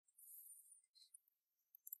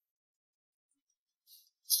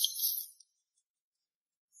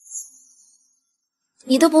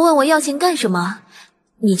你都不问我要钱干什么？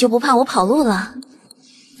你就不怕我跑路了？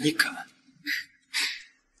你敢？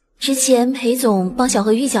之前裴总帮小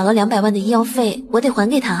何预缴了200万的医药费，我得还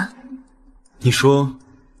给他。你说，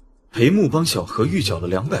裴木帮小何预缴了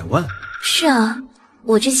200万？是啊，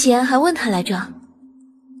我之前还问他来着。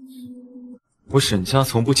我沈家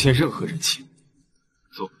从不欠任何人情。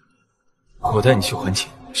走，我带你去还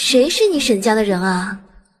钱。谁是你沈家的人啊？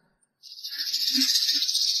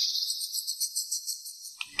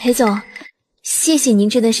裴总，谢谢您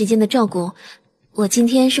这段时间的照顾，我今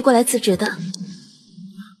天是过来辞职的。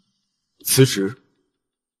辞职？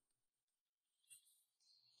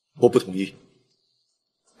我不同意。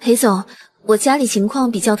裴总，我家里情况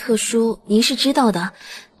比较特殊，您是知道的。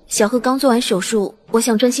小贺刚做完手术，我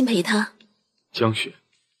想专心陪他。江雪，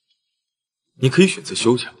你可以选择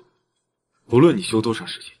休假，不论你休多长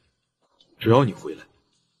时间，只要你回来，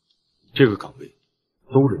这个岗位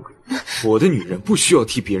都认可。我的女人不需要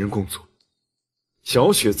替别人工作。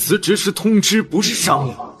小雪辞职是通知，不是商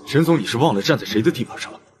量。沈总，你是忘了站在谁的地盘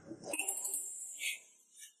上了？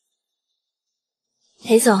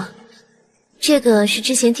裴总，这个是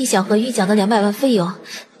之前替小何预缴的200万费用，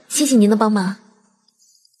谢谢您的帮忙。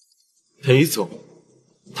裴总，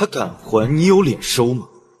他敢还，你有脸收吗？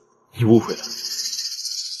你误会了，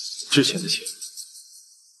之前的钱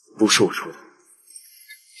不是我出的。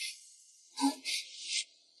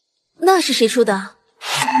那是谁出的？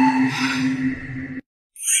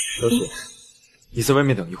小雪，你在外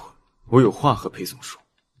面等一会儿，我有话和裴总说。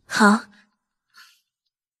好。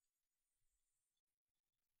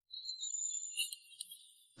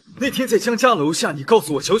那天在江家楼下，你告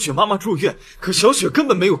诉我小雪妈妈住院，可小雪根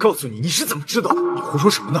本没有告诉你，你是怎么知道的？你胡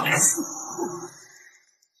说什么呢？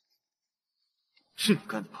是你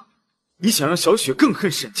干的吧？你想让小雪更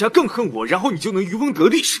恨沈家，更恨我，然后你就能渔翁得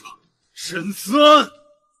利是吧？沈思安，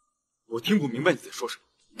我听不明白你在说什么，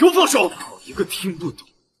给我放手！好一个听不懂。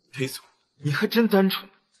裴总，你还真单纯。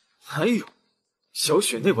还有，小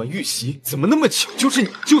雪那晚遇袭，怎么那么巧就是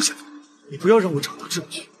你救下的？你不要让我找到证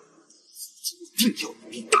据，一定要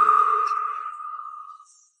你命！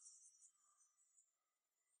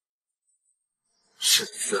沈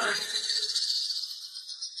思安，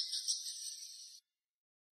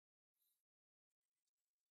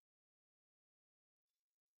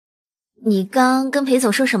你刚跟裴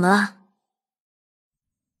总说什么了？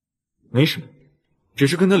没什么，只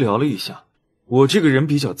是跟他聊了一下。我这个人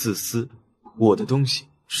比较自私，我的东西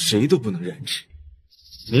谁都不能染指，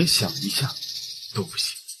连想一下都不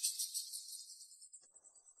行。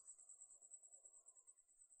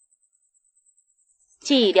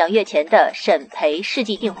继2月前的沈裴世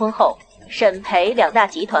纪订婚后，沈裴2大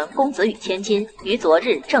集团公子与千金于昨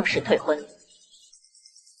日正式退婚。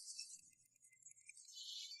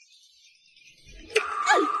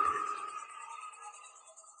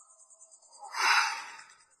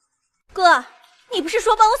哥，你不是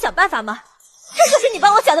说帮我想办法吗？这就是你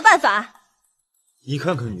帮我想的办法。你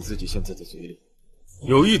看看你自己现在的嘴脸，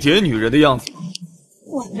有一点女人的样子吗？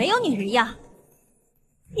我没有女人样，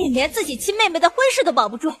你连自己亲妹妹的婚事都保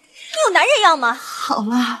不住，你有男人样吗？好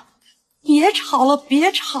了，别吵了，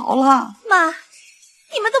别吵了。妈，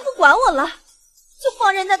你们都不管我了，就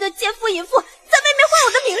放任那对奸夫淫妇在外面坏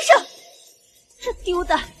我的名声，这丢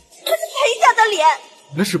的可是裴家的脸。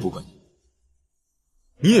那是不管你，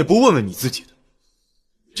你也不问问你自己的，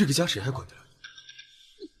这个家谁还管得了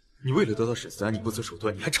你？你为了得到沈思安，你不择手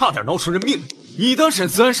段，你还差点闹出人命。你当沈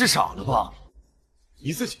思安是傻了吧？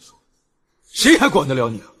你自己说，谁还管得了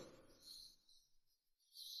你啊？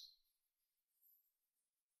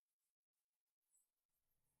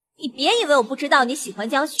你别以为我不知道你喜欢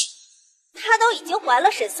江雪，她都已经怀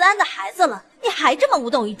了沈思安的孩子了，你还这么无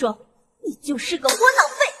动于衷，你就是个窝囊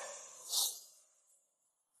废。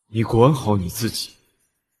你管好你自己。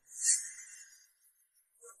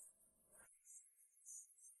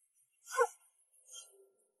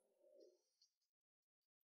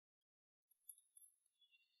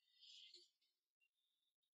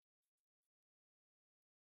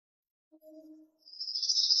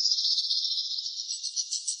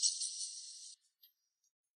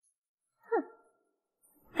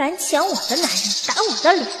敢抢我的男人，打我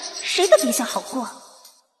的脸，谁都别想好过。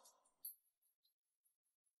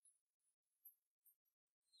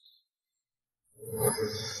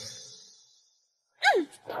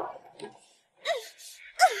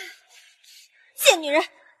人，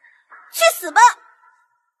去死吧！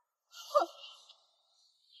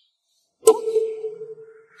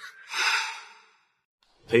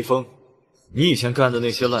裴峰，你以前干的那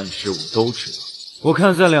些烂事我都知道。我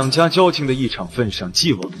看在两家交情的一场份上，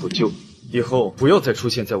既往不咎，以后不要再出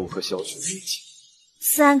现在我和小雪面前。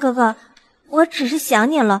思安哥哥，我只是想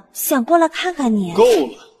你了，想过来看看你。够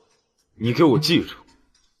了，你给我记住，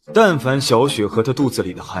但凡小雪和她肚子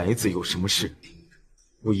里的孩子有什么事，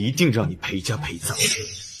我一定让你赔家赔葬。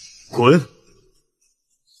滚！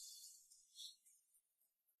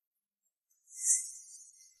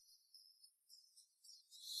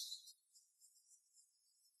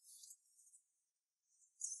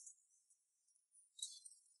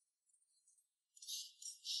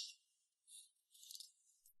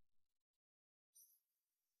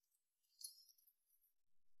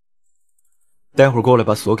待会儿过来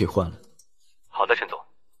把锁给换了。好的，陈总。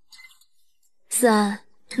思安，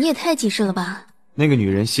你也太谨慎了吧？那个女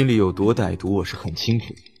人心里有多歹毒，我是很清楚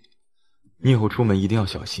的。你以后出门一定要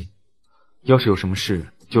小心，要是有什么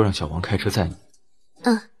事，就让小王开车载你。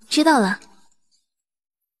知道了。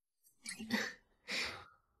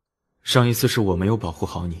上一次是我没有保护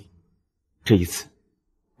好你，这一次，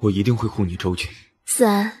我一定会护你周全。思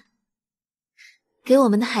安，给我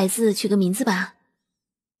们的孩子取个名字吧。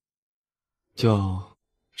叫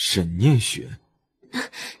沈念雪。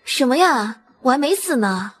什么呀？我还没死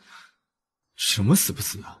呢。什么死不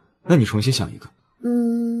死啊？那你重新想一个。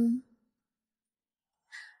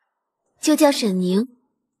就叫沈宁，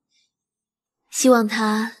希望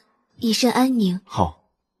她一生安宁。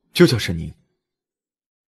好，就叫沈宁。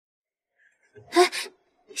哎，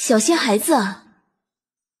小心孩子啊！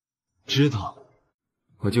知道，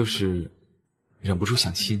我就是忍不住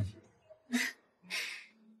想亲你。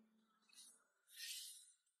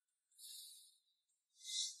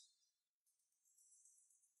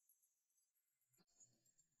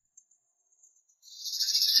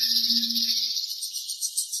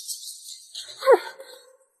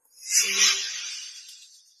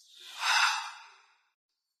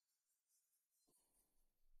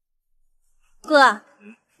哥，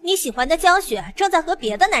你喜欢的江雪正在和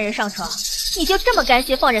别的男人上床，你就这么甘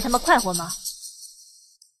心放任他们快活吗？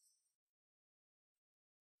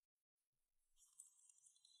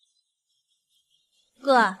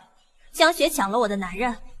哥，江雪抢了我的男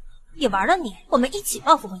人，也玩了你，我们一起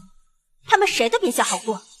报复你，他们谁都别想好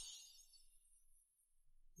过。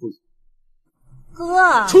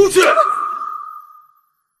哥，出去！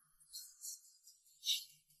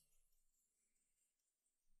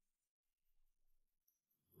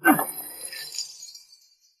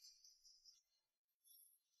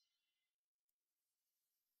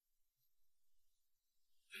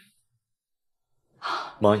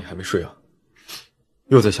妈，你还没睡啊？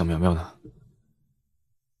又在想苗苗呢？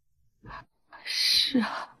是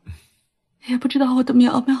啊，也不知道我的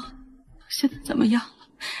苗苗现在怎么样了，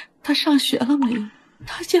她上学了没有？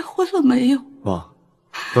她结婚了没有？妈，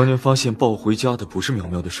当年发现抱回家的不是苗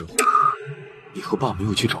苗的时候，你和爸没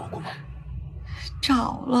有去找过吗？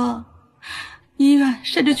找了，医院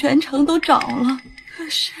甚至全城都找了，可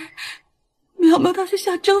是苗苗她就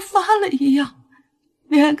像蒸发了一样，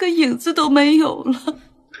连个影子都没有了。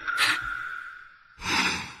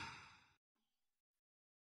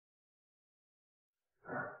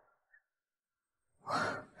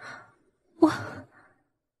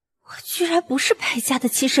我居然不是裴家的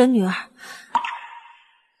亲生女儿，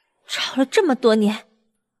找了这么多年，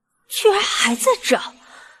居然还在找。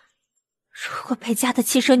如果裴家的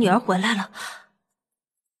亲生女儿回来了，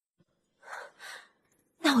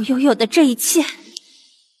那我拥有的这一切，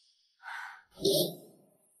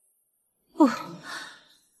不，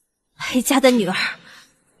裴家的女儿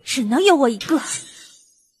只能有我一个。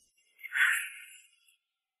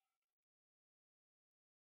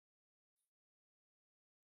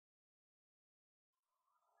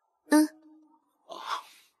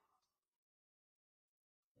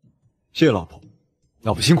谢谢老婆，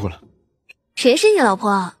老婆辛苦了。谁是你老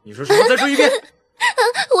婆？你说什么？再说一遍。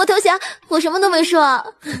我投降，我什么都没说。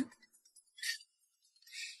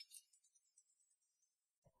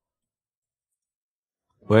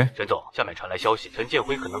喂，沈总，下面传来消息，陈建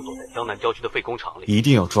辉可能躲在江南郊区的废工厂里，一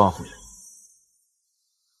定要抓回来。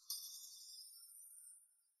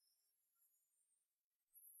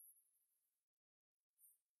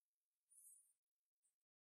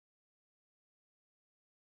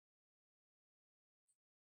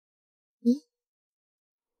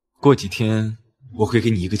过几天我会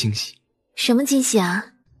给你一个惊喜。什么惊喜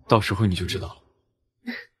啊？到时候你就知道了。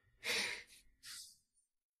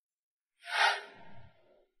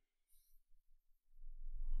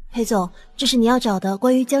裴总，这是你要找的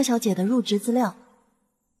关于江小姐的入职资料。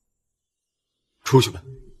出去吧。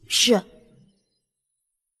是。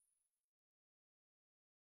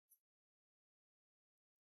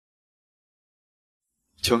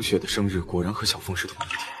江雪的生日果然和小凤是同一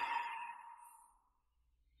天。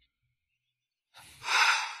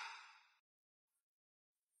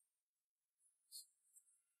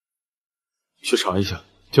去查一下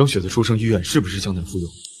江雪的出生医院是不是江南妇幼。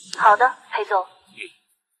好的，裴总。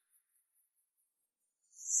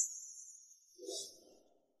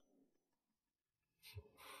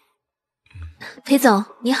裴总，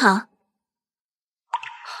你好。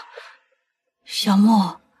小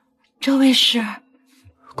莫，这位是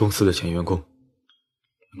公司的前员工。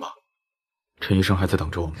妈，陈医生还在等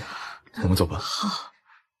着我们呢，我们走吧。好。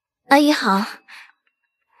阿姨好。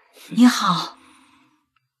你好。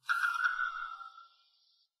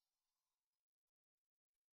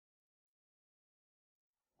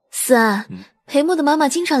思安，裴木的妈妈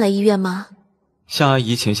经常来医院吗？夏阿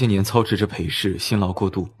姨前些年操持着裴氏，辛劳过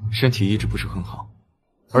度，身体一直不是很好。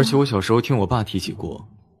而且我小时候听我爸提起过，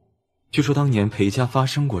据说当年裴家发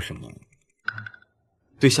生过什么，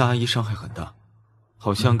对夏阿姨伤害很大，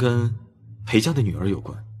好像跟裴家的女儿有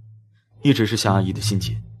关，一直是夏阿姨的心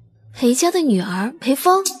结。裴家的女儿裴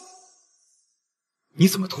芳？你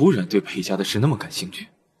怎么突然对裴家的事那么感兴趣？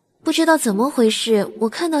不知道怎么回事，我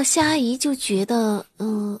看到夏阿姨就觉得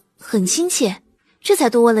很亲切，这才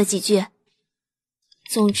多问了几句。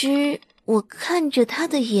总之，我看着她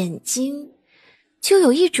的眼睛，就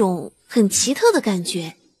有一种很奇特的感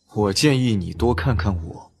觉。我建议你多看看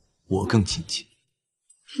我更亲切。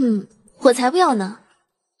我才不要呢。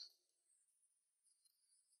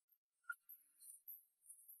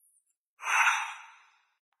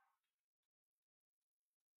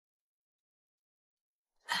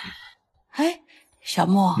哎，小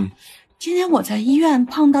莫，今天我在医院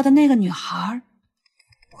碰到的那个女孩，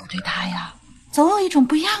我对她呀，总有一种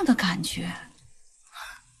不一样的感觉。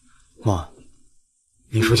妈，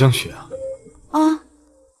你说江雪啊？啊，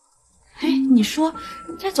哎，你说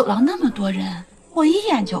在走廊那么多人，我一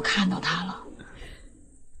眼就看到她了，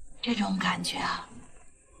这种感觉啊，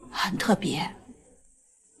很特别。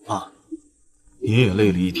妈，您也累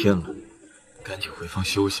了一天了，赶紧回房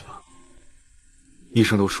休息吧。医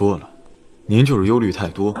生都说了，您就是忧虑太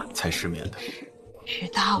多才失眠的。知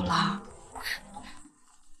道了。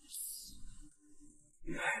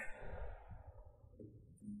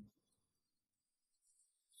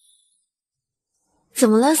怎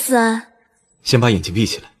么了，思安？先把眼睛闭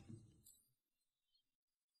起来。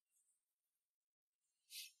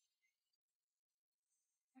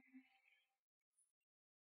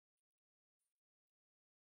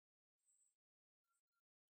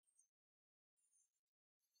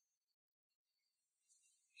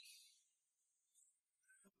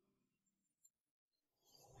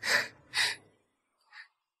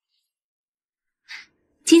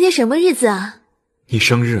今天什么日子啊？你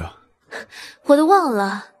生日啊？我都忘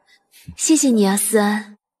了，谢谢你啊，思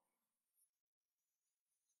安。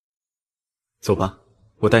走吧，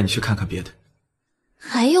我带你去看看别的。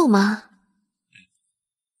还有吗？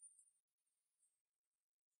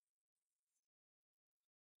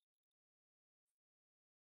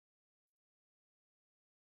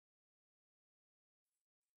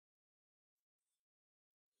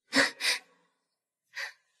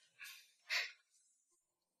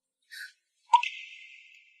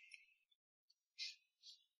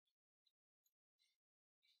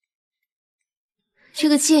这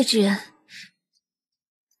个戒指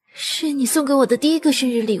是你送给我的第一个生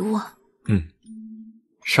日礼物。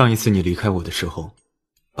上一次你离开我的时候，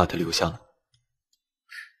把它留下了。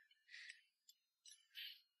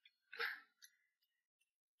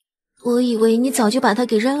我以为你早就把它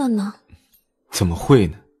给扔了呢。怎么会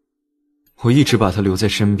呢？我一直把它留在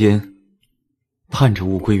身边，盼着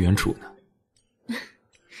物归原主呢。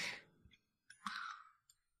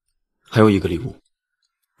还有一个礼物，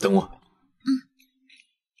等我。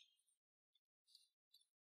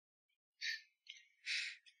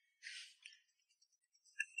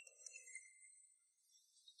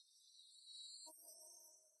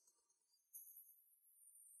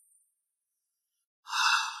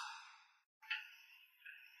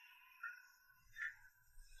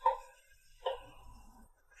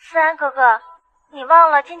思安哥哥，你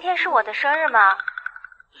忘了今天是我的生日吗？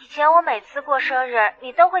以前我每次过生日，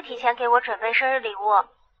你都会提前给我准备生日礼物，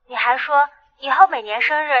你还说以后每年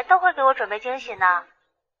生日都会给我准备惊喜呢。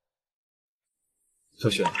小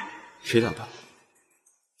雪，谁打的？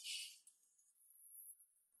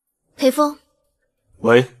裴峰。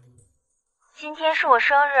喂。今天是我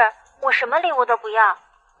生日，我什么礼物都不要，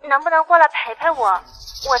能不能过来陪陪我？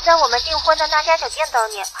我在我们订婚的那家酒店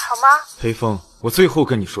等你，好吗？裴峰，我最后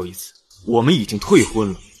跟你说一次，我们已经退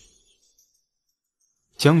婚了。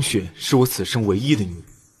江雪是我此生唯一的女人，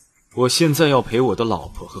我现在要陪我的老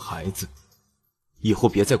婆和孩子，以后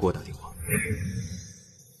别再给我打电话。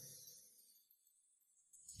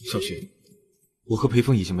小雪，我和裴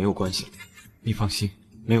峰已经没有关系了，你放心，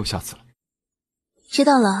没有下次了。知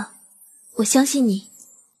道了，我相信你。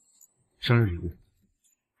生日礼物，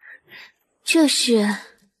这是……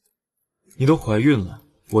你都怀孕了，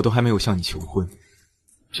我都还没有向你求婚，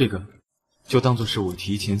这个就当做是我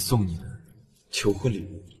提前送你的求婚礼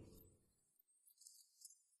物。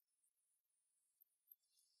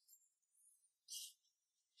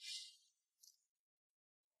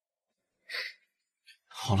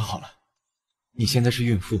好了好了，你现在是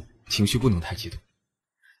孕妇，情绪不能太激动。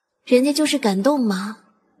人家就是感动嘛。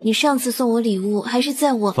你上次送我礼物还是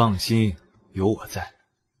在我……放心，有我在，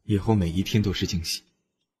以后每一天都是惊喜。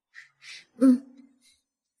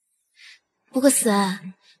不过思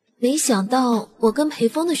安，没想到我跟裴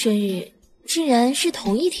峰的生日竟然是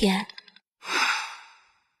同一天。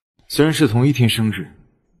虽然是同一天生日，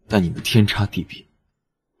但你们天差地别，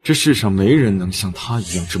这世上没人能像他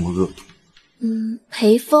一样这么恶毒。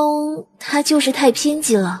裴峰他就是太偏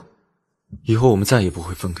激了。以后我们再也不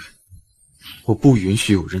会分开，我不允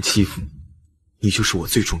许有人欺负你，你就是我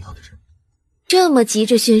最重要的人。这么急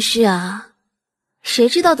着宣誓啊？谁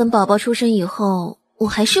知道等宝宝出生以后，我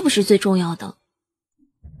还是不是最重要的？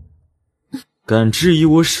敢质疑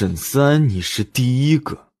我沈思安，你是第一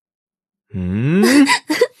个。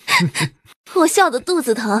我笑得肚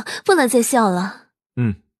子疼，不能再笑了。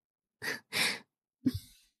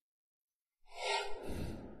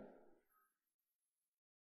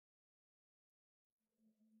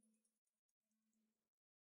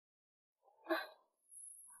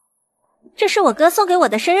这是我哥送给我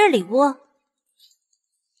的生日礼物。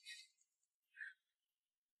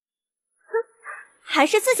还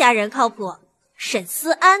是自家人靠谱。沈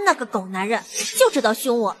思安那个狗男人就知道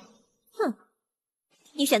凶我。哼，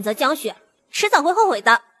你选择江雪，迟早会后悔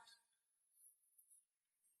的。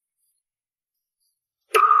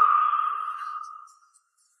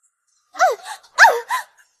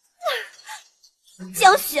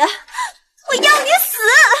江雪，我要你死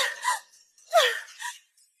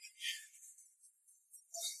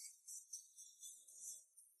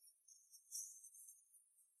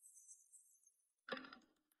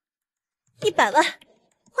！100万，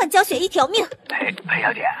换江雪一条命。裴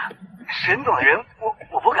小姐，沈总的人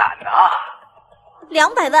我不敢呐。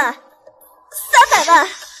200万，300万，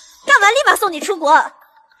干完立马送你出国。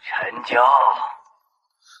陈娇，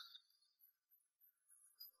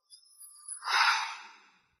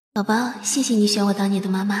宝宝，谢谢你选我当你的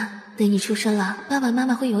妈妈。等你出生了，爸爸妈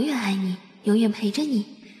妈会永远爱你，永远陪着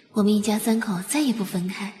你。我们一家3口再也不分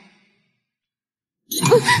开。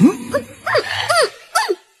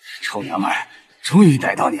臭娘们儿，终于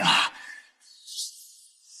逮到你了！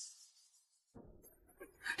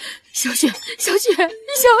小雪，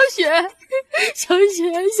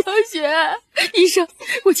医生，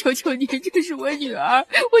我求求你，这是我女儿，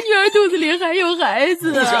我女儿肚子里还有孩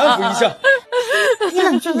子啊！你安抚一下，你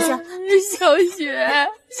冷静一下。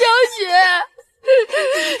小雪，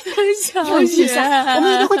冷静一下，我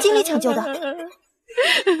们一定会尽力抢救的。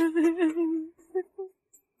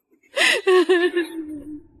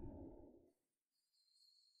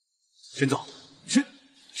沈总，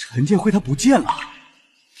陈建辉他不见了。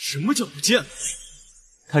什么叫不见了？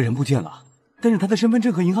他人不见了，但是他的身份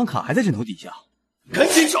证和银行卡还在枕头底下。赶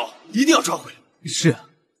紧找，一定要抓回来。是。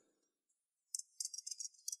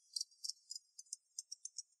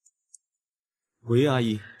喂，阿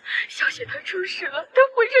姨。小雪她出事了，她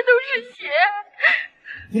浑身都是血。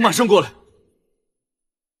我马上过来。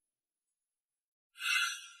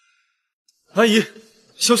阿姨，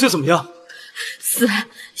小雪怎么样？思安，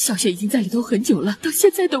小雪已经在里头很久了，到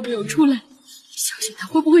现在都没有出来。小雪她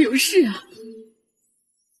会不会有事啊？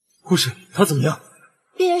护士，她怎么样？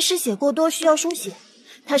病人失血过多，需要输血。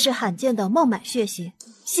她是罕见的孟买血型，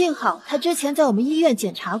幸好她之前在我们医院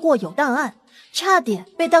检查过有档案，差点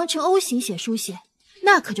被当成 O 型血输血，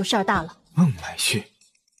那可就事儿大了。孟买血，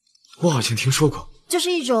我好像听说过。这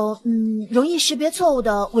是一种容易识别错误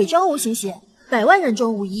的伪装 O 型血，100万人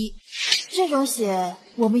中无一。这种血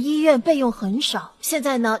我们医院备用很少，现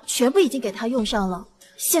在呢全部已经给他用上了，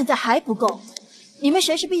现在还不够。你们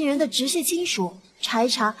谁是病人的直系亲属？查一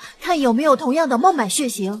查，看有没有同样的孟买血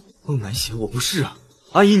型。孟买血我不是啊，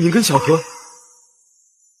阿姨，您跟小何。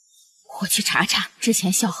我去查查，之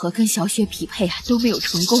前小何跟小雪匹配啊都没有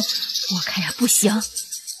成功，我看呀不行。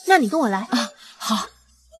那你跟我来啊，好。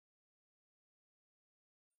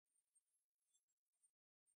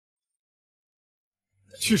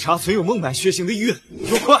去查存有孟买血型的医院，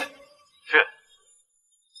给我快！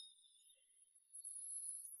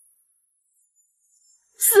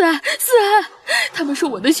他们说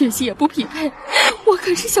我的血型也不匹配，我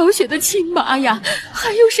可是小雪的亲妈呀，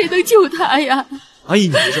还有谁能救她呀？阿姨，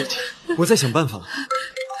你别着急，我在想办法了。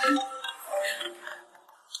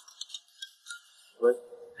喂，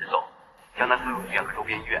石总，江南所有医院和周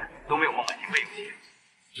边医院都没有孟买型备用血。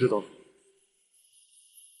知道了。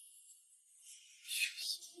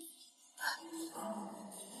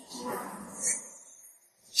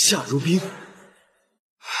夏如冰，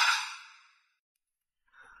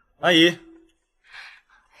阿姨，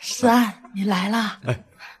思安，你来了。哎，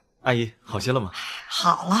阿姨，好些了吗？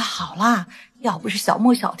好了好了，要不是小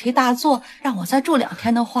木小题大做，让我再住2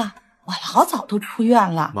天的话，我老早都出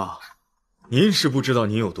院了。妈，您是不知道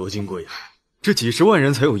您有多金贵呀！这几十万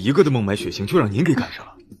人才有一个的孟买血型，就让您给赶上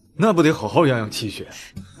了，那不得好好养养气血？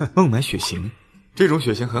孟买血型，这种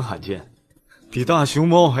血型很罕见，比大熊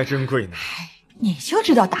猫还珍贵呢。你就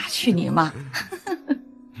知道打趣你嘛！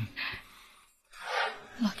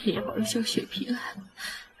老天爷保佑小雪平安。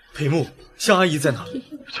裴木，夏阿姨在哪里？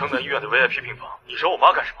江南医院的 VIP 病房，你找我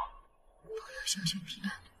妈干什么？保佑小雪平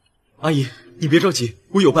安。阿姨，你别着急，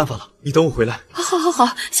我有办法了，你等我回来。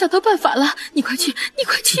好，想到办法了，你快去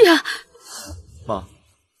啊！妈，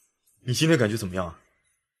你今天感觉怎么样啊？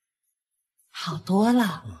好多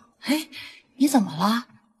了。哎，你怎么了？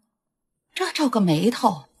这皱个眉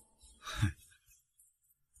头。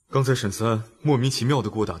刚才沈思安莫名其妙的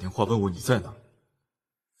给我打电话问我你在哪，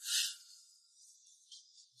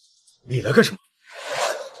你来干什么？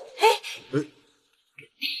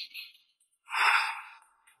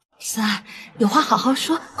思安，有话好好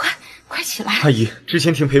说，快起来！阿姨，之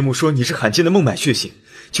前听裴木说你是罕见的孟买血型，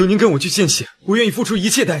求您跟我去献血，我愿意付出一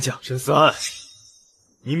切代价。沈思安，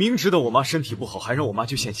你明知道我妈身体不好，还让我妈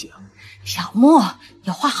去献血啊？小木，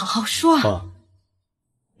有话好好说。妈，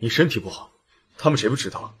你身体不好，他们谁不知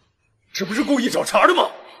道？这不是故意找茬的吗？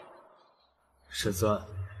沈思安，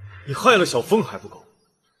你害了小峰还不够，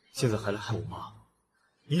现在还来害我妈，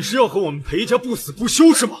你是要和我们裴家不死不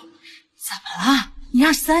休是吗？怎么了？你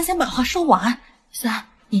让思安先把话说完。思安，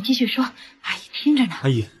你继续说，阿姨听着呢。阿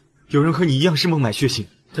姨，有人和你一样是孟买血型，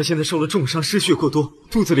他现在受了重伤，失血过多，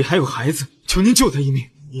肚子里还有孩子，求您救他一命。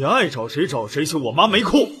你爱找谁找谁去，我妈没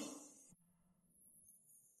空。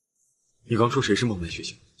你刚说谁是孟买血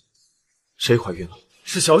型？谁怀孕了？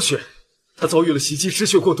是小雪，她遭遇了袭击，失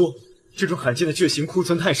血过多。这种罕见的血型库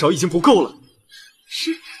存太少，已经不够了。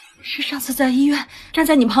是上次在医院站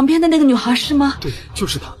在你旁边的那个女孩是吗？对，就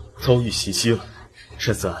是她，遭遇袭击了。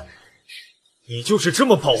沈思安，你就是这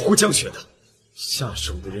么保护江雪的？下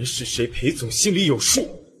手的人是谁？裴总心里有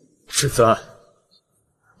数。沈思安，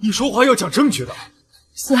你说话要讲证据的。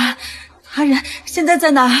思安，他人现在在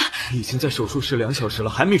哪？已经在手术室2小时了，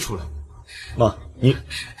还没出来。妈，你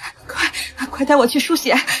快带我去输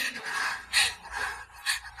血。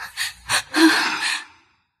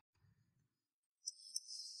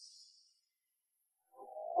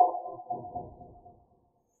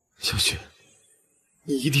小雪，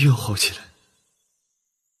你一定要好起来。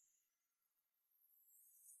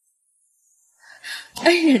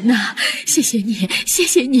恩人呐，谢谢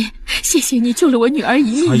你救了我女儿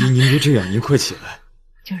一命。阿姨，您别这样，您快起来。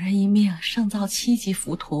救人一命胜造7级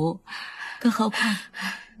浮屠，更何况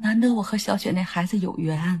难得我和小雪那孩子有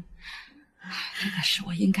缘，这个是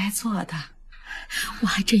我应该做的。我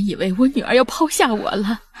还真以为我女儿要抛下我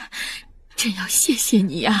了，真要谢谢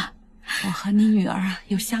你啊。我和你女儿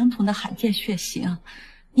有相同的罕见血型，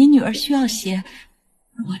你女儿需要血，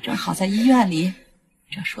我正好在医院里，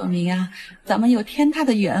这说明啊，咱们有天大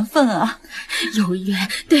的缘分啊！有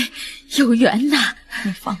缘，对，有缘呐！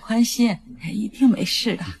你放宽心，一定没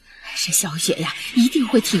事的。是小雪呀，一定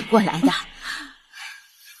会挺过来的。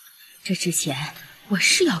这之前我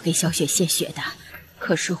是要给小雪献血的，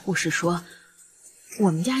可是护士说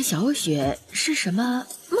我们家小雪是什么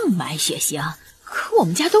孟买血型，可我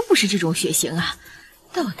们家都不是这种血型啊，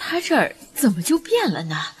到她这儿怎么就变了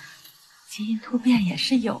呢？基因突变也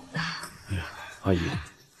是有的。哎呀，阿姨，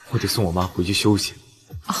我得送我妈回去休息。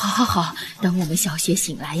好，等我们小雪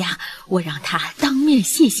醒来呀，我让她当面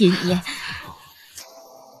谢谢你。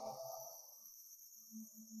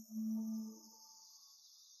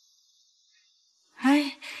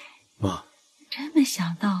哎，妈，真没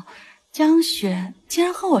想到江雪竟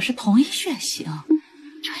然和我是同一血型，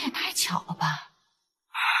这也太巧了吧！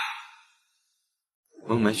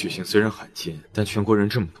孟买血型虽然罕见，但全国人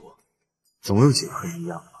这么多，总有几个和你一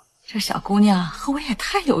样的吧？这小姑娘和我也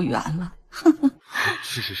太有缘了。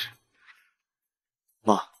是，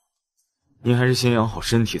妈，您还是先养好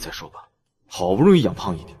身体再说吧。好不容易养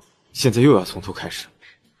胖一点，现在又要从头开始。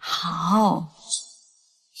好。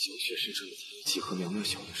小雪是这个体和苗苗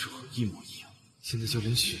小的时候一模一样，现在就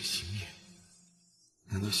连血型也……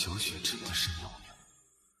难道小雪真的是娘娘，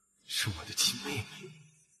是我的亲妹妹？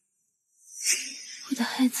我的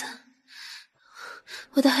孩子，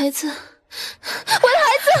我的孩子，我的孩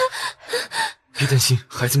子！别担心，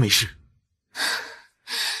孩子没事。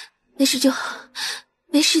没事就好，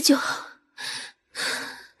没事就好。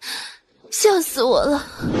吓死我了！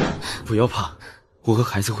不要怕，我和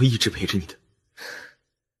孩子会一直陪着你的。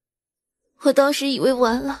我当时以为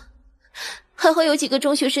完了，还好有几个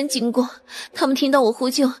中学生经过，他们听到我呼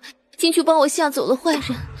救，进去帮我吓走了坏人，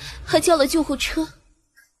还叫了救护车。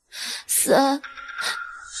思安，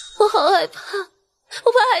我好害怕，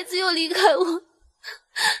我怕孩子又离开我。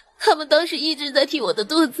他们当时一直在踢我的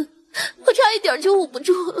肚子，我差一点就捂不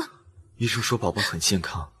住了。医生说宝宝很健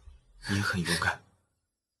康，你也很勇敢。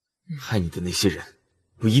害你的那些人，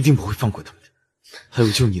我一定不会放过他们的。还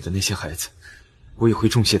有救你的那些孩子，我也会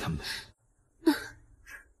重谢他们的。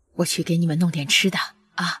我去给你们弄点吃的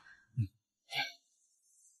啊。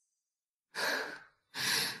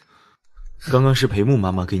刚刚是裴木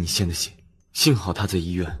妈妈给你献的血，幸好她在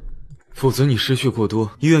医院，否则你失血过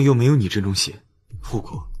多，医院又没有你这种血，后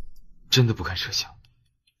果真的不堪设想。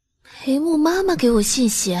裴木妈妈给我献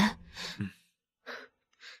血。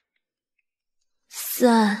思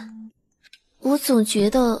安，我总觉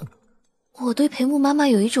得我对裴木妈妈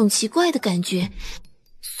有一种奇怪的感觉，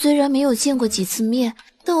虽然没有见过几次面，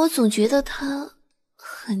但我总觉得她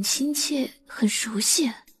很亲切，很熟悉。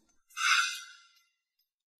哥，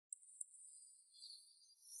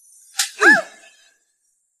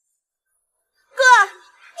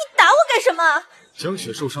你打我干什么？江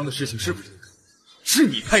雪受伤的事情是不是真的？是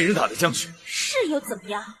你派人打的江雪？是又怎么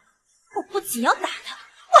样？我不仅要打他，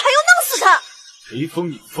我还要弄死他！裴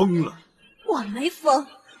峰，你疯了！我没疯，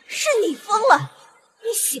是你疯了。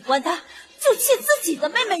你喜欢他，就欠自己的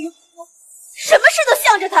妹妹人活，什么事都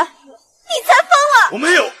向着他，你才疯了！我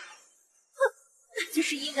没有。那就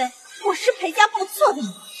是因为我是裴家报错的女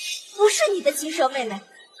儿，不是你的亲生妹妹，所以你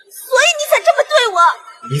才这么对我。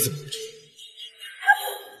你怎么会知道？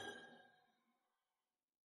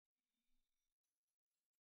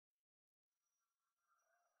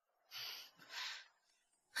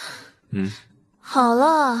好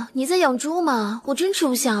了，你在养猪吗？我真吃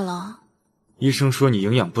不下了。医生说你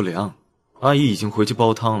营养不良，阿姨已经回去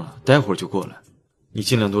煲汤了，待会儿就过来，你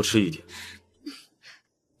尽量多吃一点。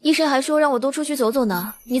医生还说让我多出去走走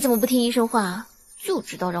呢，你怎么不听医生话？就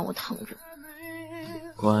知道让我躺着。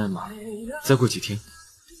乖嘛，再过几天，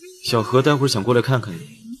小何待会儿想过来看看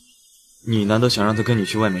你，你难道想让他跟你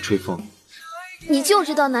去外面吹风？你就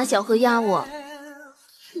知道拿小何压我。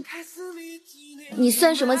你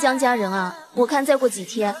算什么江家人啊？我看再过几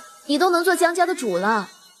天，你都能做江家的主了。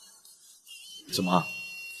怎么，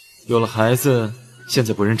有了孩子，现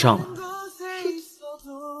在不认账了？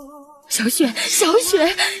小雪，小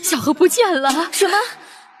雪，小何不见了！什么？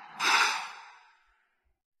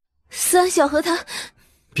思安，小何他……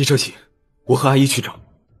别着急，我和阿姨去找，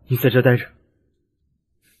你在这待着。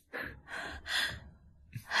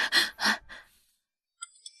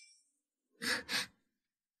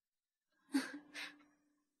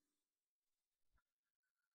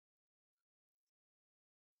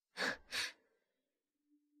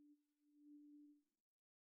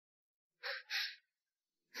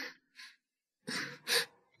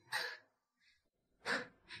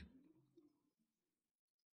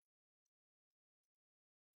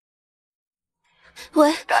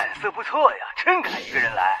喂，胆色不错呀，真敢一个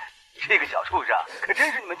人来。这个小畜生可真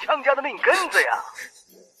是你们江家的命根子呀！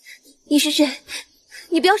你是谁？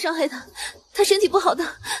你不要伤害他，他身体不好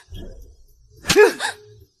的。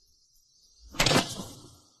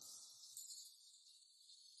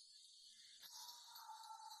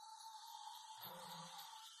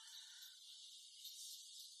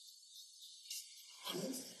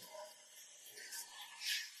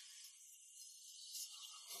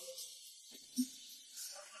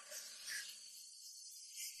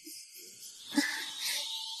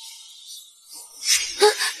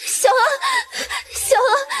小何，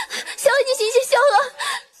你醒醒！小何，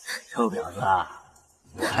臭婊子，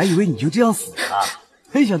我还以为你就这样死了，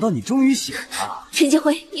没想到你终于醒了。陈建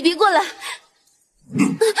辉，你别过来！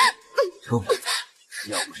臭婊子，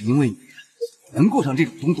要不是因为你，能过上这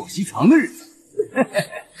种东躲西藏的日子，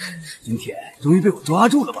今天终于被我抓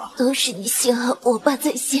住了吧？都是你陷害我爸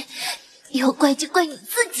在先，要怪就怪你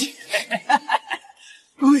自己。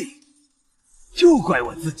对，就怪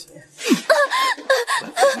我自己。怪我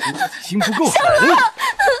自己心不够狠。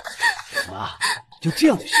怎么，就这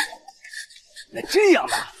样的时候，那这样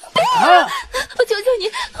的啊！我求求你，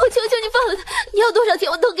我求求你放了他！你要多少钱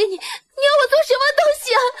我都给你，你要我做什么东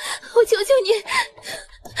西啊？我求求你！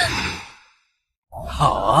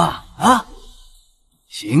好啊啊！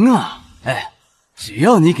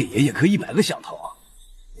要你给爷爷磕100个响头，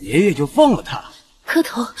爷爷就放了他。磕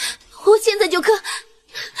头，我现在就磕。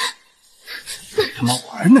你他妈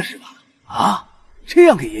玩呢是吧？啊，这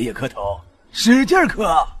样给爷爷磕头，使劲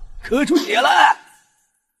磕，磕出血来。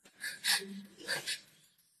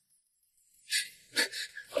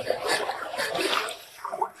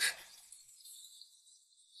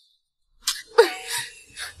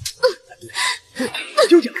对，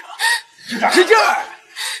就这样磕，就这样使劲儿。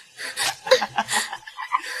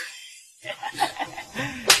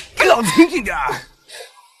给老子清醒点儿！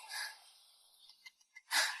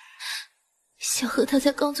小何他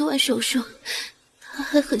才刚做完手术，他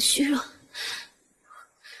还很虚弱。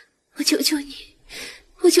我求求你，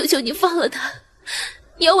我求求你放了他！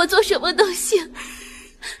你要我做什么都行。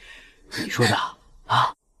你说的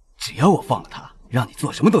啊，只要我放了他，让你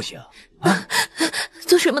做什么都行啊，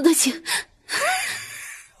做什么都行。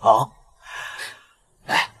好，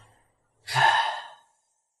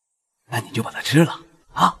那你就把它吃了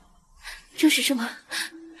啊。这是什么？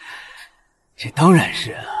这当然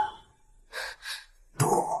是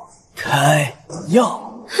堕胎药。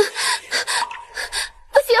不行，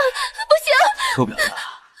不行！臭婊子，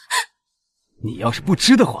你要是不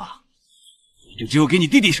吃的话，你就只有给你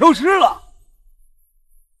弟弟收尸了。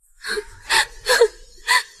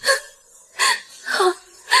好，我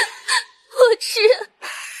吃。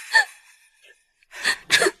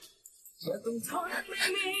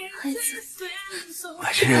孩子，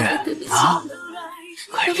快吃啊！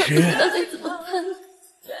快吃！不知道该怎么办了，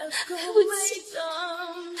对不起，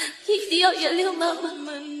你一定要原谅妈妈。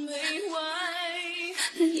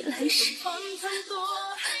等你来时，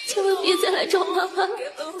千万别再来找妈妈了。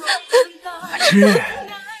快吃！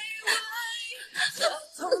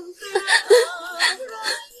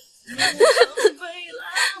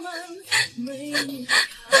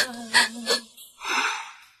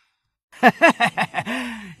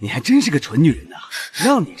你还真是个蠢女人呐！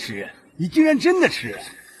让你吃，你竟然真的吃！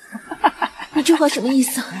你这话什么意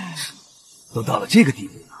思？都到了这个地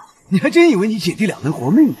步了，你还真以为你姐弟俩能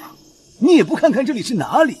活命吗？你也不看看这里是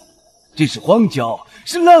哪里，这是荒郊，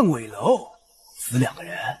是烂尾楼，死2个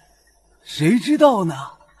人，谁知道呢？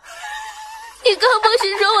你刚不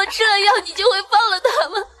是说我吃了药你就会放了他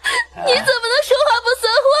吗？你怎么能说话不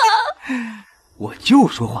算话？我就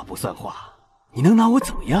说话不算话，你能拿我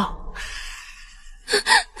怎么样？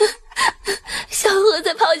小何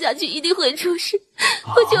再泡下去一定会出事，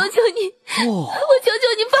我求求你，我求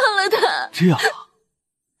求你放了他。这样啊，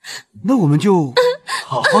那我们就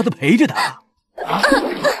好好的陪着他。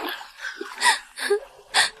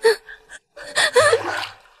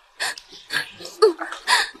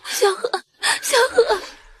小何，小何，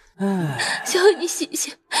小何，你醒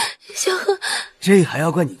醒，小何，这还要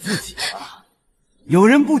怪你自己吗？有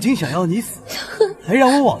人不仅想要你死，还让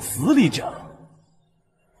我往死里整。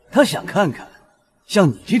他想看看，像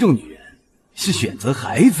你这种女人，是选择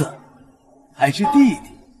孩子，还是弟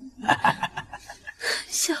弟？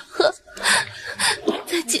小何，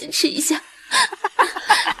再坚持一下，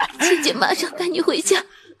姐姐马上带你回家。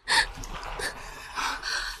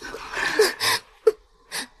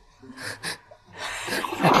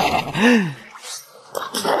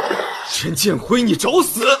陈建辉，你找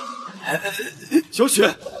死！小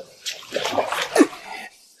雪，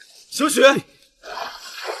小雪，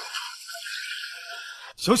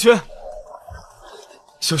小雪，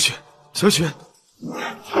小雪，小雪，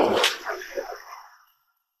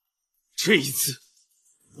这一次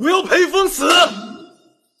我要陪风死！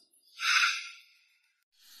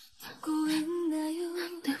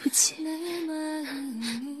对不起，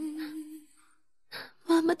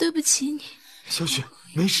妈妈，对不起你。小雪，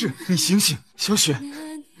没事，你醒醒，小雪，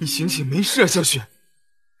你醒醒，没事啊，小雪。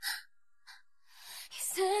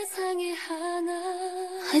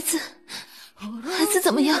孩子，孩子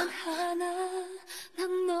怎么样？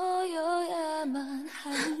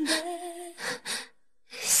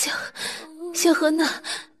小何呢？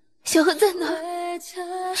小何在哪？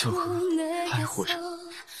小何还活着，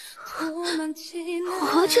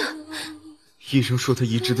活着。医生说他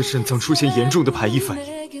移植的肾脏出现严重的排异反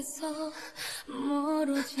应。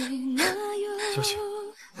小雪，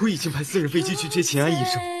我已经派私人飞机去接秦安医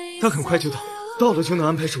生，他很快就到，到了就能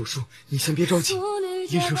安排手术。你先别着急，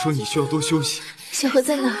医生说你需要多休息。小何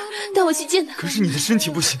在哪？带我去见他。可是你的身体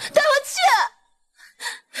不行。带我去。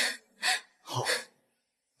好，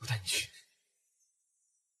我带你去。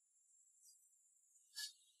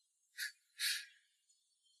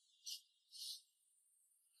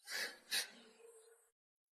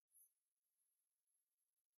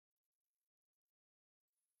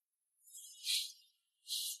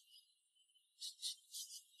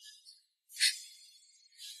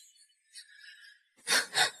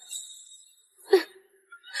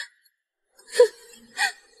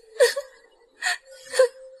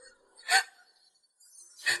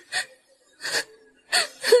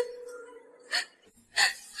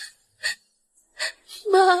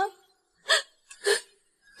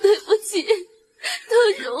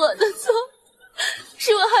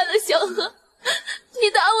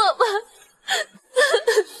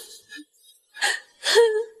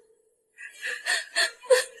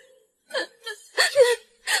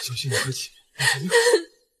请你喝起，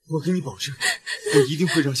我给你保证，我一定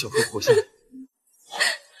会让小何活下来。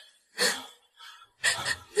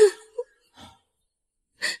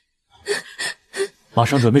马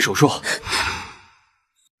上准备手术。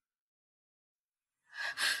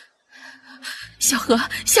小何，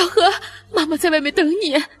小何，妈妈在外面等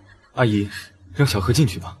你。阿姨，让小何进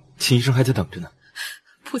去吧，秦医生还在等着呢。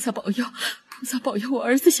菩萨保佑，菩萨保佑我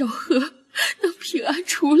儿子小何能平安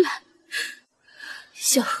出来。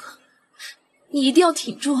小何，你一定要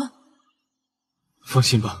挺住啊！放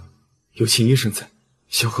心吧，有秦医生在，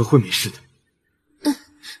小何会没事的。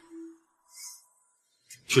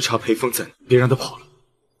去查裴风在哪，别让他跑了。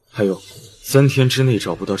还有，3天之内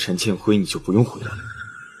找不到陈建辉，你就不用回来了。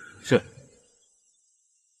是。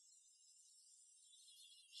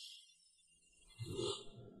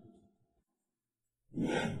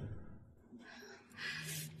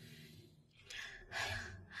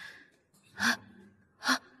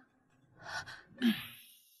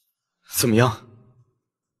怎么样？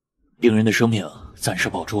病人的生命暂时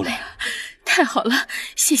保住了。太好了，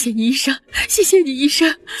谢谢你医生，谢谢你医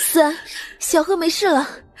生。思安，小何没事了。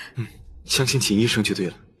相信秦医生就对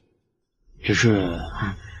了。只是，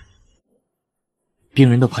病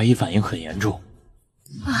人的排异反应很严重。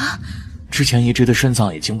啊？之前移植的肾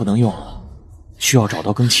脏已经不能用了，需要找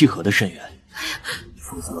到更契合的肾源。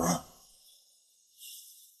负责。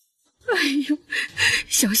哎呦，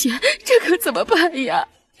小雪，这可怎么办呀？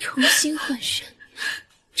重新换肾，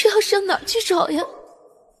这要上哪儿去找呀？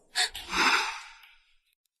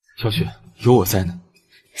小雪，有我在呢。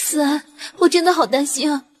思安，我真的好担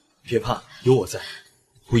心啊！别怕，有我在，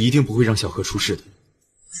我一定不会让小何出事的。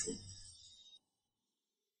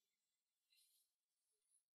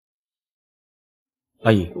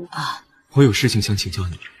阿姨啊，我有事情想请教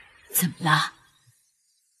你。怎么了？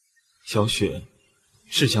小雪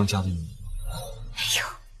是江家的女儿。哎呦，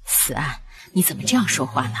思安，你怎么这样说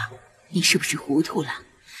话呢？你是不是糊涂了？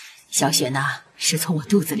小雪呢，是从我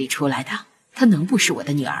肚子里出来的，她能不是我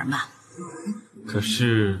的女儿吗？可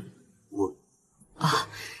是我……哦，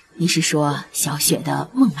你是说小雪的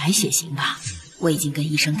孟买血型吧？我已经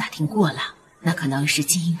跟医生打听过了，那可能是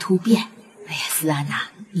基因突变。哎呀，思安呐，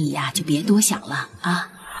你呀就别多想了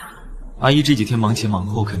啊。阿姨这几天忙前忙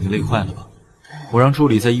后，肯定累坏了吧？我让助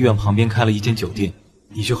理在医院旁边开了一间酒店，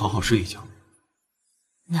你去好好睡一觉。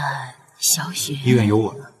那小雪……医院有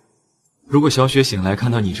我呢。如果小雪醒来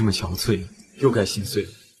看到你这么憔悴，又该心碎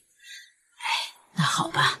了。那好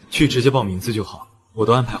吧，去直接报名字就好，我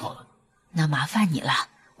都安排好了。那麻烦你了，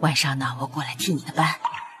晚上呢，我过来替你的班。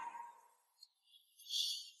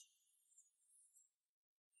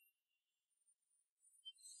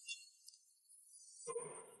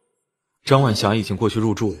张晚霞已经过去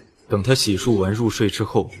入住了，等她洗漱完入睡之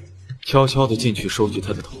后，悄悄地进去收集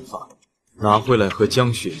她的头发，拿回来和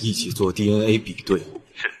江雪一起做 DNA 比对。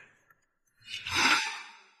是。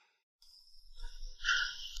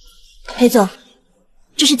裴总，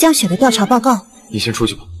这是江雪的调查报告。你先出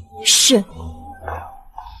去吧。是。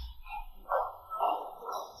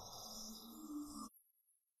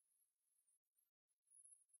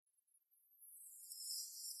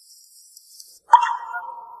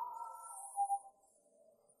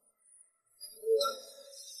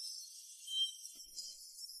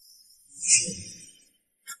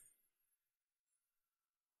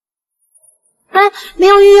哎，没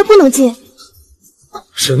有预约不能进。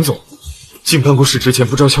沈总，进办公室之前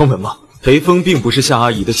不知道敲门吗？裴峰并不是夏阿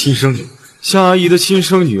姨的亲生女，夏阿姨的亲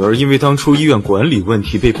生女儿因为当初医院管理问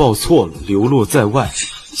题被报错了，流落在外。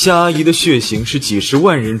夏阿姨的血型是几十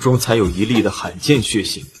万人中才有一例的罕见血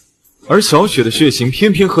型，而小雪的血型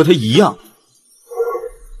偏偏和她一样。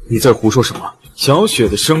你在胡说什么？小雪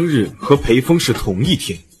的生日和裴峰是同一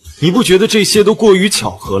天，你不觉得这些都过于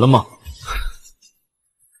巧合了吗？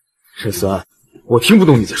沈思安，我听不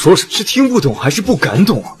懂你在说什么，是听不懂还是不敢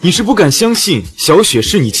懂啊？你是不敢相信小雪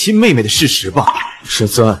是你亲妹妹的事实吧？沈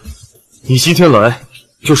思安，你今天来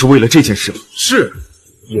就是为了这件事吗？是，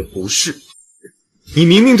也不是。你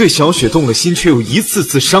明明对小雪动了心，却又一次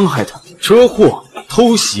次伤害她，车祸、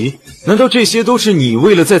偷袭，难道这些都是你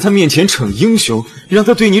为了在她面前逞英雄，让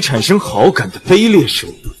她对你产生好感的卑劣手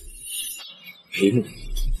段？裴木，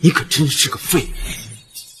你可真是个废物！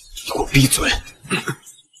你给我闭嘴！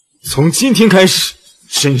从今天开始，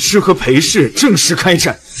沈氏和裴氏正式开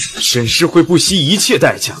战，沈氏会不惜一切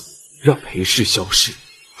代价让裴氏消失。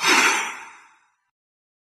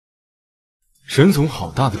沈总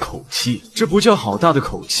好大的口气，这不叫好大的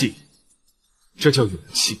口气，这叫勇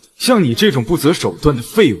气。像你这种不择手段的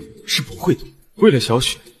废物是不会懂。为了小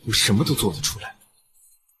雪，我什么都做得出来。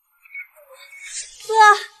哥，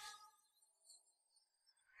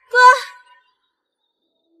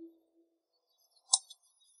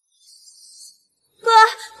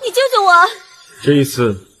这一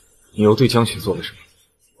次，你又对江雪做了什么？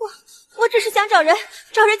我只是想找人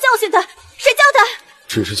教训他，谁叫他？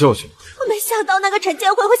只是教训吗？我没想到那个陈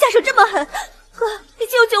建辉会下手这么狠，哥，你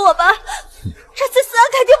救救我吧！这次思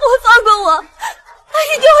安肯定不会放过我，他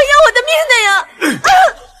一定会要我的命的呀！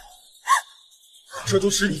这都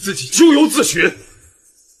是你自己咎由自取。都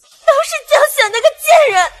是江雪那个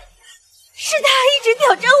贱人，是他一直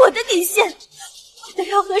挑战我的底线，我都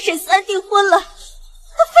要和沈思安订婚了，他非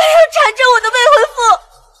要缠着我的未婚夫。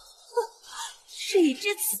事已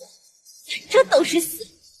至此，反正都是死，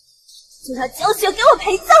就让江雪给我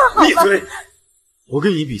陪葬好吗？闭嘴！我给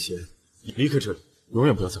你一笔钱，你离开这里，永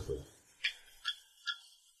远不要再回来。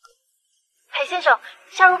裴先生，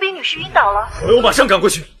夏如冰女士晕倒了，我马上赶过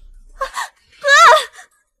去。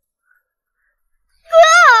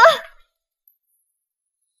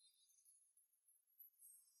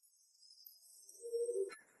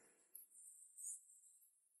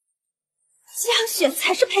江雪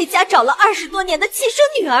才是裴家找了20多年的亲生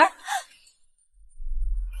女儿，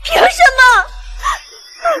凭什么？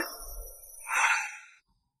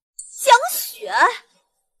江雪，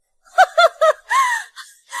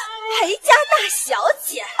裴家大小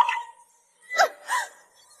姐，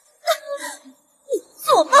你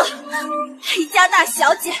做梦！裴家大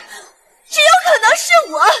小姐，只有可能是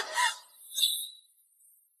我。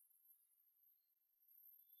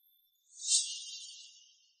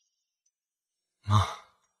妈，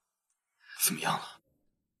怎么样了？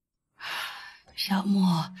小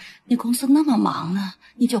莫，你公司那么忙呢，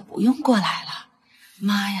你就不用过来了。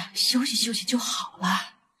妈呀，休息休息就好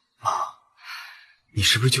了。妈，你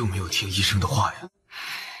是不是就没有听医生的话呀？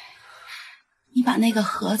你把那个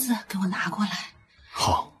盒子给我拿过来。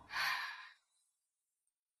好。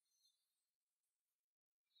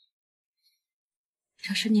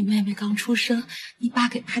这是你妹妹刚出生，你爸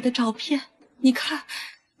给拍的照片，你看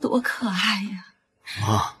多可爱呀！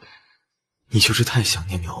妈，你就是太想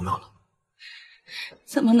念苗苗了。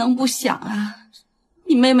怎么能不想啊？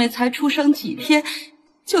你妹妹才出生几天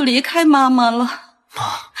就离开妈妈了。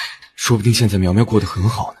妈，说不定现在苗苗过得很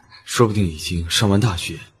好呢，说不定已经上完大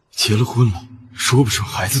学，结了婚了，说不准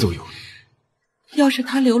孩子都有了。要是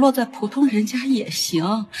她流落在普通人家也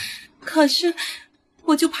行，可是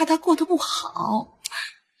我就怕她过得不好。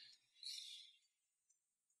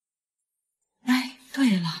哎，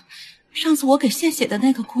对了，上次我给献血的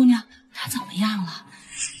那个姑娘，她怎么样了？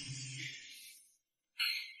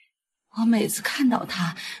我每次看到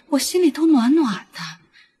她，我心里都暖暖的。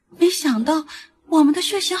没想到我们的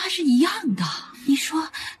血型还是一样的。你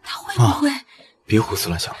说她会不会？别胡思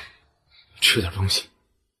乱想，吃点东西。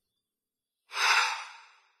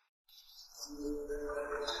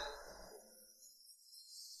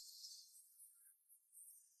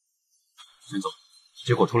沈总，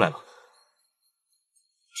结果出来了。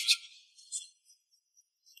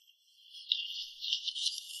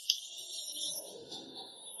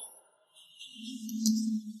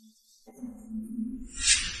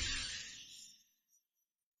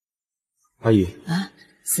阿姨啊，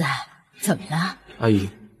思安，怎么了？阿姨，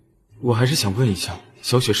我还是想问一下，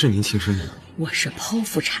小雪是您亲生女儿？我是剖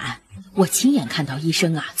腹产，我亲眼看到医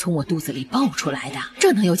生从我肚子里抱出来的，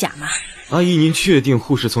这能有假吗？阿姨，您确定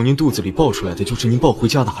护士从您肚子里抱出来的就是您抱回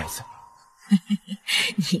家的孩子？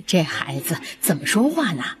你这孩子怎么说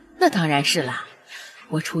话呢？那当然是了。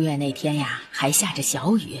我出院那天还下着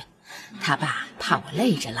小雨，他爸怕我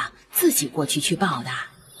累着了，自己过去抱的。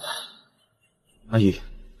阿姨，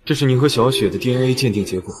这是您和小雪的 DNA 鉴定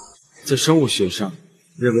结果，在生物学上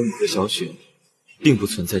认为你和小雪并不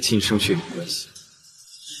存在亲生血缘关系。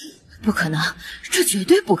不可能，这绝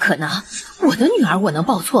对不可能！我的女儿我能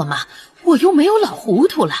抱错吗？我又没有老糊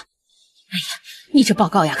涂了。哎呀，你这报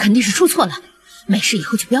告肯定是出错了。没事，以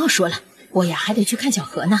后就不要说了。我还得去看小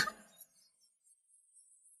何呢。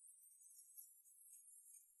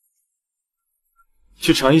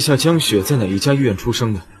去查一下江雪在哪一家医院出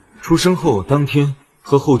生的，出生后当天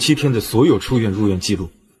和后7天的所有出院入院记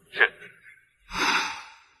录。是。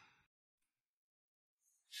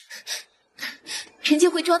陈建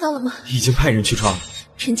辉抓到了吗？已经派人去抓了。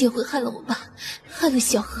陈建辉害了我爸，害了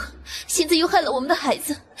小何，现在又害了我们的孩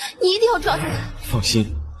子，你一定要抓住他。放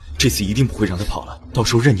心，这次一定不会让他跑了，到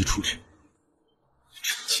时候任你处置。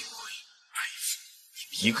陈建辉、裴父，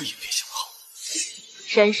你们一个也别想好。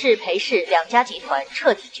沈氏、裴氏两家集团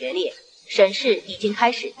彻底决裂，沈氏已经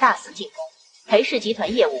开始大肆进攻，裴氏集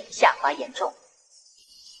团业务下滑严重。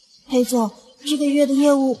裴总，这个月的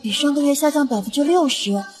业务比上个月下降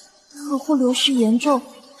60%，客户流失严重，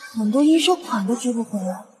很多应收款都追不回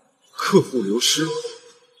来。客户流失？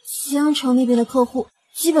西安城那边的客户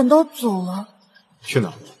基本都走了。去哪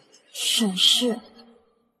儿？沈氏。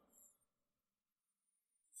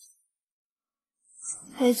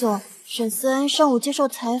裴总，沈思安上午接受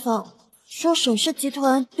采访，说沈氏集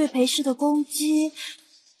团对裴氏的攻击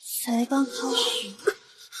才刚开始。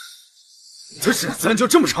他沈思安就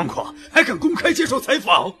这么猖狂，还敢公开接受采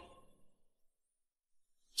访？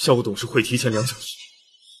销务董事会提前2小时，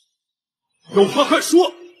有话快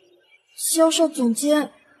说。销售总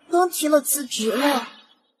监刚提了辞职了。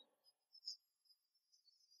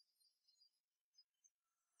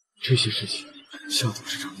这些事情，夏董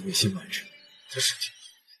事长你也先瞒着，他事情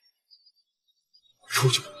出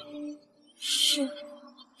去吧。是。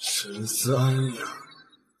沈思安呀，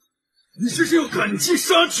你这是要赶尽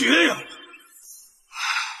杀绝呀！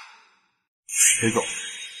裴总，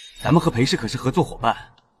咱们和裴氏可是合作伙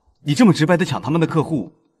伴，你这么直白的抢他们的客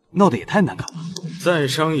户，闹得也太难看了。在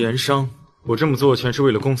商言商，我这么做全是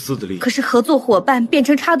为了公司的利益。可是合作伙伴变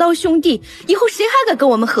成插刀兄弟，以后谁还敢跟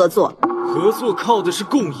我们合作？合作靠的是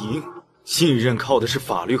共赢，信任靠的是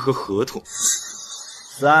法律和合同。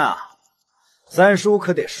思安啊，三叔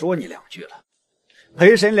可得说你2句了。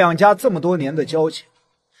裴沈2家这么多年的交情，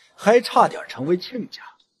还差点成为亲家，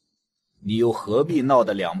你又何必闹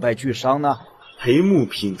得2败俱伤呢？裴木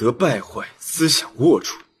品德败坏，思想龌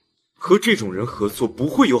龊，和这种人合作不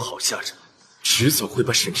会有好下场，迟早会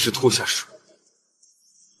把沈氏拖下水。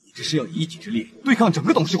你这是要以一己之力对抗整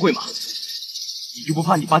个董事会吗？你就不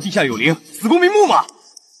怕你爸地下有灵，死不瞑目吗？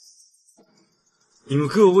你们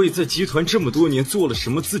各位在集团这么多年做了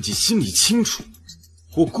什么，自己心里清楚。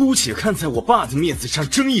我姑且看在我爸的面子上，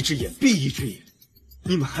睁一只眼闭一只眼。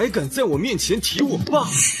你们还敢在我面前提我爸？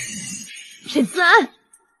沈思安，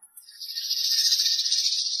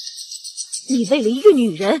你为了一个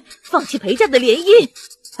女人放弃裴家的联姻，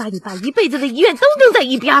把你爸一辈子的遗愿都扔在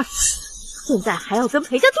一边，现在还要跟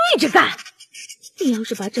裴家对着干。你要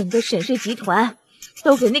是把整个沈氏集团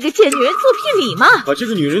都给那个贱女人做聘礼吗？把这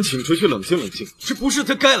个女人请出去冷静冷静，这不是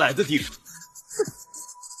她该来的地方。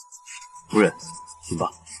夫人，请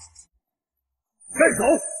吧。带走。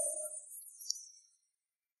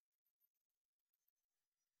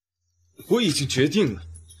我已经决定了，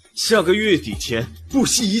下个月底前不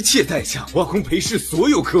惜一切代价挖空裴氏所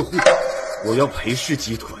有客户。我要裴氏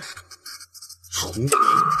集团除名，也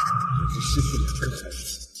是失去2个孩子。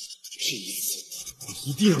这一次，我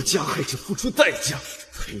一定要加害者付出代价。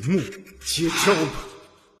裴木，接招吧！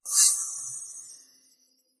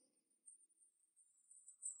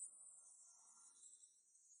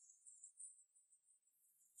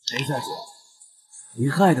裴小姐，您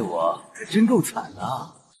害得我可真够惨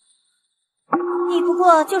的。你不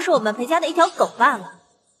过就是我们裴家的一条狗罢了，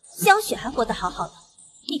江雪还活得好好的，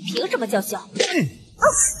你凭什么叫嚣？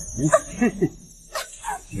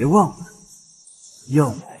别忘了，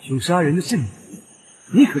要买凶杀人的是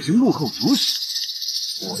你可是幕后主使。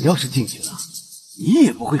我要是进去了，你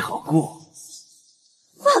也不会好过。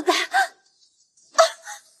放开！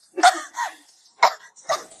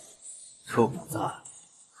臭婊子，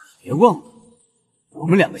别忘了，我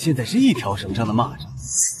们2个现在是一条绳上的蚂蚱。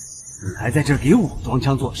你还在这儿给我装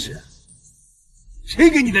腔作势，谁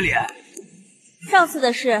给你的脸？上次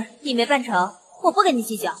的事你没办成，我不跟你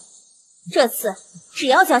计较。这次只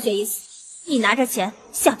要江雪一死，你拿着钱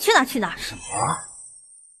想去哪儿去哪儿。什么？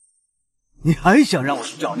你还想让我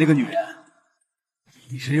去找那个女人？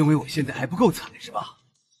你是认为我现在还不够惨是吧？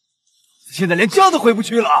现在连家都回不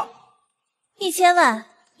去了。1000万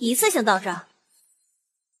一次性到账。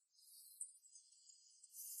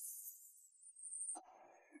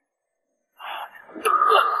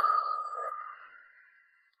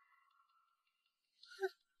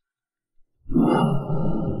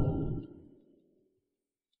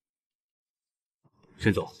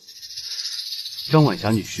沈总，张晚霞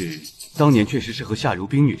女士当年确实是和夏如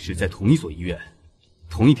冰女士在同一所医院，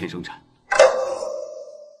同一天生产。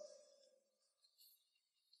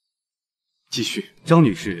继续。张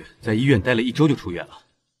女士在医院待了1周就出院了，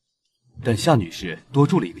但夏女士多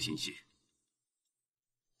住了1个星期。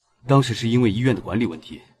当时是因为医院的管理问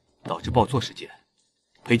题，导致报错事件。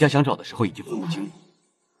裴家想找的时候已经分不清，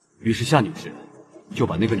于是夏女士就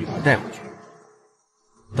把那个女孩带回去，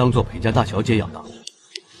当做裴家大小姐养大。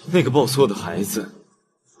那个报错的孩子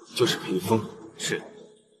就是裴峰。是。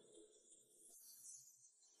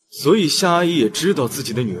所以夏阿姨也知道自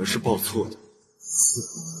己的女儿是报错的。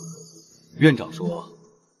院长说，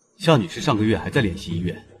夏女士上个月还在联系医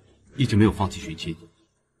院，一直没有放弃寻亲。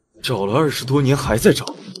找了20多年还在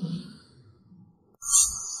找。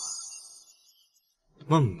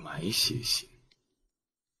孟埋写信，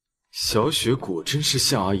小雪果真是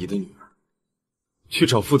夏阿姨的女儿。去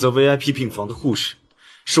找负责 VIP 病房的护士，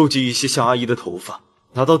收集一些夏阿姨的头发，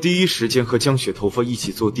拿到第一时间和江雪头发一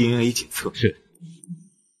起做 DNA 检测。是。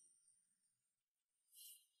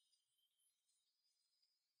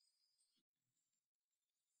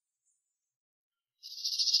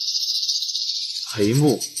裴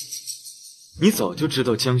木，你早就知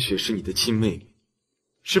道江雪是你的亲妹妹，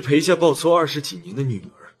是裴家抱错20几年的女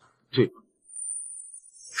儿，对吧？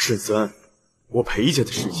沈思安，我裴家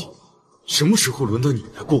的事情，什么时候轮到你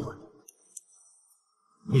来过问？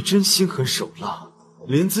你真心狠手辣，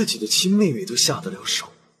连自己的亲妹妹都下得了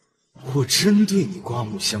手。我真对你刮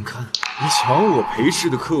目相看。你抢我裴氏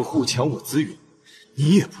的客户，抢我资源，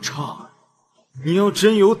你也不差啊。你要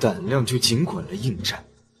真有胆量，就尽管来应战。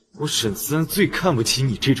我沈思安最看不起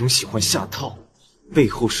你这种喜欢下套、背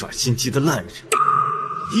后耍心机的烂人。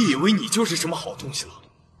你以为你就是什么好东西了？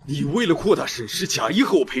你为了扩大沈氏，假意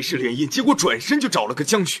和我裴氏联姻，结果转身就找了个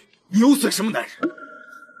江雪，你又算什么男人？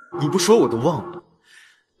你不说我都忘了。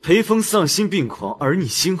裴峰丧心病狂，而你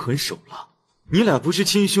心狠手辣，你俩不是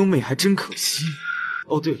亲兄妹还真可惜。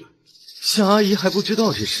哦，对了，夏阿姨还不知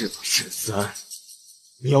道这事吧？沈思安，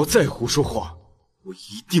你要再胡说话，我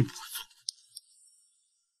一定不会放过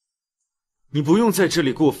你。你不用在这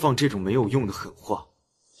里给我放这种没有用的狠话。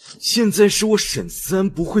现在是我沈思安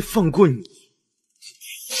不会放过你。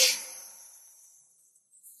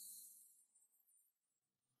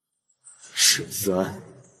沈思安，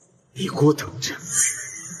你给我等着。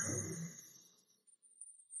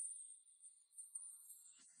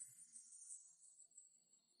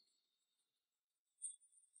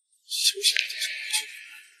休息了再上去。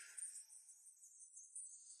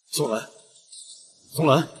宋兰，宋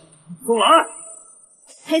兰，宋兰，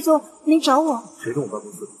裴总，您找我？谁动我办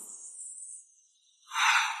公室？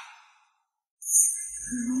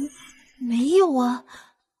没有啊。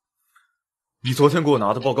你昨天给我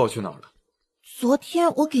拿的报告去哪儿了？昨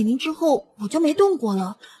天我给您之后，我就没动过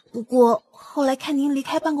了。不过后来看您离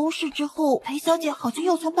开办公室之后，裴小姐好像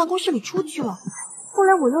又从办公室里出去了。后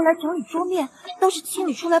来我又来整理桌面，倒是清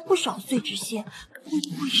理出来不少碎纸屑，会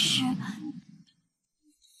不会是……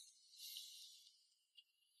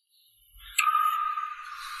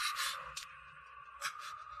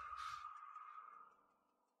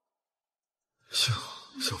幸好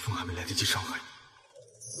小凤还没来得及伤害你。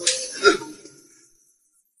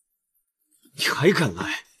你还敢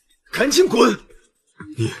来？赶紧滚！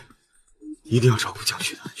你一定要照顾江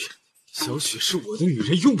雪的安全。小雪是我的女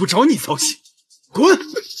人，用不着你操心。滚！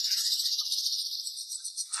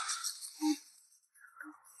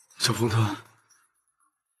小凤她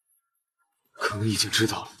可能已经知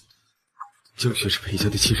道了，江雪是裴家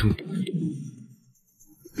的亲生女儿。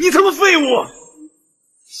你他妈废物！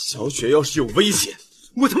小雪要是有危险，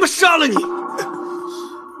我他妈杀了你！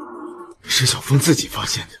是小凤自己发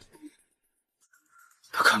现的，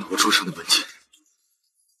她看了我桌上的文件，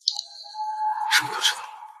什么都知道了。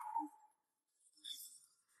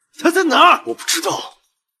她在哪儿？我不知道，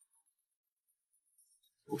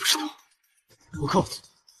我不知道。我告诉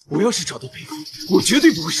你，我要是找到裴峰，我绝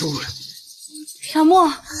对不会收留你。小莫，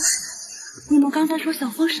你们刚才说小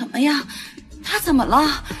峰什么呀？他怎么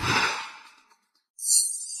了？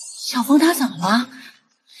小峰他怎么了？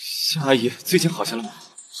夏阿姨最近好些了吗？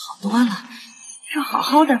好多了，这好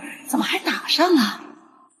好的怎么还打上了？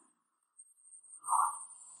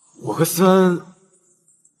我和思安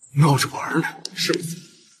闹着玩呢，是不是？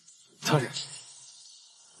大人，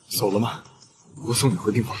走了吗？我送你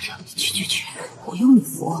回病房去。去，不用你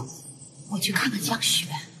扶，我去看看江雪。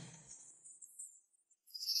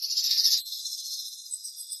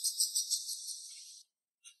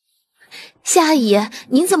夏阿姨，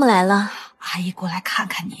您怎么来了？阿姨过来看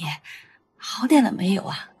看你，好点了没有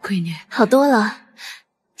啊，闺女？好多了。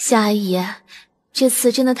夏阿姨，这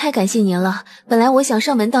次真的太感谢您了。本来我想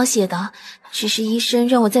上门道谢的，只是医生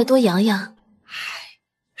让我再多养养。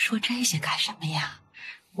说这些干什么呀？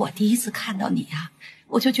我第一次看到你呀，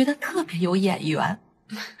我就觉得特别有眼缘，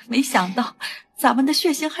没想到咱们的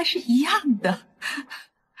血型还是一样的。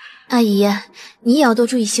阿姨，你也要多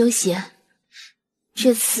注意休息。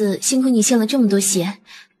这次辛苦你献了这么多血，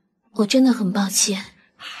我真的很抱歉。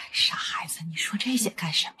傻孩子，你说这些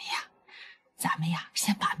干什么呀？咱们呀，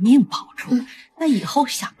先把命保住，那以后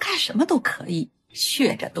想干什么都可以。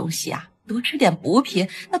血这东西啊，多吃点补品，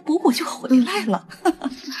那补就回来了。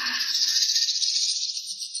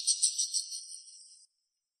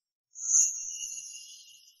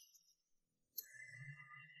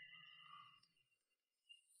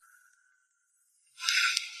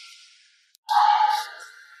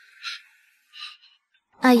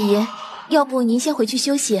阿姨，要不您先回去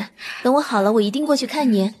休息，等我好了，我一定过去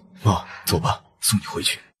看您。妈，走吧，送你回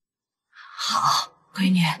去。好，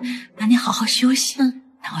闺女，那你好好休息。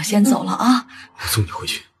那我先走了啊。我送你回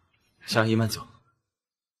去。夏阿姨慢走。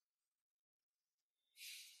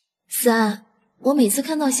思安，我每次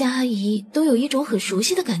看到夏阿姨都有一种很熟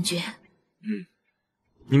悉的感觉。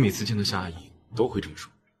你每次见到夏阿姨都会这么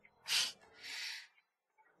说。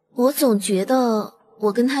我总觉得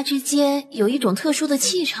我跟他之间有一种特殊的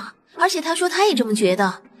气场，而且他说他也这么觉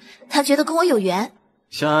得，他觉得跟我有缘。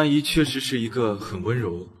夏阿姨确实是一个很温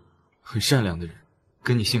柔、很善良的人，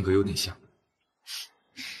跟你性格有点像。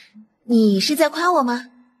你是在夸我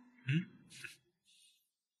吗？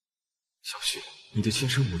小雪，你的亲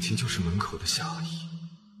生母亲就是门口的夏阿姨，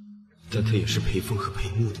但她也是裴风和裴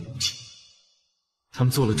木的母亲。他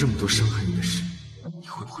们做了这么多伤害你的事，你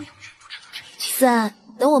会不会永远不知道这一切？思安，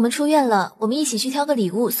等我们出院了，我们一起去挑个礼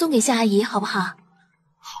物送给夏阿姨，好不好？好，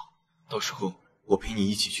到时候我陪你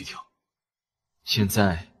一起去挑。现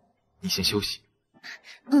在你先休息。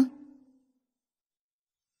嗯。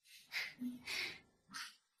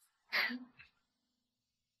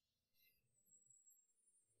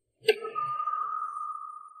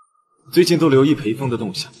最近都留意裴风的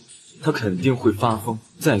动向，他肯定会发疯，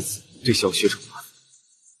再次对小雪惩罚。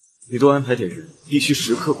你多安排点人，必须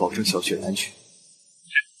时刻保证小雪的安全。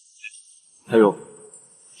还有，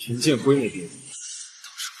陈建辉那边，到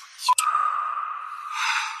时候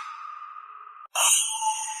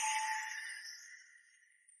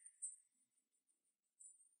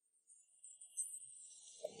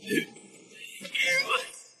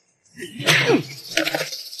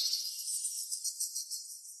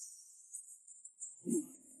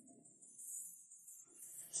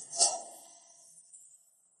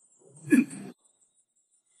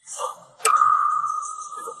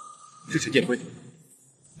是陈建辉。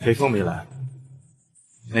裴风没来？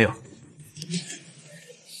没有。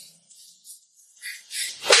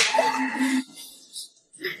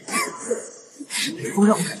是裴风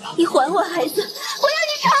让我干的。你还我孩子，我要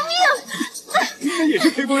你偿命！那也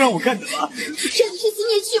是裴风让我干的吧？让你去死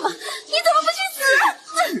你也去吧，你怎么不去死？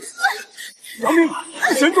饶命啊！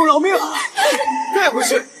沈总饶命啊！再回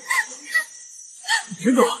去。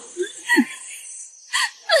沈总，有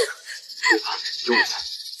我在。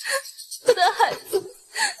我的孩子，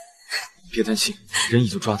别担心，人已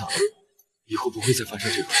经抓到了，以后不会再发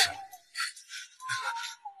生这种事了。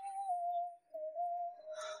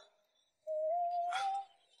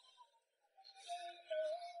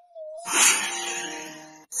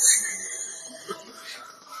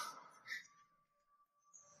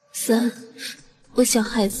三，我想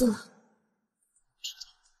孩子了。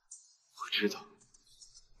我知道，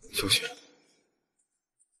小雪，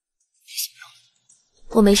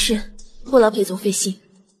我没事，不劳裴总费心。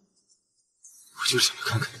我就是想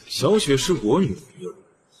看看，小雪是我女儿，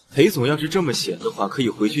裴总要是这么闲的话，可以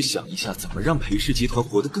回去想一下怎么让裴氏集团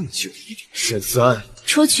活得更久一点。沈思安，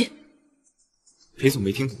出去。裴总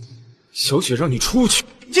没听懂，小雪让你出去，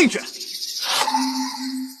进去。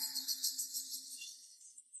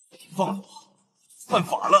放了我，犯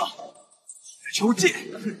法了！求戒，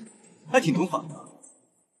还挺懂法的。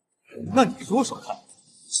那你说说看，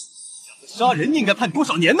杀人应该判多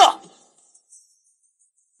少年呢？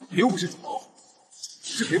又不是主谋，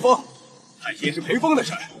是裴风，判刑是裴风的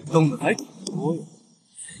事儿，懂得还挺多呀。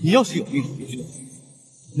你要是有命回去的话，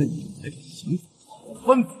那你就来点刑法、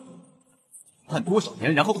官法，判多少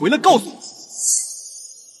年，然后回来告诉我。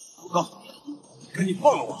我告诉你，赶紧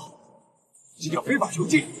放了我，这叫非法囚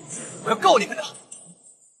禁，我要告你们的。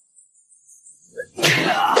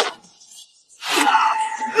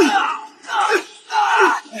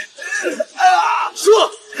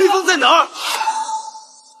说，裴风在哪儿？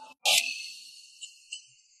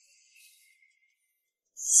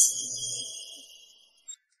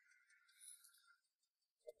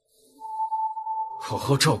好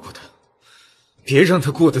好照顾他，别让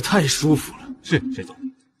他过得太舒服了。是，沈总。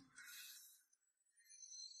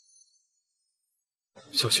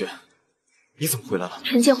小雪，你怎么回来了？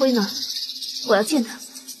陈建辉呢？我要见他。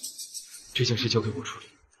这件事交给我处理。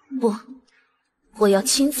不，我要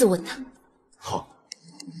亲自问他。好。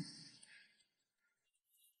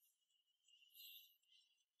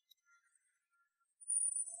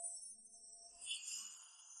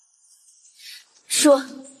说，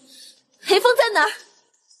裴风在哪儿？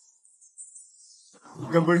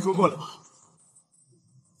我跟夫人说过了吧？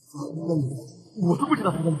我都不知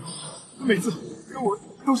道他在哪，每次跟我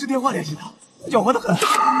都是电话联系的，狡猾的很。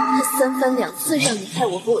他三番两次让你害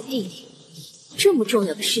我和我弟弟，这么重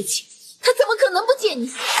要的事情，他怎么可能不见你？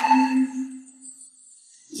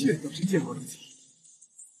见倒是见过一次，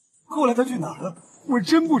后来他去哪儿了？我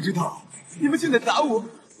真不知道。你们现在打我，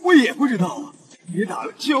我也不知道。别打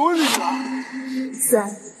了，求你了。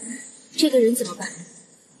三，这个人怎么办？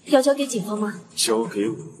要交给警方吗？交给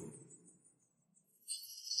我。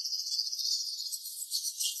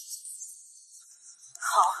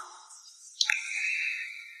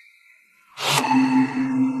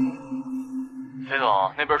裴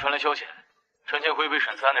总，那边传来消息，陈建辉被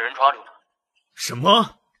沈思安的人抓住了。什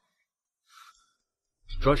么？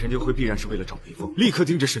抓陈就辉必然是为了找裴峰，立刻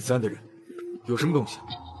盯着沈思安的人，有什么东西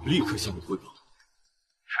立刻向我汇报。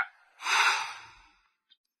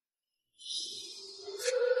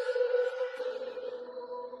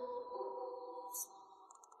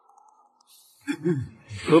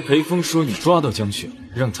和裴峰说你抓到江雪，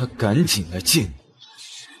让他赶紧来见你。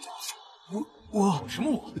我什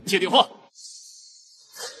么我？接电话。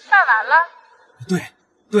办完了？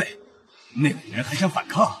对，那个女人还想反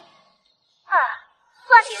抗。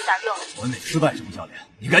算你有点用。我哪失败什么教练？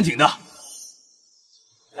你赶紧的，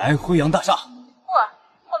来辉阳大厦。我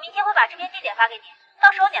明天会把这篇地点发给你，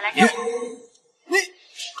到时候你来接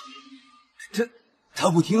我。他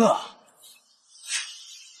不听啊。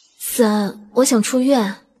思安，我想出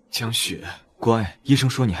院。江雪，乖，医生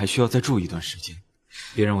说你还需要再住一段时间，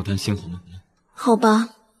别让我担心好吗？好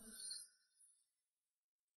吧。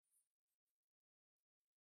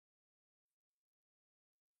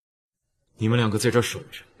你们两个在这儿守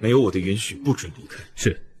着，没有我的允许不准离开。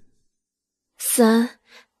是。思安，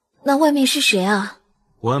那外面是谁啊？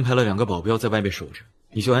我安排了2个保镖在外面守着，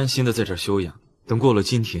你就安心的在这儿休养。等过了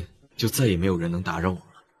今天，就再也没有人能打扰我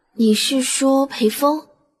了。你是说裴峰？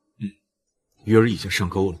鱼儿已经上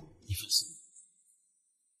钩了，你放心。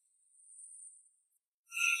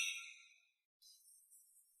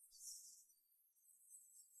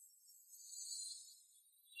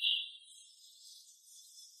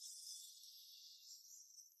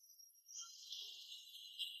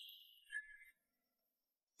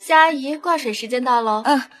夏阿姨，挂水时间到喽。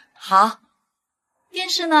好。电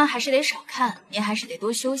视呢，还是得少看，您还是得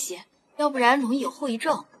多休息，要不然容易有后遗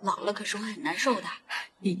症，老了可是会很难受的。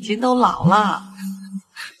已经都老了。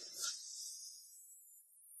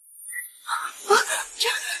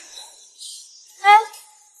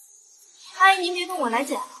阿姨您别动，我来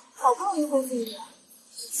捡，好不容易恢复一点，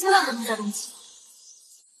千万不能再动气。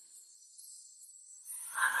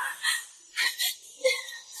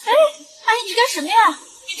阿姨你干什么呀？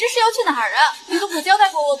你这是要去哪儿啊？你都不交代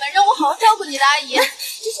过我们，让我好好照顾你的阿姨，这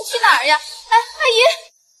是去哪儿呀？阿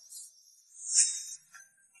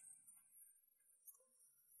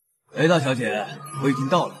姨。大小姐，我已经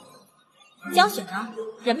到了。江雪呢？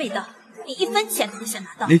人没到，你1分钱都不想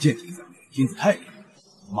拿到。那贱蹄子心思太软，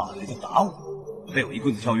骂人就打我，被我一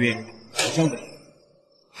棍子敲晕，还伤的。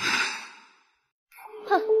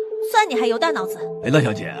哼，算你还有大脑子。大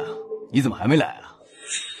小姐，你怎么还没来啊？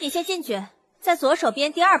你先进去，在左手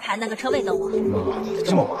边第2排那个车位等我。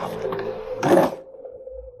这么麻烦。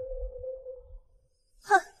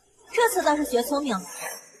哼，这次倒是学聪明了。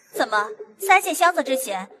怎么塞进箱子之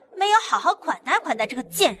前没有好好款待款待这个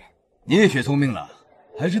贱人？你也学聪明了，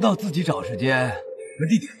还知道自己找时间和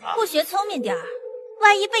地点啊？不学聪明点儿，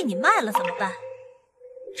万一被你卖了怎么办？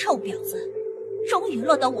臭婊子，终于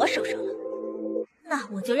落到我手上了，那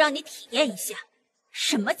我就让你体验一下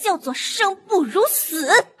什么叫做生不如死！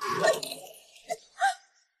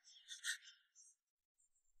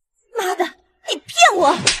妈的，你骗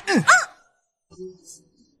我！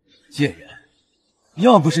贱人，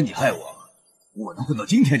要不是你害我，我能混到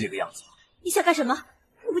今天这个样子。你想干什么？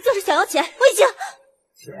我不就是想要钱？我已经……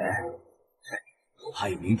钱，怕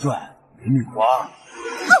有命赚，没命花。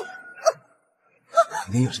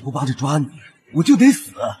今天要是不帮着抓你，我就得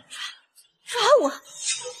死。抓我？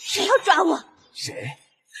谁要抓我？谁？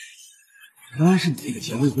当然是你那个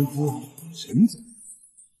前未婚夫陈总。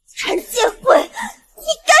陈见鬼！你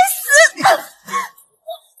该死！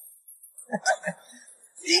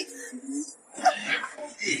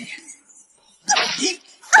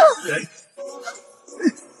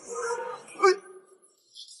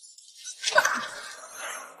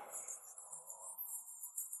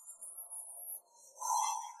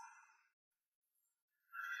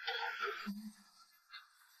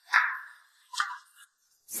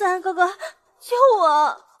思安哥哥，救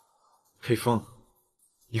我！裴峰，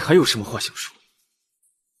你还有什么话想说？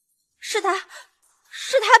是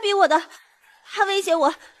他逼我的，他威胁我，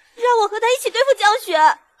让我和他一起对付江雪。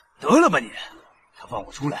得了吧你！他放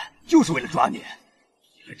我出来就是为了抓你，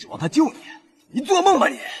你还指望他救你？你做梦吧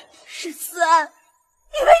你！是思安，你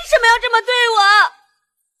为什么要这么对我？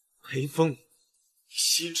裴峰，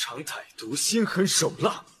心肠歹毒，心狠手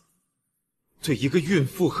辣，对一个孕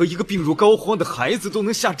妇和一个病入膏肓的孩子都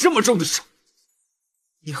能下这么重的手，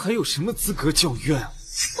你还有什么资格叫冤啊？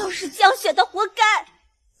都是江雪的活该，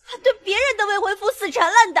她对别人的未婚夫死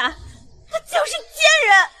缠烂打，她就是贱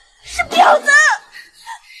人，是婊子！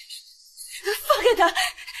放开她，放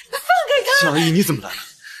开她！夏阿姨，你怎么来了？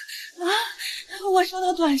啊！我收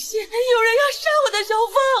到短信，有人要杀我的小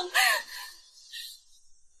凤。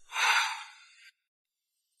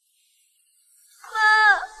妈，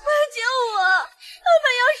快救我！他们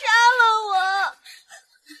要杀了我！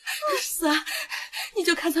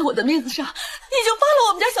在我的面子上，你就放了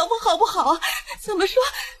我们家小凤好不好？怎么说，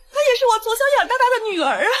她也是我从小养大大的女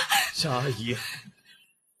儿啊。夏阿姨，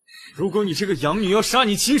如果你这个养女要杀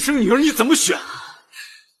你亲生女儿，你怎么选？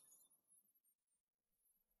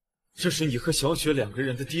这是你和小雪2个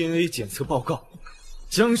人的 DNA 检测报告，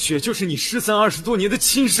江雪就是你失散20多年的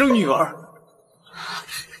亲生女儿。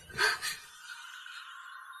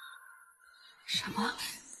什么？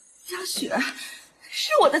江雪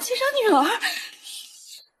是我的亲生女儿？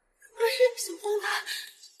可是小凤她……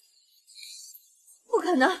不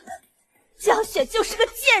可能，江雪就是个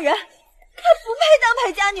贱人，她不配当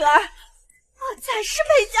裴家女儿，我才是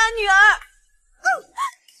裴家女儿。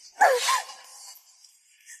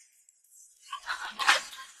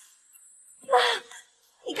妈，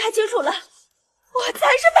你看清楚了，我才是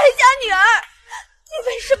裴家女儿。你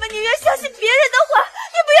为什么宁愿相信别人的话，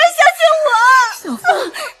也不愿相信我？小凤，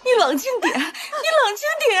你冷静点，你冷静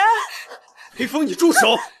点。裴风，你住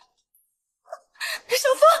手！小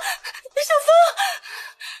凤，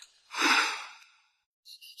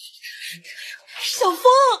小凤，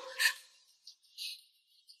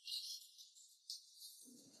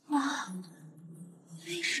妈，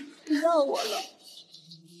为什么不要我了？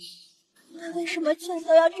你为什么全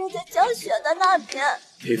都要站在江雪的那边？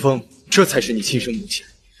裴风，这才是你亲生母亲。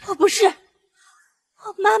我不是，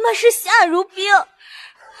我妈妈是夏如冰，我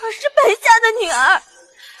是裴家的女儿。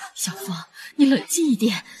小凤，你冷静一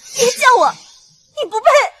点，别叫我，你不配！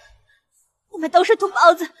你们都是土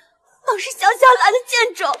包子，都是乡下来的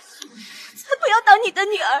贱种，才不要当你的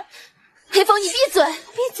女儿。裴风，你闭嘴！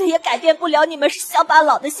闭嘴也改变不了你们是乡巴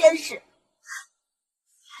佬的现实。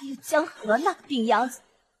还有江河那个病秧子，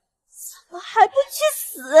怎么还不去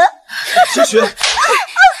死？小雪，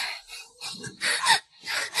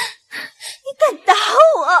你敢打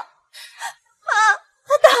我？妈，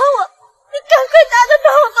他打我，你赶快打个逃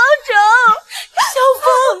亡手！小凤，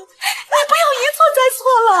你不要一错再错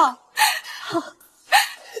了。好，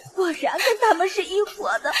果然跟他们是一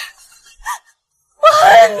伙的。我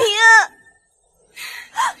恨你，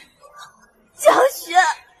江雪，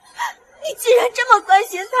你既然这么关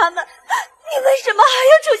心他们，你为什么还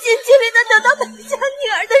要处心积虑的得到裴家女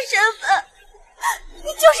儿的身份？你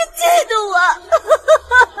就是嫉妒我！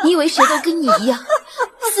你以为谁都跟你一样，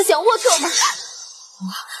思想龌龊吗？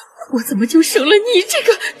我怎么就生了你这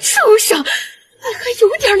个畜生？你还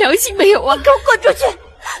有点良心没有啊？你给我滚出去！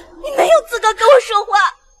你没有资格跟我说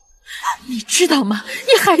话！你知道吗？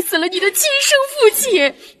你害死了你的亲生父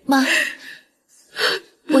亲！妈，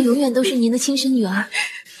我永远都是您的亲生女儿。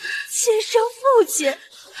亲生父亲，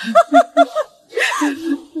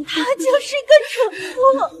他就是个蠢妇，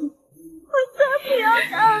我才不要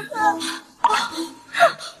他呢！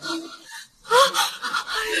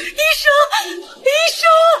医生，医生！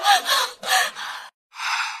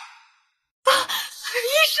医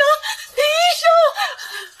生！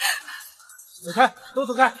走开，都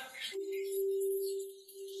走开！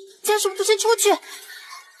家属不先出去。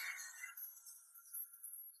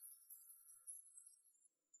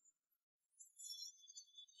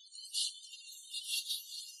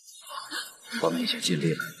我们已经尽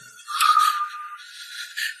力了。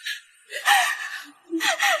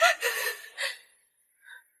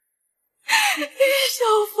小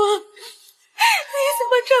凤，你怎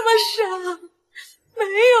么这么傻？没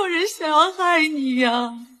有人想要害你呀！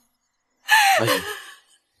阿姨，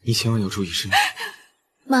你千万要注意身体。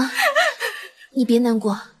妈，你别难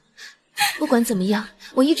过。不管怎么样，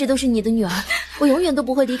我一直都是你的女儿，我永远都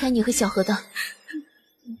不会离开你和小何的。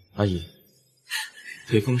阿姨，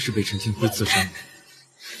裴风是被陈建辉自杀的，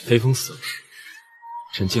裴风死了，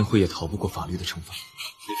陈建辉也逃不过法律的惩罚，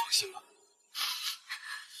你放心吧。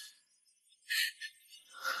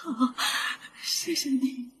好，谢谢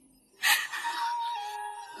你。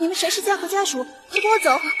你们谁是家和家属？快跟我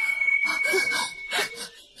走！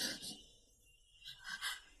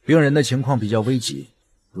病人的情况比较危急，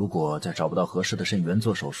如果再找不到合适的肾源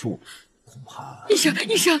做手术，恐怕……医生，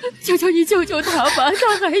求求你救救他吧，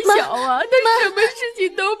他还小啊，他什么事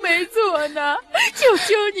情都没做呢，求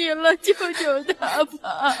求你了，救救他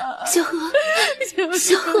吧！小何，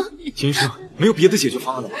小何，秦医生，没有别的解决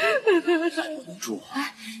方案了吗？住我。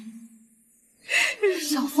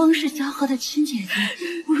小凤是嘉禾的亲姐姐，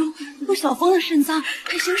不如用小凤的肾脏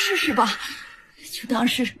配型试试吧，就当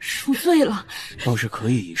是赎罪了。倒是可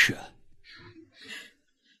以一试。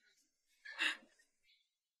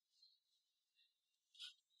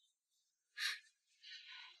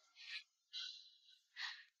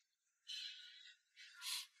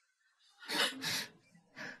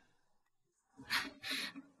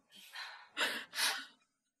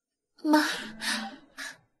妈。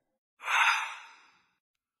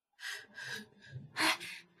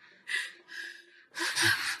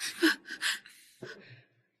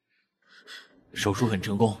手术很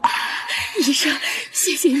成功。医生，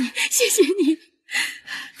谢谢你，谢谢你。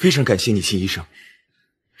非常感谢你，秦医生。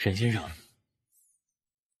沈先生，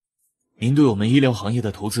您对我们医疗行业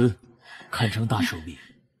的投资堪称大手笔，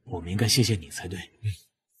我们应该谢谢你才对。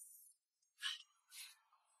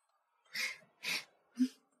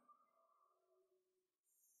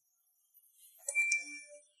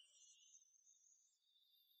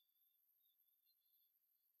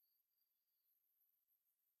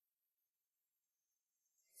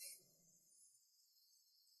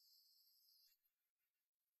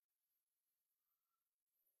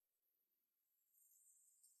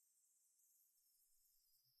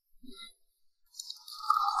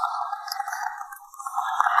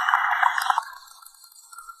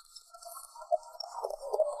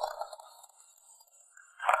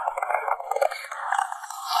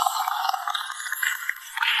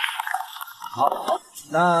好，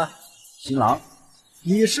那新郎，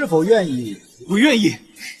你是否愿意？我愿意。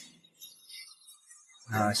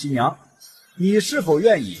那新娘，你是否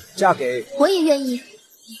愿意嫁给？我也愿意。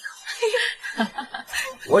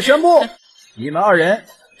我宣布，你们二人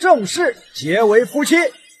正式结为夫妻。